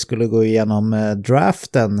här att vi skulle gå igenom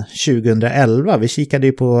draften 2011. Vi kikade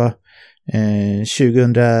ju på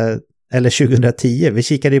 2010. Vi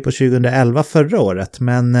kikade ju på 2011 förra året.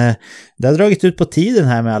 Men det har dragit ut på tiden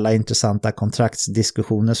här med alla intressanta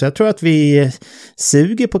kontraktsdiskussioner. Så jag tror att vi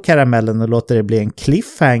suger på karamellen och låter det bli en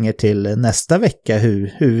cliffhanger till nästa vecka.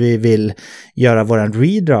 Hur vi vill göra våran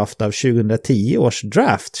redraft av 2010 års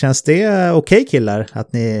draft. Känns det okej, killar?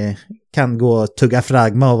 Att ni kan gå och tugga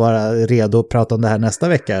fragma och vara redo att prata om det här nästa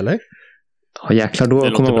vecka, eller? Ja, jäklar,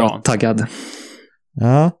 då kommer jag vara taggad.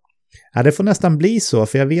 Ja, det får nästan bli så,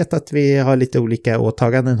 för jag vet att vi har lite olika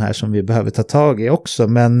åtaganden här som vi behöver ta tag i också,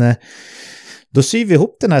 men då syr vi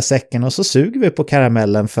ihop den här säcken och så suger vi på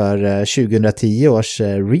karamellen för 2010 års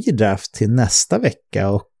redraft till nästa vecka.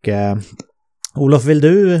 Och Olof,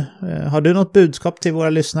 har du något budskap till våra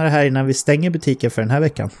lyssnare här innan vi stänger butiken för den här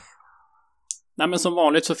veckan? Nej, men som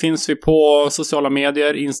vanligt så finns vi på sociala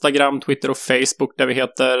medier, Instagram, Twitter och Facebook där vi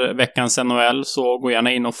heter Veckans NHL. Så gå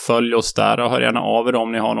gärna in och följ oss där och hör gärna av er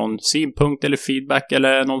om ni har någon synpunkt eller feedback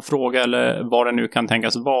eller någon fråga eller vad det nu kan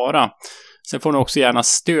tänkas vara. Sen får ni också gärna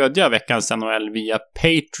stödja Veckans NHL via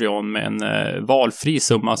Patreon med en valfri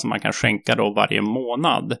summa som man kan skänka då varje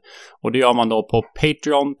månad. Och det gör man då på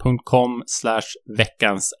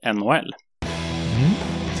patreon.com/veckansNHL.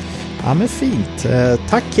 Ja, men fint.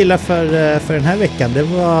 Tack killar för den här veckan. Det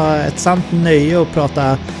var ett sant nöje att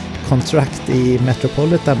prata kontrakt i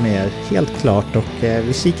Metropolitan med er, helt klart. Och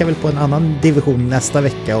vi kikar väl på en annan division nästa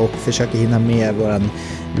vecka och försöker hinna med våran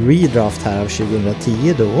redraft här av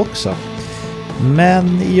 2010 då också.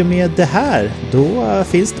 Men i och med det här, då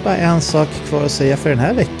finns det bara en sak kvar att säga för den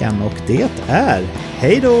här veckan, och det är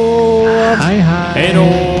hej då! Hej hej! Hej då!